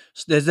on.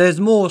 There's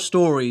more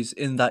stories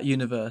in that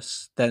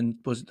universe than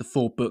was it the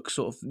 4 books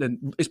sort of.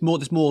 Then there's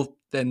more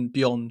than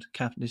beyond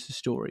Katniss's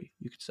story,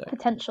 you could say.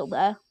 Potential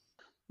there.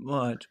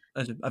 Right.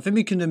 I think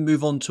we can then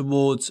move on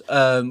towards.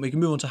 We can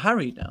move on to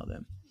Harry now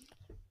then.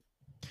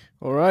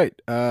 All right.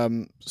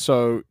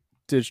 So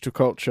digital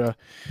culture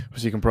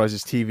obviously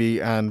comprises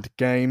TV and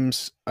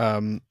games.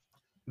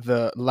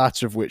 The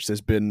latter of which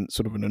there's been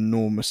sort of an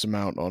enormous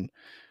amount on.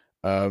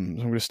 So I'm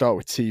going to start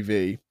with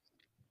TV.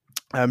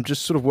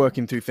 Just sort of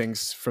working through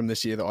things from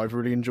this year that I've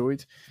really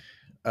enjoyed.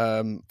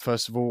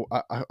 First of all,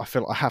 I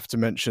feel I have to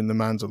mention The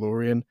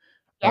Mandalorian.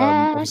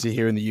 Obviously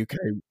here in the UK,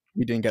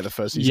 we didn't get the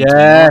first season.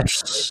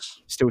 Yes.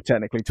 Still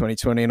technically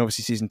 2020, and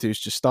obviously season 2's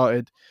just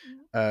started.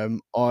 I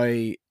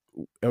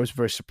was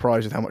very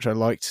surprised with how much I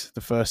liked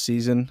the first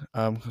season.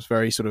 I was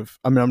very sort of...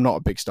 I mean, I'm not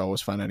a big Star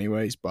Wars fan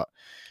anyways, but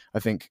I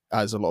think,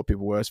 as a lot of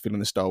people were, I was feeling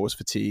the Star Wars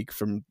fatigue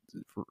from,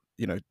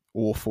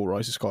 awful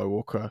Rise of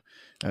Skywalker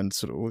and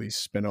sort of all these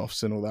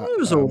spin-offs and all that. It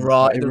was all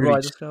right, the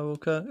Rise of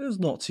Skywalker. It was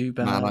not too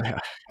bad. Man, I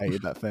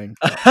hated that thing.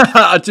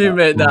 I do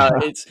admit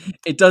that.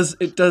 It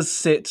does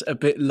sit a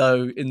bit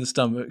low in the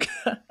stomach.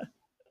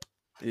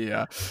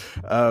 Yeah,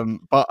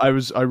 but I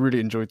really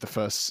enjoyed the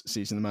first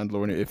season of The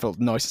Mandalorian. It felt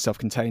nice and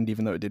self-contained,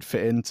 even though it did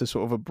fit into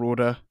sort of a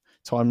broader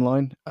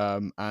timeline.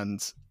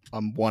 And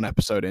I'm 1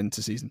 episode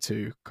into season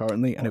 2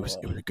 currently, and it was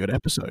a good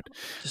episode.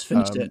 Just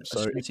finished it.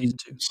 So if you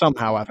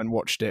somehow haven't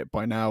watched it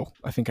by now,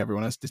 I think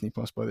everyone has Disney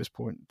Plus by this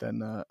point.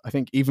 Then I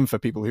think even for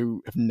people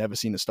who have never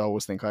seen a Star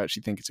Wars thing, I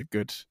actually think it's a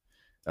good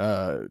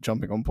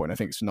jumping on point. I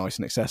think it's nice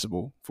and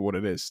accessible for what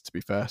it is, to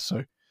be fair.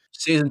 So.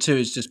 Season 2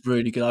 is just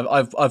really good.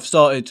 I've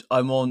started.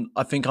 I'm on.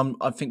 I think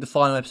the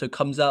final episode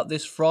comes out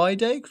this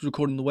Friday because we're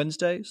recording the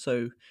Wednesday.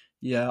 So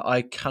Yeah,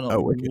 I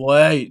cannot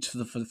wait for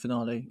the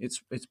finale.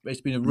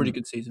 It's been a really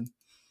good season.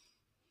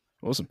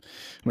 Awesome.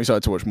 I'm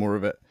excited to watch more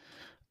of it.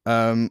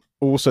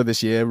 Also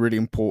this year, really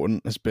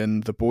important has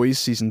been The Boys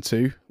season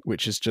 2,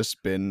 which has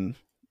just been,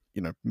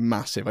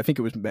 massive. I think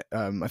it was,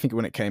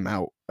 when it came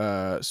out,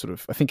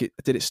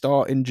 did it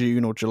start in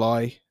June or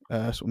July?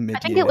 Sort of mid-year, I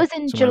think it was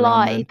in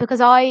July, because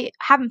I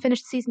haven't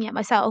finished the season yet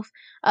myself.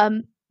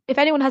 If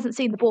anyone hasn't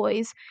seen The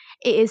Boys,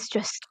 it is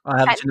just, I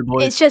haven't seen The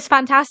Boys. It's just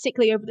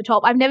fantastically over the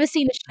top. I've never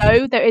seen a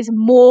show that is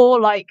more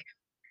like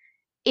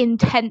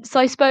intense,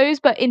 I suppose,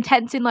 but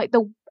intense in like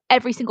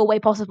every single way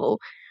possible.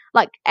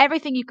 Like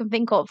everything you can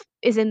think of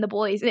is in The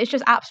Boys, and it's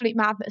just absolute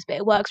madness, but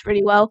it works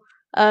really well.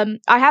 I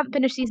haven't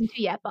finished season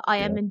 2 yet, but I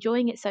am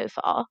enjoying it so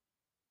far.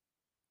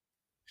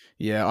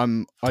 Yeah,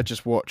 I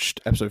just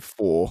watched episode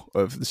 4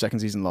 of the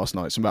second season last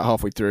night, so I'm about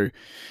halfway through.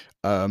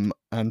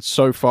 And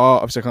so far,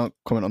 obviously I can't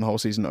comment on the whole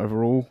season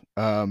overall,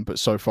 but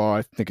so far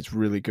I think it's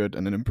really good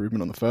and an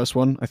improvement on the first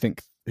one. I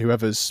think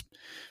whoever's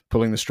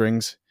pulling the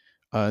strings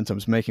in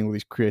terms of making all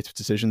these creative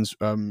decisions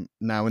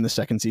now in the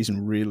second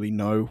season really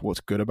know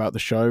what's good about the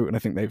show, and I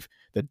think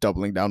they're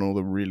doubling down on all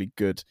the really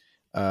good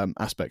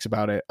aspects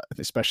about it,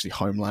 especially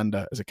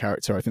Homelander as a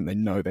character. I think they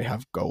know they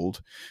have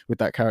gold with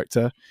that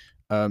character.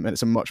 And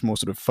it's a much more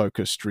sort of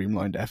focused,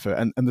 streamlined effort.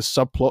 And the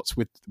subplots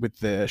with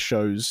the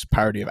show's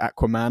parody of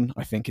Aquaman,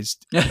 I think, is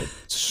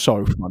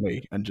so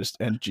funny and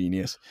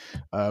genius.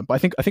 But I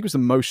think it was the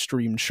most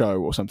streamed show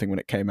or something when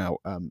it came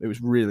out. It was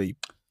really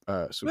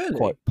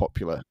quite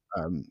popular.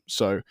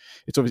 So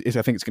it's obviously,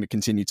 I think it's going to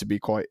continue to be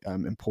quite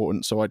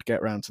important. So I'd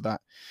get around to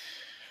that.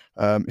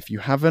 If you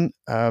haven't,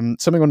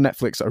 something on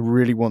Netflix I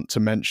really want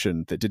to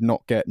mention that did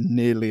not get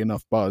nearly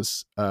enough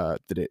buzz that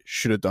it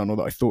should have done, or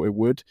that I thought it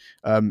would,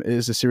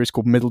 is a series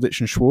called Middleditch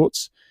and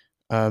Schwartz.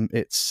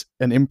 It's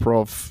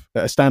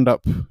a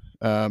stand-up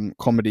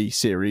comedy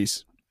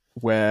series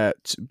where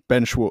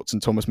Ben Schwartz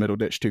and Thomas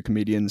Middleditch, two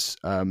comedians,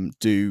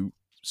 do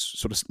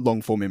sort of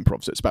long-form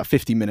improv. So it's about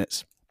 50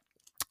 minutes.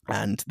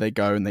 And they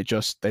go and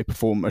they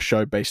perform a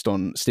show based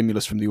on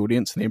stimulus from the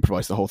audience, and they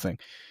improvise the whole thing.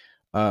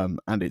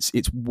 And it's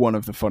one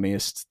of the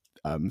funniest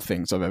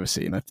things I've ever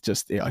seen. I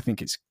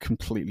think it's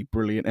completely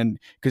brilliant, and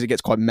because it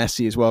gets quite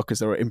messy as well, because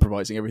they're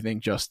improvising everything,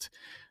 just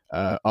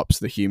ups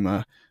the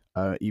humor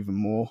even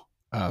more.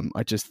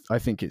 I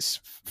think it's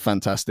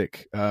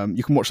fantastic.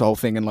 You can watch the whole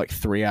thing in like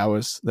 3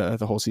 hours.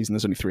 The whole season.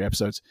 There's only 3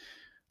 episodes.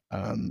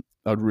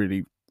 I'd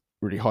really,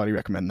 really highly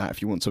recommend that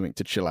if you want something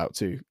to chill out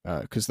to,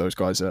 because those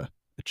guys are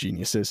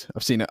geniuses.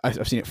 I've seen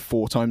it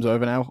 4 times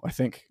over now. I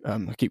think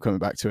I keep coming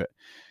back to it.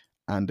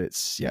 And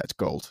it's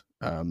gold.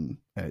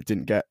 It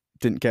didn't get.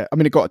 I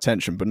mean, it got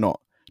attention, but not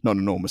an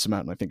enormous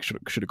amount. And I think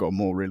should have got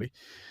more really.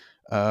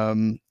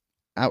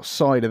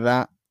 Outside of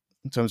that,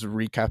 in terms of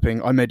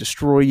recapping, I May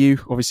Destroy You,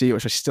 obviously,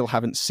 which I still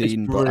haven't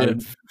seen, but I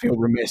would feel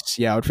remiss.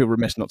 Yeah, I would feel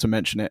remiss not to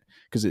mention it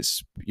because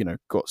it's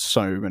got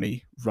so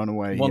many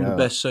runaway. One of the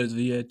best shows of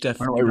the year,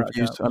 definitely.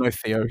 Reviews. I know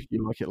Theo,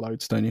 you like it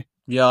loads, don't you?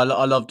 Yeah,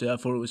 I loved it. I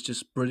thought it was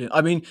just brilliant.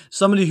 I mean,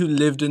 somebody who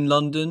lived in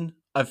London,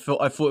 I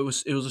thought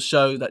it was a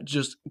show that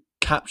just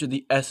captured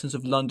the essence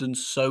of London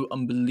so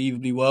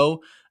unbelievably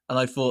well. And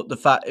I thought the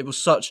fact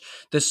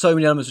there's so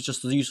many elements of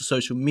just the use of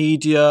social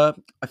media.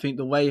 I think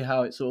the way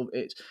how it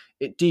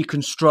it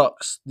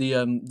deconstructs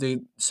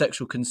the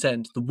sexual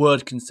consent, the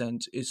word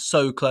consent, is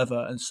so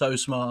clever and so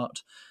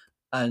smart.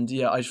 And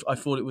yeah, I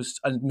thought it was,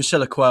 and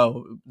Michelle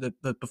Aquel,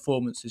 the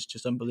performance is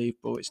just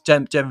unbelievable. It's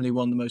generally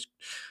one of the most,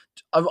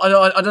 I don't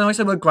know if I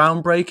say we're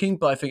groundbreaking,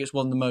 but I think it's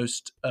one of the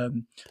most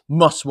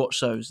must-watch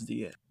shows of the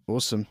year.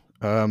 Awesome.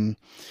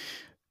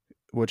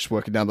 We're just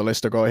working down the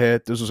list I got here.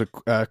 There was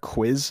a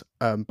quiz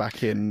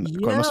back in.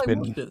 Yeah, it must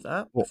have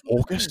been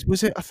August,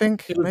 was it? I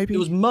think maybe it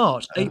was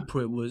March,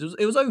 April.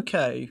 It was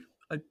okay.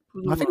 I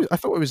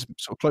thought it was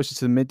sort of closer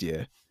to the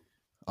mid-year.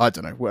 I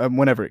don't know.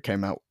 Whenever it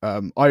came out,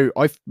 I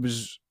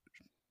was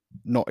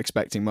not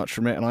expecting much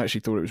from it, and I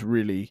actually thought it was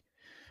really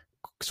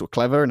sort of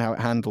clever in how it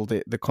handled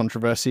the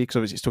controversy. Because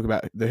obviously it's talking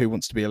about the Who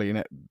Wants to Be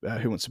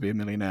a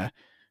Millionaire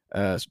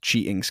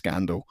cheating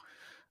scandal,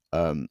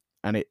 and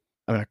it.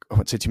 I mean, I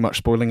won't say too much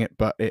spoiling it,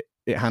 but it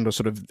handles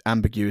sort of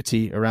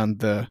ambiguity around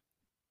the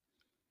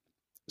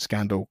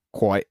scandal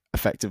quite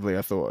effectively.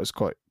 I thought I was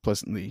quite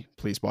pleasantly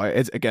pleased by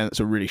it. It's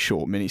a really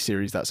short mini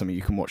series. That's something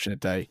you can watch in a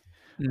day.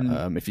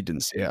 If you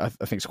didn't see it, I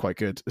think it's quite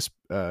good. It's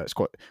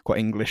quite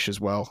English as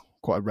well,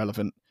 quite a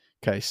relevant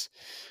case.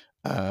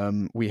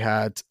 We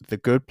had The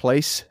Good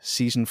Place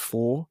season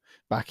 4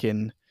 back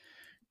in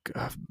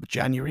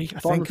January, I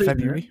think,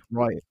 February,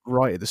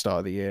 right at the start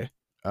of the year,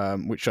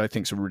 which I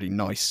think is a really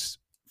nice,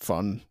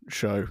 fun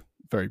show,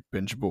 very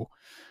bingeable.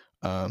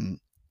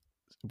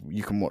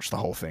 You can watch the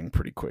whole thing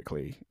pretty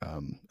quickly,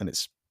 and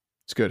it's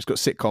good. It's got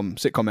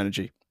sitcom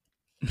energy,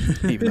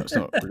 even though it's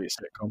not really a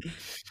sitcom.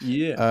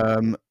 Yeah.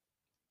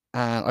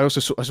 And I also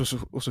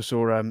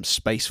saw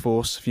Space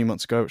Force a few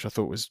months ago, which I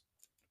thought was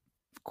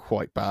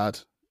quite bad.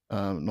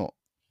 Not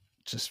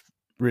just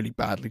really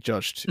badly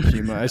judged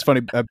humor. It's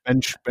funny.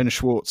 Ben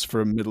Schwartz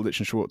from Middleditch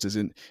and Schwartz is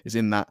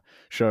in that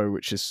show,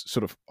 which is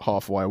sort of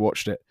half why I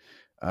watched it.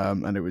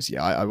 and it was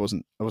I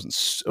wasn't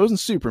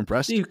super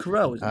impressed. Steve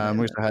Carell, we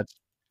also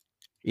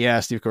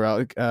had Steve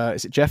Carell.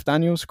 Is it Jeff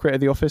Daniels, creator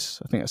of The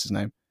Office? I think that's his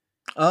name.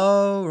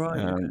 Oh right.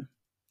 Okay.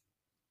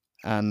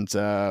 And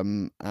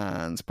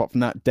apart from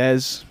that,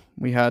 Des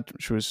we had,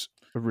 which was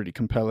a really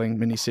compelling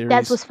miniseries.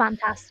 Des was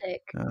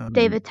fantastic.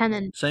 David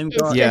Tennant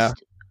is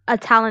just a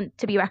talent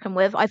to be reckoned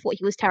with. I thought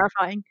he was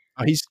terrifying.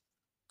 He's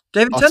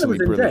David Tennant was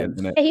brilliant,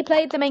 isn't it? He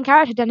played the main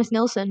character, Dennis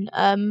Nilsen,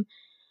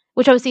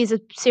 which obviously is a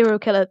serial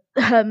killer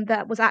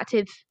that was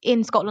active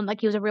in Scotland,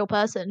 like he was a real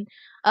person.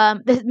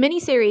 The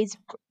miniseries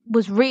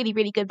was really,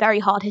 really good, very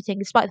hard hitting,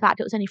 despite the fact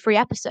it was only 3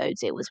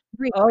 episodes. It was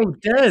really. Oh,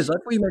 Des! I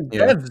thought you meant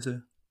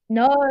Devs.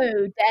 No,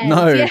 Des.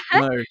 No,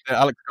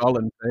 Alex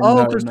Garland.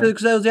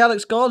 Because there was the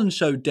Alex Garland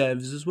show,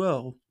 Devs, as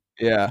well.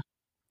 Yeah,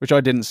 which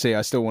I didn't see.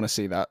 I still want to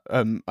see that.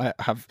 I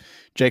have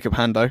Jacob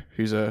Hando,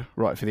 who's a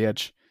writer for The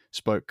Edge,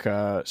 spoke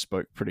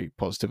pretty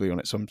positively on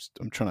it. So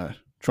I'm trying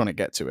to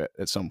get to it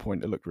at some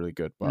point. It looked really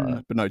good,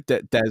 but no,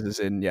 Des is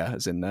in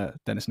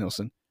Dennis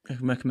Nilsen. I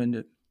can recommend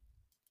it.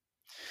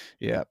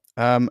 Yeah,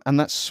 and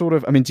that's sort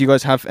of. I mean, do you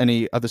guys have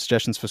any other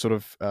suggestions for sort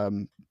of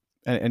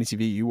any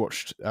TV you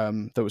watched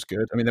that was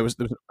good? I mean, there was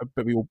a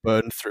bit, we all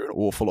burned through an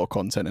awful lot of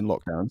content in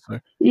lockdown. So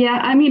yeah,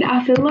 I mean,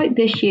 I feel like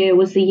this year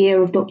was the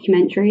year of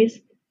documentaries.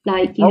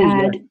 Like you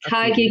had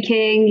Tiger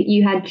King,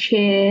 you had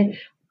Cheer,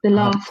 The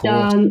Last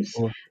Dance.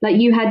 Like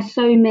you had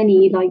so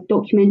many like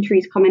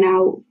documentaries coming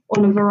out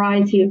on a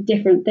variety of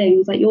different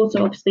things. Like you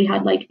also obviously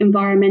had like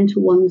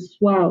environmental ones as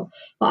well.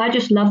 But I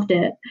just loved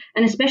it,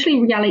 and especially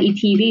reality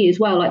TV as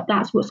well. Like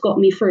that's what's got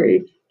me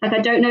through. Like, I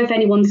don't know if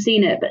anyone's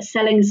seen it, but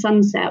Selling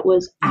Sunset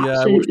was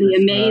absolutely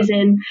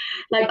amazing.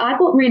 Like, I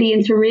got really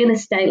into real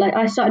estate. Like,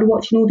 I started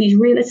watching all these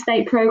real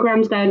estate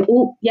programs going,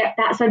 oh, yeah,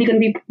 that's only going to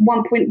be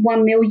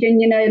 1.1 million,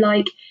 you know,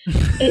 like,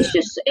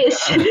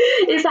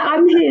 it's like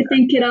I'm here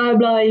thinking I'm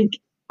like,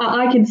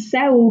 I can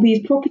sell all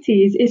these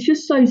properties. It's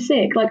just so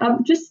sick. Like,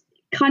 I've just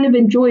kind of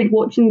enjoyed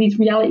watching these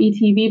reality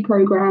TV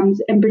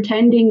programs and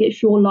pretending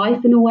it's your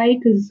life in a way,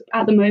 because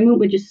at the moment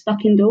we're just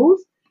stuck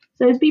indoors.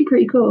 So it's been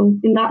pretty cool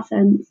in that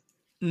sense.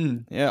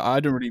 Yeah, I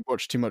don't really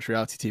watch too much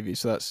reality TV,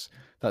 so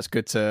that's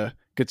good to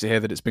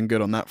hear that it's been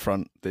good on that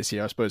front this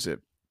year. I suppose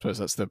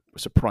it's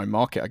a prime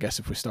market, I guess,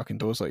 if we're stuck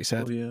indoors, like you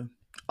said. Oh, yeah.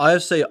 I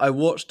have to say, I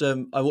watched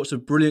a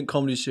brilliant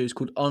comedy series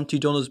called Auntie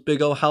Donna's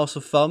Big Old House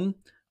of Fun.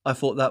 I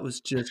thought that was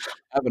just.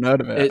 I haven't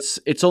heard of it.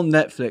 It's on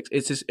Netflix.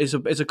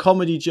 It's a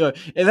comedy show.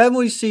 If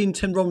everybody's seen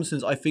Tim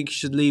Robinson's I Think You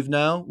Should Leave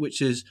Now,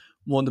 which is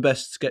one of the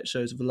best sketch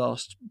shows of the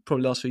last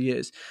few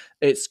years.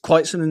 It's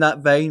quite something in that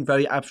vein,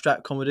 very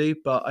abstract comedy,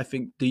 but I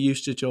think the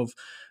usage of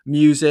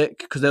music,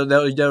 because they're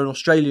an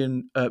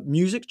Australian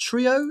music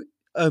trio,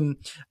 and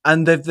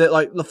they're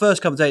like the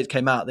first couple of days it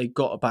came out, they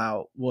got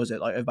about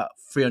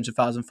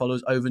 300,000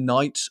 followers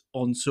overnight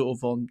on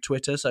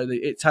Twitter, so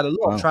it's had a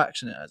lot of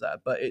traction as that.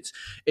 But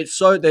it's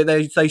so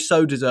they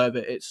so deserve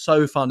it. It's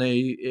so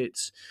funny.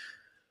 It's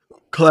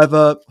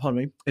clever.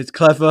 It's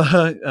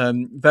clever.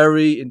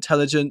 Very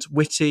intelligent,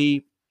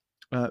 witty,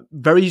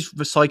 very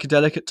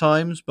psychedelic at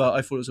times. But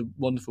I thought it was a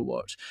wonderful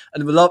watch.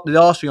 And the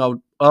other thing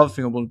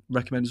I want to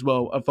recommend as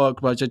well,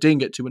 which I didn't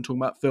get to when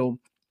talking about film,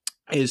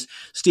 is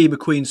Steve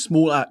McQueen's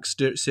Small Axe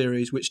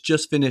series, which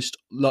just finished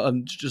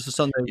just a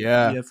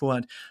Sunday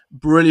beforehand.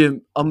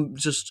 Brilliant.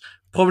 Just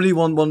probably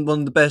one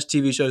of the best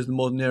TV shows of the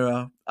modern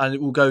era, and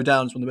it will go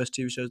down as one of the best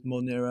TV shows of the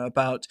modern era.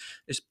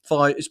 It's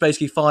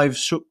basically five.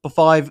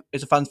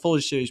 It's a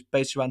anthology series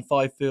based around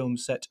 5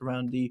 films set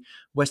around the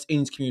West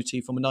Indies community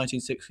from the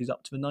 1960s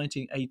up to the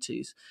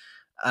 1980s.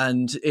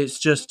 And it's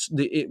just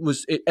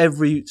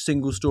every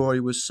single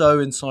story was so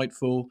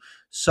insightful,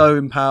 so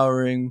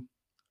empowering.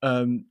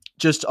 I'm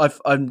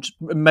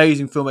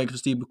amazing filmmaker for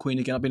Steve McQueen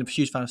again. I've been a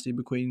huge fan of Steve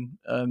McQueen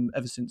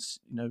ever since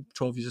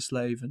 12 Years a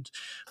Slave, and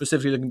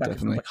specifically looking back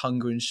at like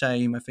Hunger and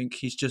Shame. I think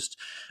he's just,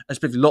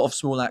 especially a lot of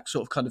Small Axe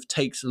sort of kind of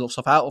takes a lot of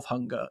stuff out of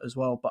Hunger as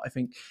well. But I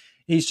think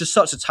he's just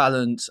such a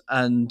talent,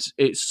 and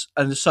there's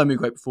so many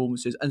great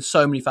performances and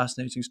so many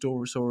fascinating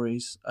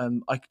stories.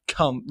 I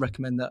can't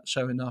recommend that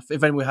show enough.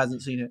 If anyone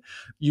hasn't seen it,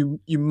 you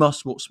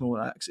must watch Small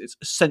Axe. It's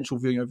essential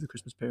viewing over the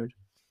Christmas period.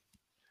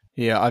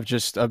 Yeah, I've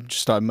just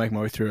started making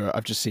my way through it.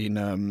 I've just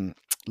seen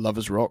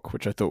Lovers Rock,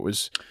 which I thought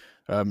was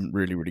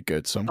really, really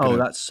good. So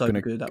that's so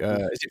good.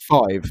 Is it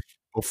 5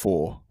 or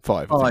 4?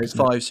 5.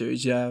 Five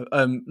series. Yeah.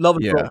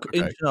 Lovers Rock.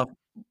 Okay.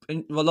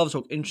 Lovers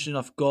Rock. Interesting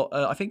enough. Got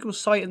I think it was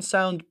Sight and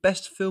Sound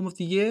Best Film of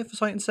the Year for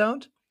Sight and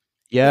Sound.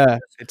 Yeah,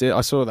 it did.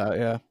 I saw that.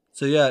 Yeah.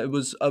 So yeah, it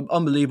was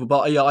unbelievable.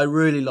 But yeah, I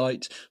really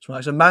liked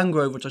so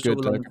Mangrove, which I saw at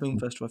the London Film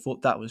Festival. I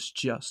thought that was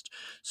just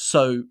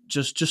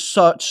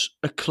such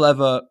a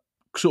clever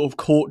sort of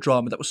court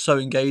drama that was so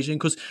engaging,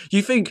 because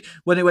you think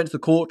when it went to the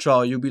court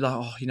trial you'd be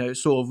like, it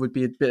sort of would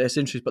be a bit less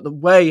interesting, but the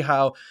way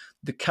how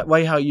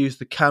you use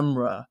the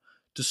camera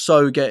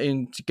to get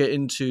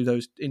into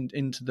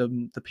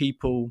the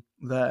people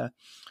there,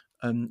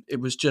 it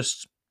was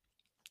just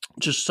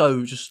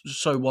so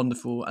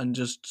wonderful, and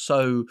just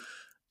so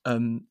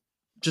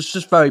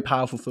just very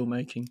powerful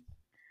filmmaking.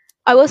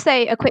 I will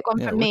say a quick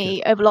one from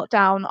me. Over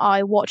lockdown,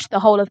 I watched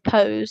the whole of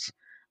Pose,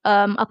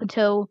 up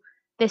until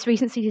this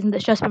recent season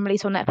that's just been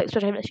released on Netflix,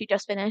 which I've literally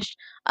just finished.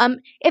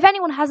 If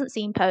anyone hasn't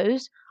seen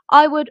Pose,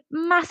 I would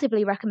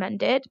massively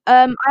recommend it.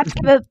 I have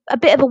to give a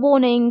bit of a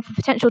warning for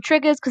potential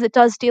triggers because it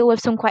does deal with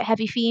some quite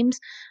heavy themes,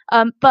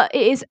 but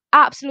it is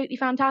absolutely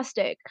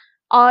fantastic.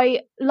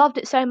 I loved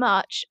it so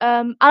much.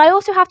 And I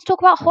also have to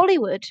talk about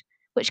Hollywood,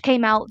 which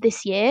came out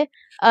this year.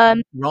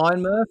 Ryan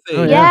Murphy.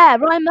 Oh, yeah,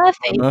 Ryan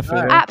Murphy.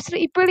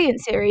 Absolutely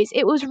brilliant series.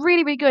 It was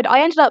really, really good.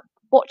 I ended up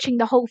watching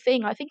the whole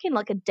thing, I think, in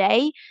like a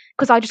day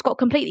because I just got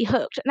completely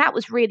hooked, and that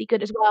was really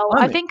good as well.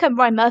 I think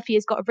Ryan Murphy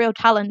has got a real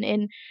talent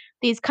in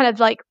these kind of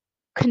like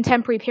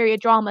contemporary period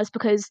dramas,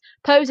 because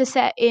Pose is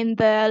set in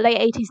the late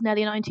 80s and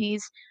early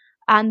 90s,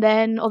 and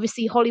then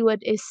obviously Hollywood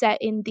is set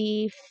in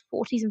the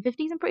 40s and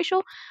 50s, I'm pretty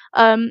sure.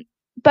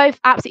 Both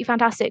absolutely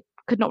fantastic.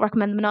 Could not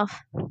recommend them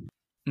enough.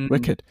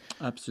 Wicked.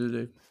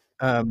 Absolutely.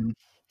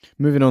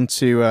 Moving on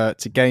to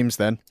games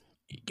then.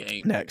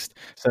 Next.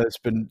 So it's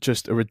been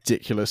just a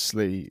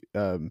ridiculously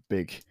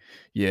big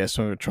year,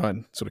 so I'm going to try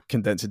and sort of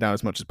condense it down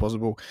as much as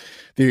possible.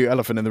 The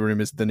elephant in the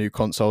room is the new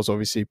consoles,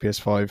 obviously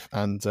PS5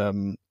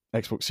 and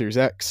Xbox Series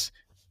X,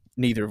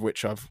 neither of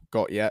which I've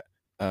got yet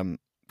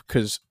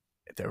because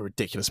they're a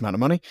ridiculous amount of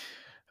money.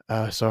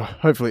 So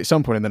hopefully at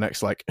some point in the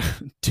next like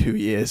 2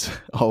 years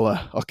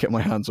I'll get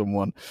my hands on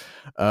one.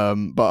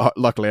 But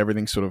luckily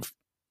everything's sort of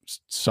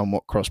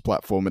somewhat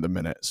cross-platform at the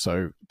minute,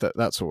 so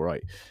that's all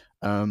right.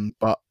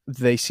 But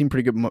they seem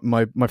pretty good.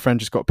 My friend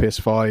just got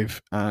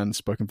PS5 and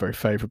spoken very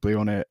favorably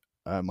on it.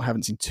 I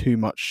haven't seen too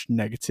much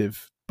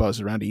negative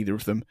buzz around either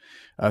of them.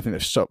 I think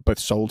they've both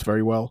sold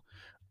very well.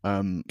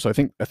 So I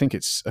think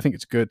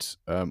it's good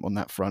on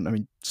that front. I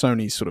mean,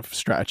 Sony's sort of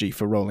strategy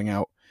for rolling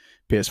out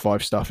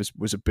PS5 stuff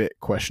was a bit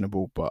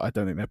questionable, but I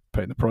don't think they're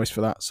paying the price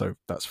for that, so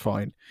that's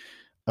fine.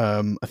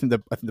 I think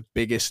the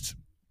biggest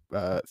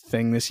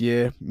thing this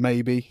year,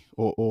 maybe,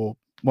 or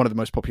one of the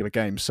most popular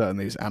games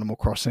certainly, is Animal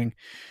Crossing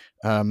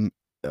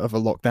of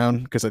a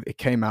lockdown, because it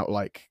came out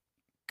like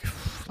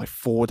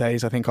 4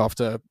 days I think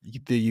after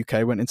the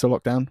UK went into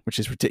lockdown, which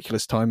is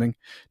ridiculous timing.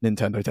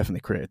 Nintendo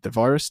definitely created the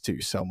virus to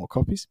sell more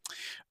copies,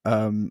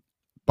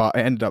 but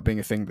it ended up being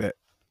a thing that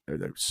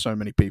so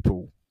many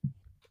people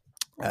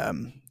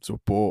sort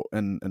of bought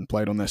and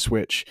played on their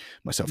Switch,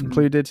 myself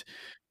included.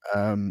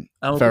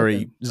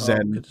 Very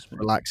zen,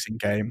 relaxing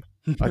game.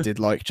 I did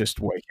like just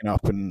waking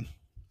up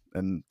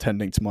and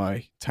tending to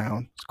my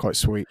town. It's quite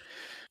sweet.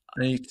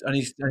 I need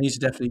to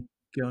definitely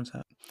go on to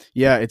that.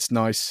 Yeah, it's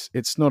nice.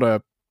 It's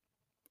not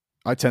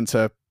I tend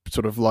to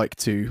sort of like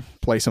to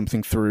play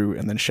something through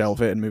and then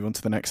shelve it and move on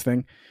to the next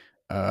thing.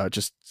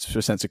 Just for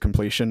a sense of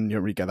completion. You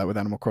don't really get that with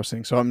Animal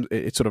Crossing. So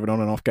it's sort of an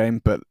on and off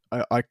game, but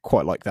I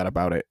quite like that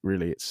about it,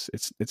 really.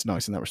 It's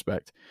nice in that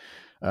respect.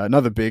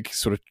 Another big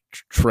sort of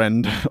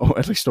trend, or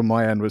at least on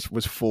my end,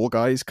 was Fall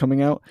Guys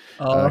coming out,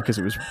 because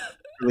it was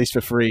released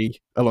for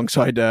free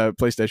alongside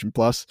PlayStation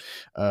Plus.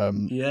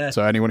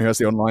 So anyone who has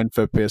the online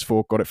for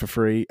PS4 got it for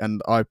free,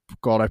 and I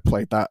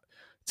played that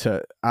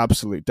to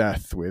absolute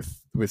death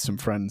with some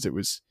friends. It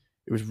was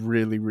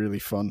really, really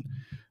fun.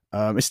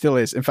 It still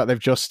is. In fact, they've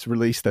just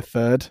released the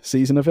 3rd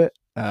season of it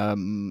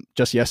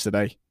just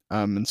yesterday,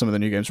 and some of the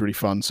new games are really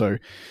fun. So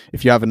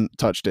if you haven't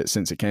touched it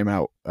since it came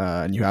out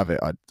and you have it,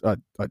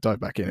 I'd dive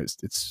back in.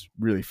 It's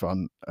really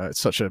fun. It's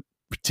such a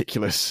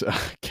ridiculous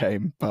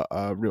game, but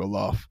a real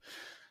laugh.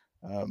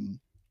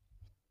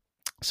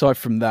 Aside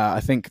from that, I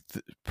think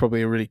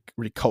probably a really,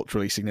 really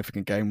culturally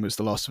significant game was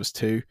The Last of Us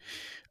 2,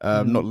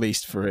 not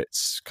least for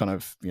its kind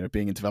of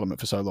being in development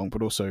for so long,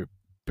 but also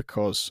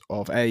because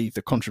of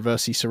the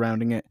controversy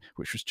surrounding it,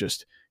 which was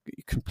just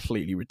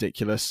completely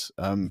ridiculous.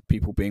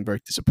 People being very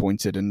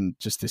disappointed, and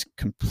just this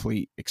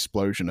complete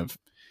explosion of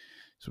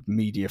sort of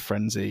media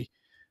frenzy.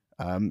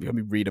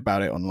 We read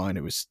about it online.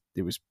 It was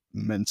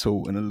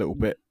mental and a little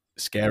bit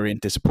scary and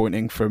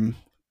disappointing from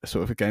a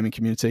sort of a gaming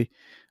community.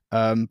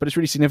 But it's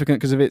really significant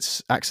because of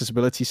its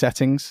accessibility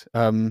settings.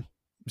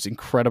 It's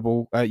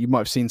incredible. You might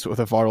have seen sort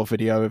of a viral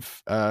video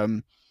of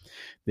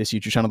this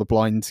YouTube channel, The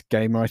Blind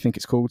Gamer, I think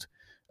it's called,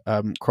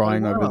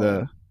 crying over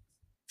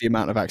the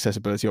amount of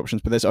accessibility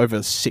options. But there's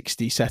over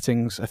 60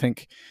 settings, I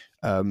think,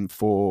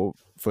 for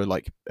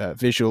like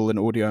visual and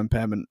audio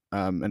impairment,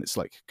 and it's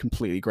like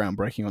completely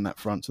groundbreaking on that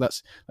front. So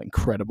that's like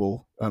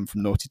incredible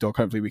from Naughty Dog.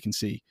 Hopefully we can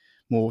see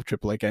more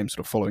AAA games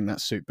sort of following that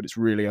suit. But it's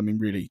really,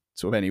 really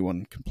sort of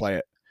anyone can play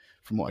it,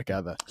 from what I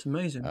gather. It's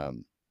amazing.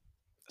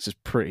 This is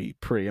pretty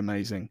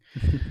amazing.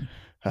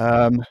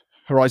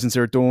 Horizon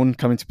Zero Dawn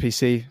coming to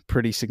PC,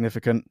 pretty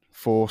significant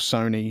for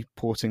Sony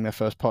porting their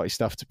first party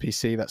stuff to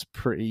PC. That's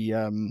pretty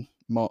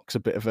marks a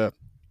bit of a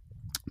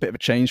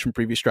change from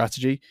previous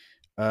strategy.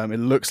 It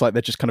looks like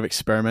they're just kind of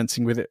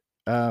experimenting with it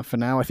for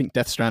now. I think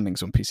Death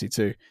Stranding's on PC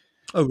too.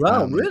 Oh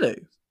wow, really?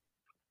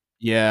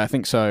 Yeah, I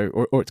think so,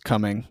 or it's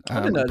coming.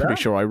 I'm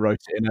pretty sure I wrote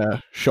it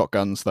in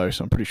Shotguns though,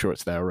 so I'm pretty sure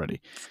it's there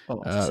already.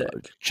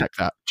 Check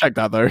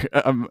that though.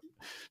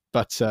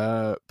 But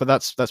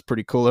that's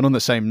pretty cool. And on the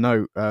same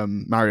note,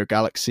 Mario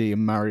Galaxy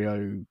and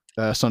Mario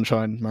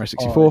Sunshine, Mario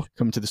 64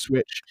 coming to the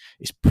Switch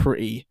is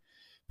pretty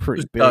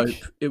pretty big. Dope.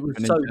 It was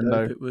so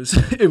dope.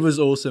 It was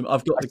awesome.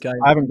 I've got the game.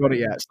 I haven't got it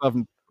yet. Still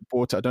haven't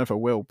bought it. I don't know if I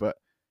will, but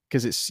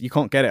because you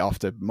can't get it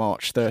after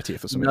March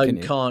 30th or something. No,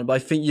 you can't. But I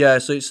think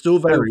so it's still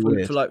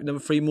available for like another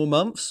 3 more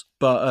months.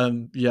 But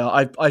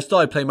I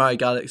started playing Mario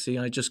Galaxy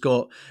and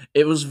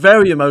it was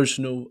very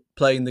emotional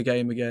playing the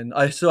game again.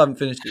 I still haven't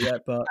finished it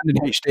yet, but and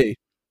in HD,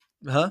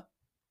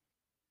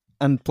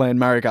 and playing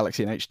Mario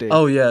Galaxy in HD.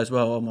 Oh yeah, as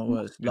well. Oh my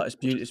word, like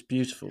it's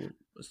beautiful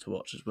to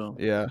watch as well.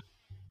 Yeah,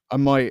 I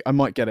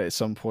might get it at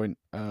some point.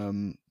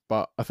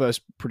 But I thought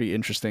it's pretty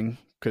interesting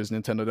because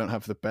Nintendo don't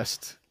have the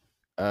best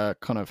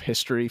kind of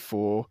history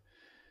for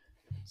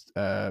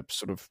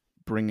sort of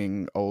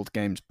bringing old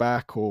games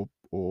back or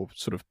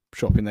sort of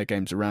shopping their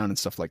games around and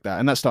stuff like that.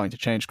 And that's starting to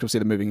change because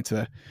they're moving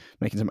into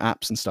making some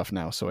apps and stuff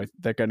now. So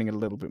they're getting a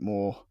little bit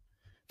more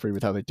free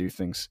with how they do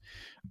things.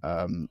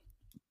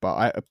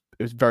 But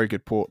it was very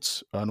good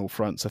ports on all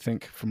fronts, I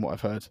think, from what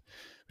I've heard,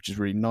 which is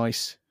really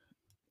nice.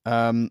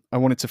 I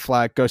wanted to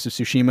flag Ghost of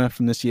Tsushima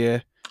from this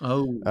year.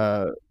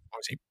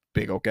 Obviously,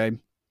 big old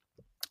game.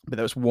 But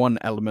there was one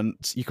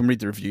element. You can read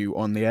the review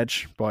on The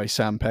Edge by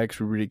Sam Pegg,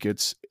 a really good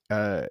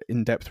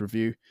in-depth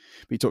review.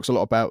 But he talks a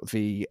lot about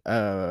the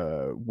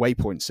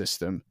waypoint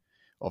system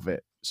of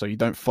it. So you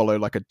don't follow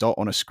like a dot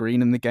on a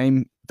screen in the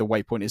game. The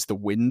waypoint is the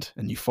wind,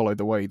 and you follow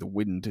the way the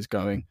wind is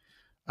going,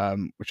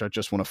 which I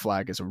just want to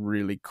flag as a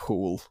really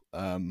cool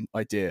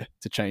idea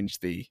to change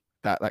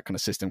that kind of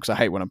system, because I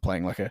hate when I'm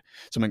playing like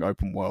something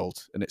open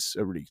world and it's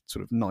a really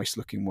sort of nice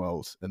looking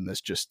world and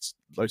there's just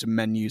loads of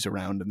menus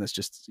around and there's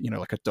just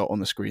like a dot on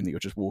the screen that you're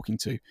just walking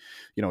to,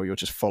 you're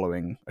just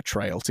following a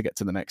trail to get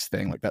to the next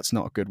thing. Like that's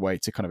not a good way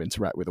to kind of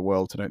interact with the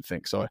world, I don't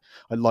think. So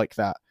I like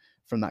that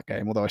from that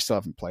game, although I still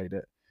haven't played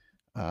it.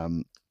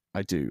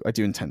 I do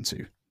intend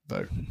to,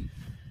 though.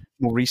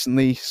 More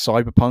recently,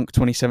 Cyberpunk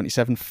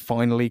 2077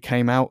 finally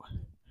came out.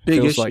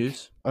 Big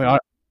issues. I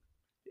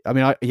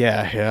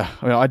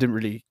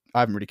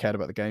haven't really cared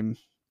about the game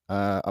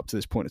up to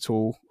this point at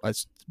all.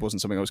 It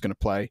wasn't something I was going to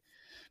play,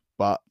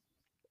 but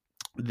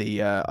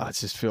I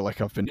just feel like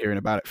I've been hearing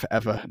about it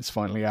forever. It's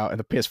finally out, and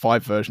the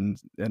PS5 version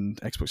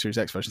and Xbox Series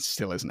X version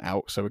still isn't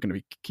out, so we're going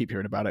to keep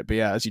hearing about it. But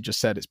yeah, as you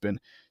just said, it's been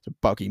a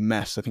buggy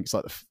mess. I think it's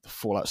like the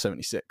Fallout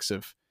 76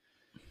 of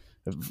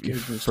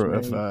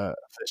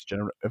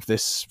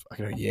this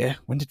year.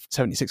 When did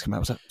 76 come out?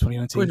 Was that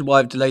 2019? Why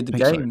I've delayed the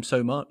game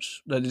so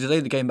much? They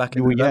delayed the game back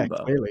in November.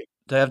 Yeah, clearly.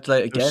 They have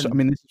delayed it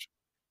again.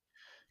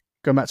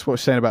 Going back to what I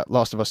was saying about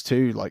Last of Us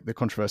 2, like the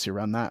controversy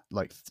around that,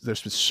 like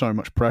there's been so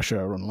much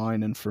pressure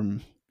online and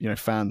from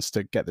fans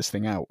to get this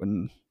thing out,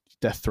 and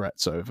death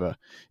threats over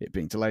it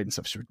being delayed and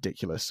stuff is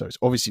ridiculous. So it's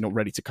obviously not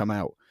ready to come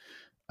out.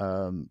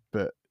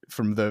 But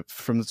from the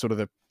sort of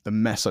the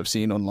mess I've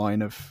seen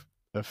online of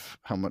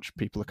how much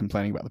people are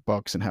complaining about the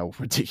bugs and how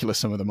ridiculous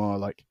some of them are,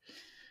 like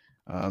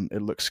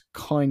it looks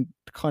kind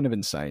of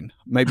insane.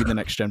 Maybe the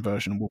next gen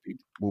version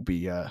will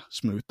be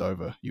smoothed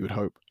over, you would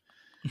hope.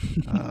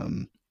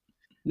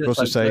 I'd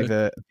also say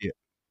that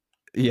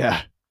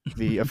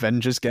the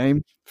Avengers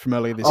game from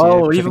earlier this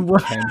year, even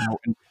worse.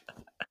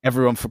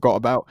 Everyone forgot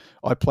about.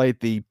 I played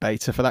the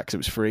beta for that because it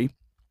was free.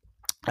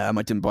 I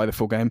didn't buy the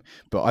full game,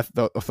 but I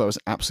thought it was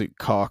an absolute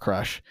car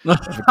crash of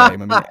a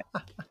game. I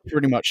mean,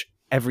 pretty much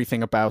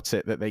everything about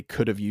it that they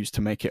could have used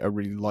to make it a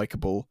really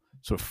likable,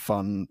 sort of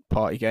fun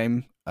party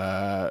game,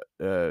 not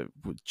a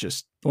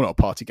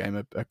party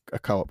game, a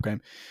co-op game,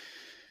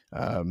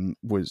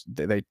 was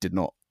they did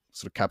not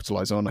sort of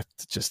capitalize on.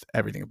 Just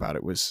everything about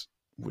it was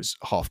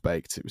half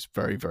baked. It was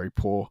very, very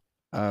poor.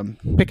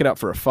 Pick it up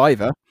for a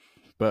 $5,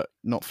 but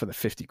not for the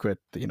 50 quid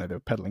that they were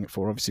peddling it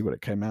for, obviously, when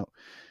it came out.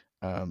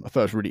 I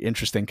thought it was really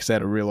interesting because they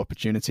had a real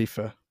opportunity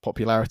for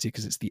popularity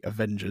because it's the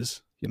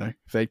Avengers.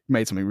 If they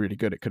made something really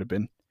good, it could have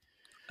been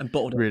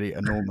really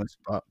enormous.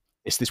 But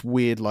it's this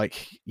weird,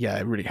 it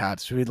really had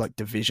this weird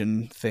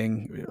division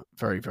thing.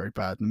 Very, very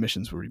bad. The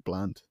missions were really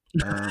bland.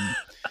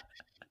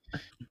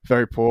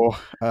 Very poor.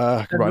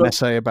 I could write an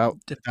essay about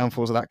the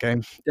downfalls of that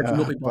game.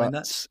 Definitely buying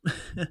that.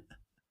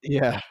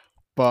 Yeah,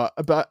 but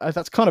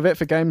that's kind of it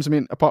for games. I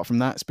mean, apart from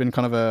that, it's been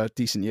kind of a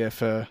decent year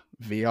for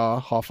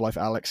VR. Half-Life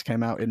Alyx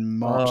came out in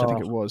March, I think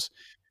it was,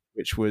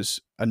 which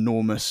was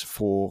enormous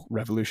for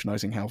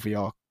revolutionizing how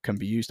VR can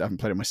be used. I haven't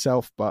played it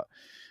myself, but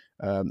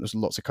there's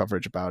lots of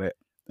coverage about it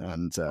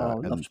and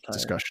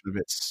discussion of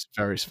its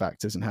various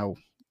factors and how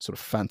sort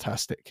of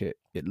fantastic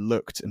it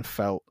looked and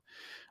felt.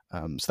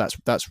 So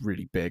that's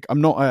really big.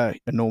 I'm not an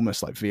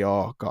enormous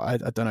VR guy.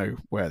 I don't know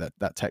where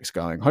that tech's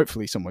going.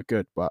 Hopefully somewhere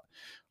good, but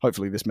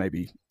hopefully this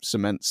maybe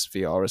cements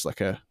VR as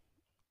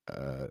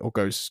or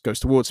goes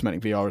towards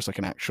cementing VR as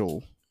an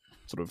actual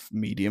sort of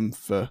medium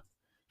for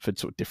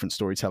sort of different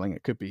storytelling.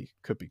 It could be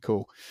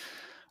cool.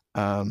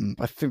 I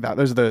think that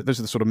those are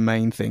the sort of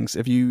main things.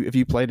 Have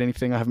you played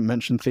anything I haven't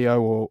mentioned, Theo,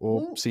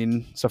 or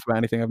seen stuff about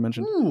anything I've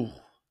mentioned? Ooh.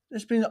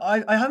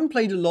 I haven't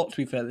played a lot, to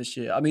be fair, this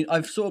year. I mean,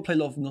 I've sort of played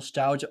a lot of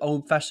nostalgia,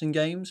 old-fashioned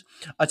games.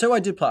 I tell you what I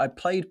did play. I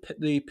played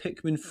the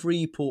Pikmin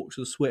 3 port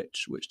to the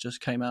Switch, which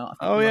just came out.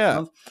 Oh,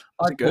 yeah.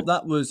 I thought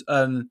that was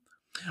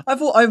I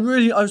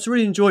was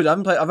really enjoyed it. I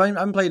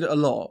haven't played it a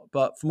lot,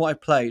 but from what I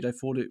played, I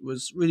thought it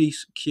was really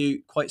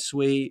cute, quite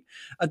sweet,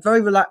 a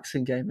very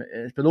relaxing game it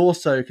is, but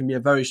also it can be a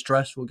very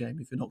stressful game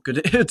if you're not good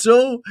at it at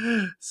all.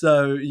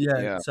 So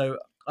so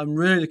I'm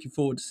really looking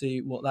forward to see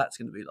what that's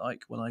going to be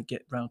like when I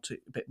get round to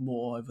it a bit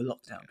more over the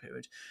lockdown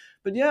period.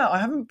 But yeah, I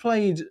haven't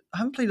played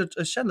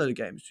a shed load of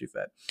games, to be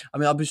fair. I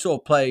mean, I've been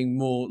sort of playing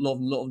a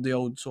lot of the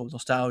old sort of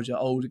nostalgia,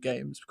 older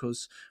games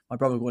because my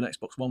brother got an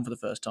Xbox One for the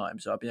first time,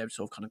 so I've been able to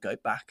sort of kind of go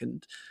back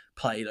and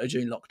play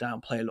during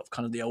lockdown, play a lot of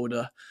kind of the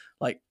older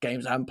like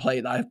games I haven't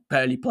played that I've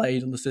barely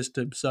played on the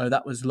system. So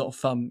that was a lot of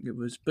fun. It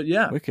was, but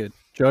yeah, wicked.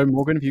 Joe,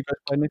 Morgan, have you guys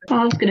played anything?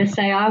 I was gonna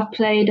say I've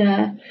played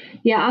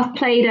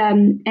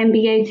NBA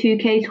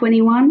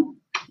 2K21.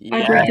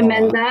 I'd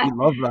recommend that. I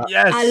love that.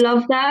 Yes, I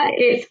love that.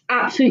 It's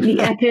absolutely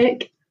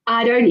epic.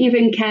 I don't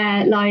even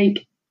care.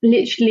 Like,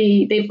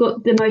 literally, they've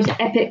got the most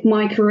epic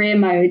My Career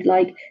mode.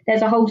 Like,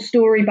 there's a whole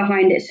story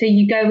behind it. So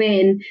you go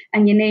in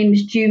and your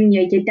name's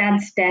Junior, your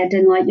dad's dead,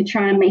 and like you're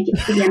trying to make it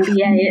to the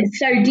NBA. It's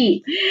so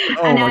deep.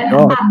 And I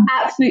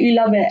absolutely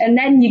love it. And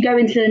then you go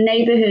into the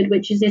neighborhood,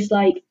 which is this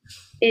like,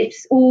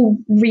 it's all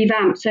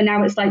revamped, so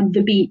now it's like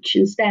the beach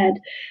instead,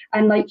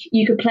 and like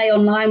you could play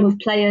online with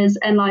players,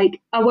 and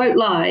like I won't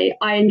lie,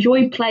 I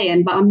enjoy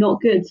playing, but I'm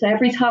not good. So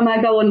every time I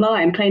go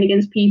online playing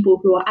against people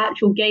who are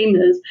actual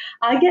gamers,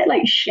 I get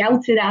like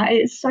shouted at.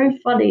 It's so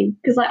funny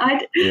because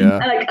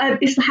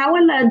it's how I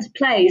learned to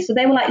play. So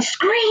they were like,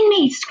 screen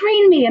me,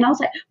 and I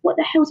was like, what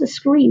the hell's a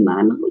screen,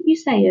 man? What are you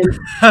saying?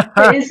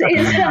 It's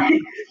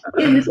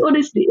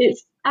honestly,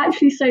 it's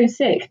actually so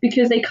sick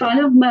because they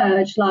kind of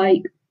merge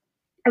like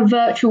a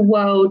virtual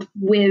world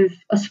with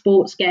a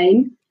sports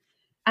game,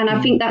 and I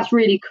think that's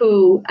really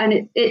cool.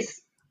 And it's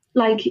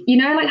like, you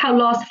know, like how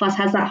Last of Us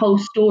has that whole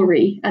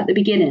story at the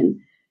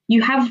beginning,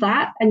 you have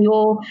that, and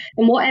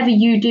whatever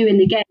you do in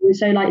the game,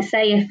 so like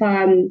say if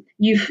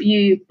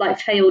you like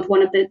failed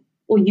one of the,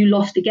 or you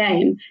lost a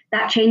game,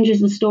 that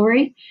changes the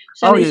story,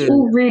 so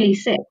all really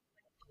sick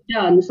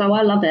done. So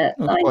I love it.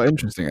 That's quite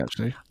interesting,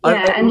 actually.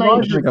 I think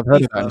I've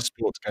heard of that in a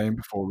sports game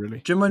before, really.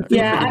 Do you remember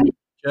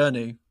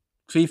Journey?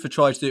 FIFA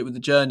tried to do it with the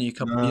Journey a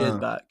couple of years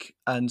back,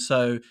 and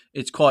so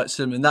it's quite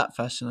similar in that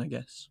fashion, I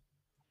guess.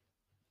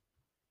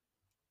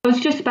 I was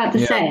just about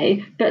to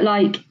say, but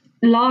like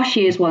last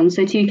year's one,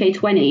 so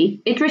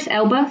 2K20, Idris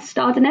Elba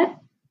starred in it.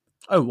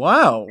 Oh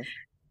wow!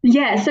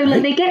 Yeah, so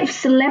like they get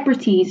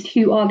celebrities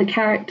who are the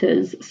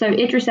characters. So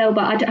Idris Elba,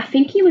 I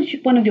think he was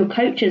one of your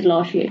coaches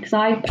last year because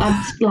I'm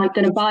like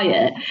going to buy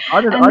it.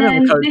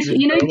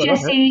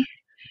 Jesse,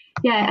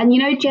 and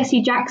you know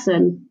Jesse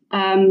Jackson,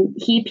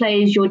 he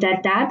plays your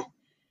dead dad.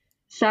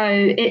 So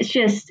it's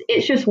just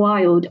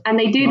wild. And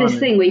they do this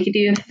thing where you could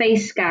do a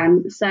face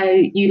scan. So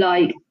you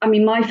like, I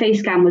mean, my face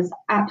scan was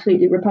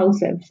absolutely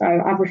repulsive, so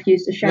I've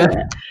refused to show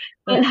it.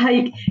 But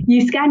like,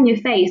 you scan your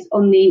face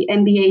on the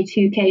NBA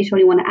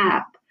 2K21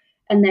 app,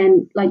 and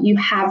then like you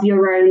have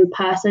your own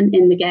person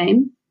in the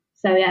game.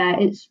 So yeah,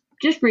 it's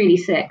just really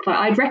sick. Like,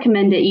 I'd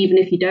recommend it even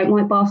if you don't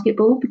like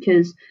basketball,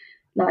 because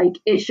like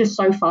it's just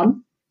so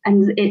fun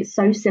and it's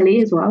so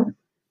silly as well.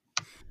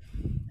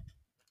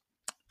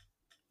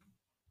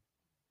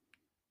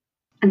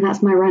 And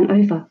that's my rant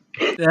over.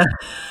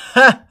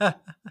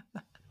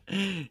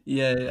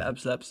 Yeah,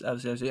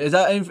 absolutely. Is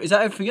that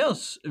everything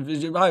else?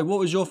 Right, what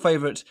was your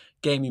favourite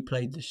game you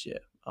played this year?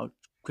 I'll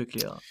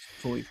quickly ask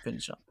before we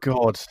finish up.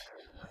 God,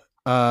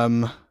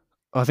 I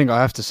think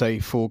I have to say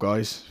Fall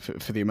Guys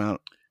for the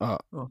amount I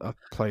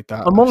played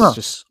that. Among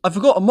Us. I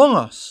forgot Among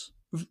Us.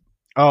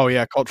 Oh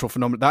yeah, cultural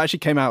phenomenon. That actually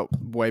came out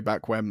way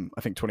back when,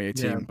 I think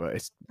 2018, but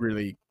it's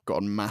really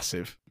gotten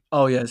massive.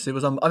 Oh yes, it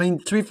was. I mean,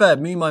 to be fair,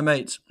 me and my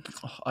mates,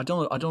 I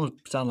don't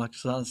sound like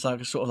sort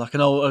of like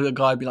an old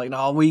guy. Be like,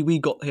 no, we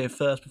got here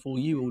first before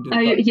you all did. Oh,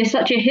 you're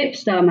such a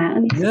hipster,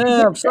 man.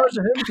 Yeah, I'm such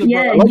a hipster.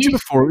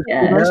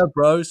 Yeah,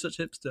 bro, such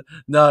a hipster.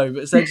 No,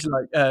 but essentially,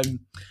 like,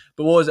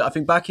 but what was it? I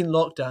think back in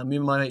lockdown, me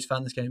and my mates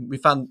found this game. We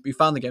found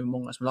the game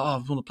Among Us. We're like, I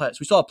want to play it. So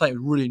we started playing.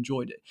 We really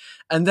enjoyed it.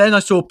 And then I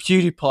saw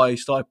PewDiePie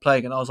started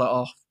playing, and I was like,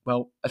 oh.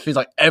 Well, it feels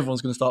like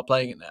everyone's going to start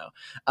playing it now.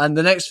 And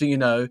the next thing you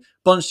know, a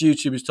bunch of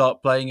YouTubers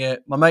start playing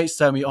it. My mates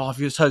tell me, have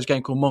you heard this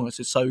game called Among Us?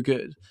 It's so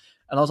good.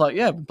 And I was like,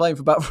 yeah, I've been playing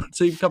for about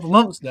a couple of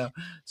months now.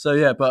 So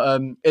yeah,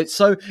 but it's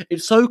so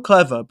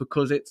clever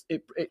because it's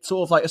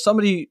sort of like, as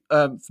somebody,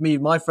 for me,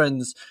 my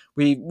friends,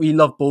 we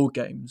love board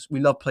games.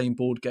 We love playing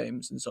board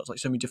games and such, like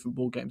so many different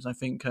board games. And I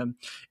think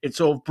it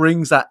sort of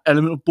brings that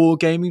element of board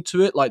gaming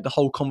to it, like the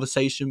whole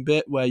conversation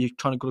bit where you're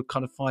trying to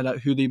kind of find out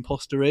who the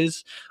imposter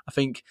is. I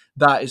think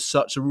that is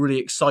such a really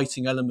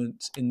exciting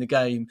element in the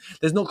game.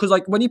 There's not, because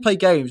like when you play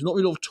games, not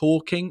really a lot of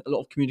talking, a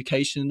lot of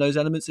communication in those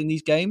elements in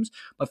these games.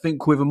 I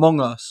think with Among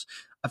Us,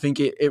 I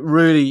think it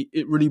really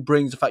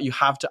brings the fact you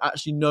have to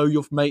actually know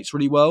your mates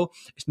really well.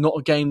 It's not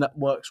a game that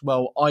works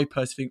well, I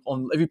personally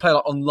think, if you play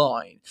like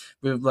online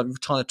with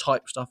trying to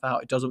type stuff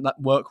out, it doesn't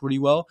work really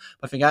well.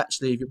 But I think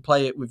actually if you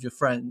play it with your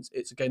friends,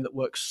 it's a game that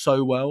works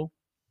so well.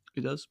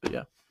 It does, but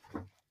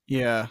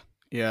yeah.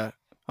 Yeah.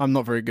 I'm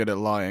not very good at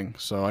lying,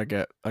 so I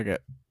get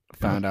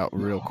found out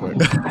real quick.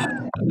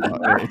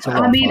 It's a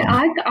lot of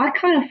fun. I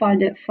kind of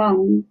find it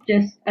fun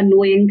just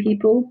annoying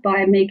people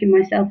by making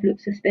myself look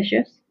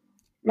suspicious.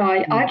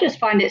 Like, I just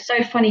find it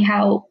so funny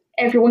how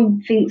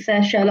everyone thinks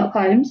they're Sherlock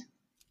Holmes.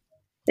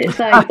 It's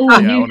like,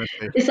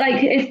 it's like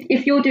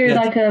if you're doing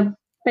like a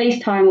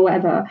FaceTime or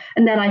whatever,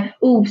 and they're like,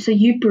 oh, so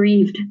you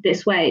breathed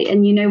this way,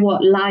 and you know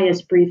what,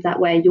 liars breathe that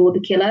way, you're the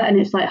killer, and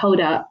it's like, hold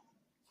up,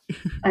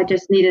 I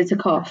just needed to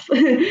cough.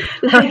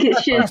 Like,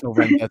 it's just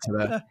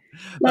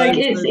like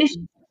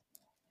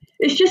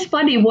it's just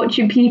funny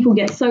watching people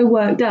get so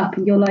worked up,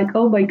 and you're like,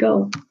 oh my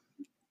god.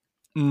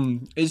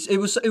 It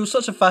was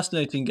such a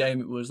fascinating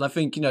game. It was. And I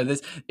think,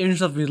 there's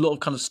interesting, a lot of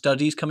kind of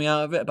studies coming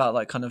out of it about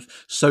like kind of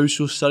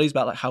social studies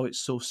about like how it's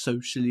sort of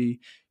socially,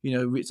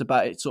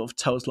 it sort of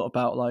tells a lot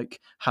about like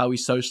how we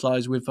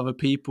socialize with other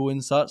people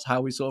and such,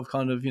 how we sort of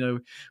kind of, we're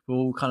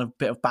all kind of a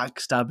bit of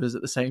backstabbers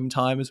at the same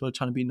time as well,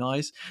 trying to be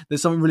nice.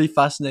 There's something really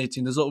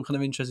fascinating. There's a lot of kind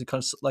of interesting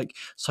kind of like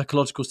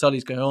psychological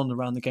studies going on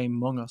around the game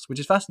Among Us,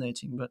 which is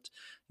fascinating. But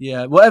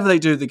yeah, whatever they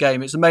do with the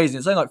game, it's amazing.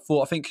 It's only like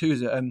 4, I think,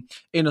 who's it?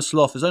 Inner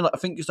Sloth. I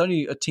think it's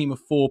only a team of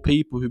 4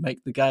 people who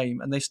make the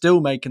game, and they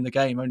still making the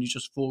game, only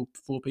just four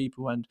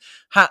people. And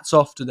hats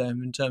off to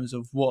them in terms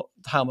of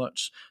how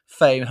much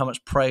fame, how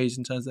much praise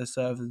in terms of their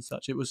servers and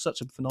such. It was such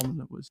a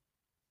phenomenon. It was.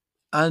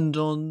 And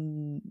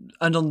on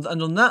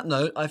that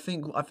note, I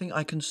think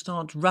I can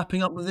start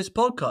wrapping up with this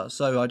podcast.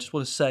 So I just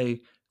want to say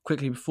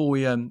quickly before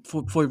we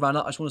run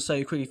up, I just want to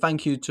say quickly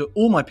thank you to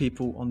all my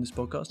people on this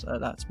podcast.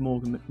 That's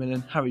Morgan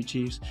McMillan, Harry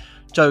Jeeves,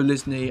 Joe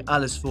Lisney,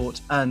 Alice Fort,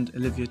 and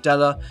Olivia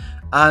Della.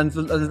 And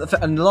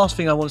the last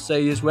thing I want to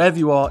say is, wherever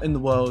you are in the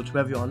world,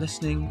 wherever you are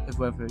listening,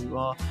 wherever you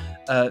are,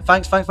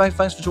 thanks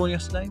for joining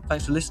us today.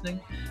 Thanks for listening.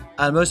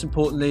 And most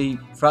importantly,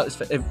 throughout this,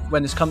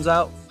 when this comes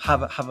out,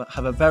 have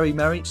a very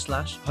merry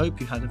 /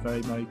 hope you had a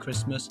very merry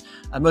Christmas,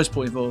 and most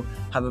importantly of all,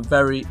 have a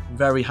very,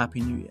 very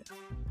happy New Year.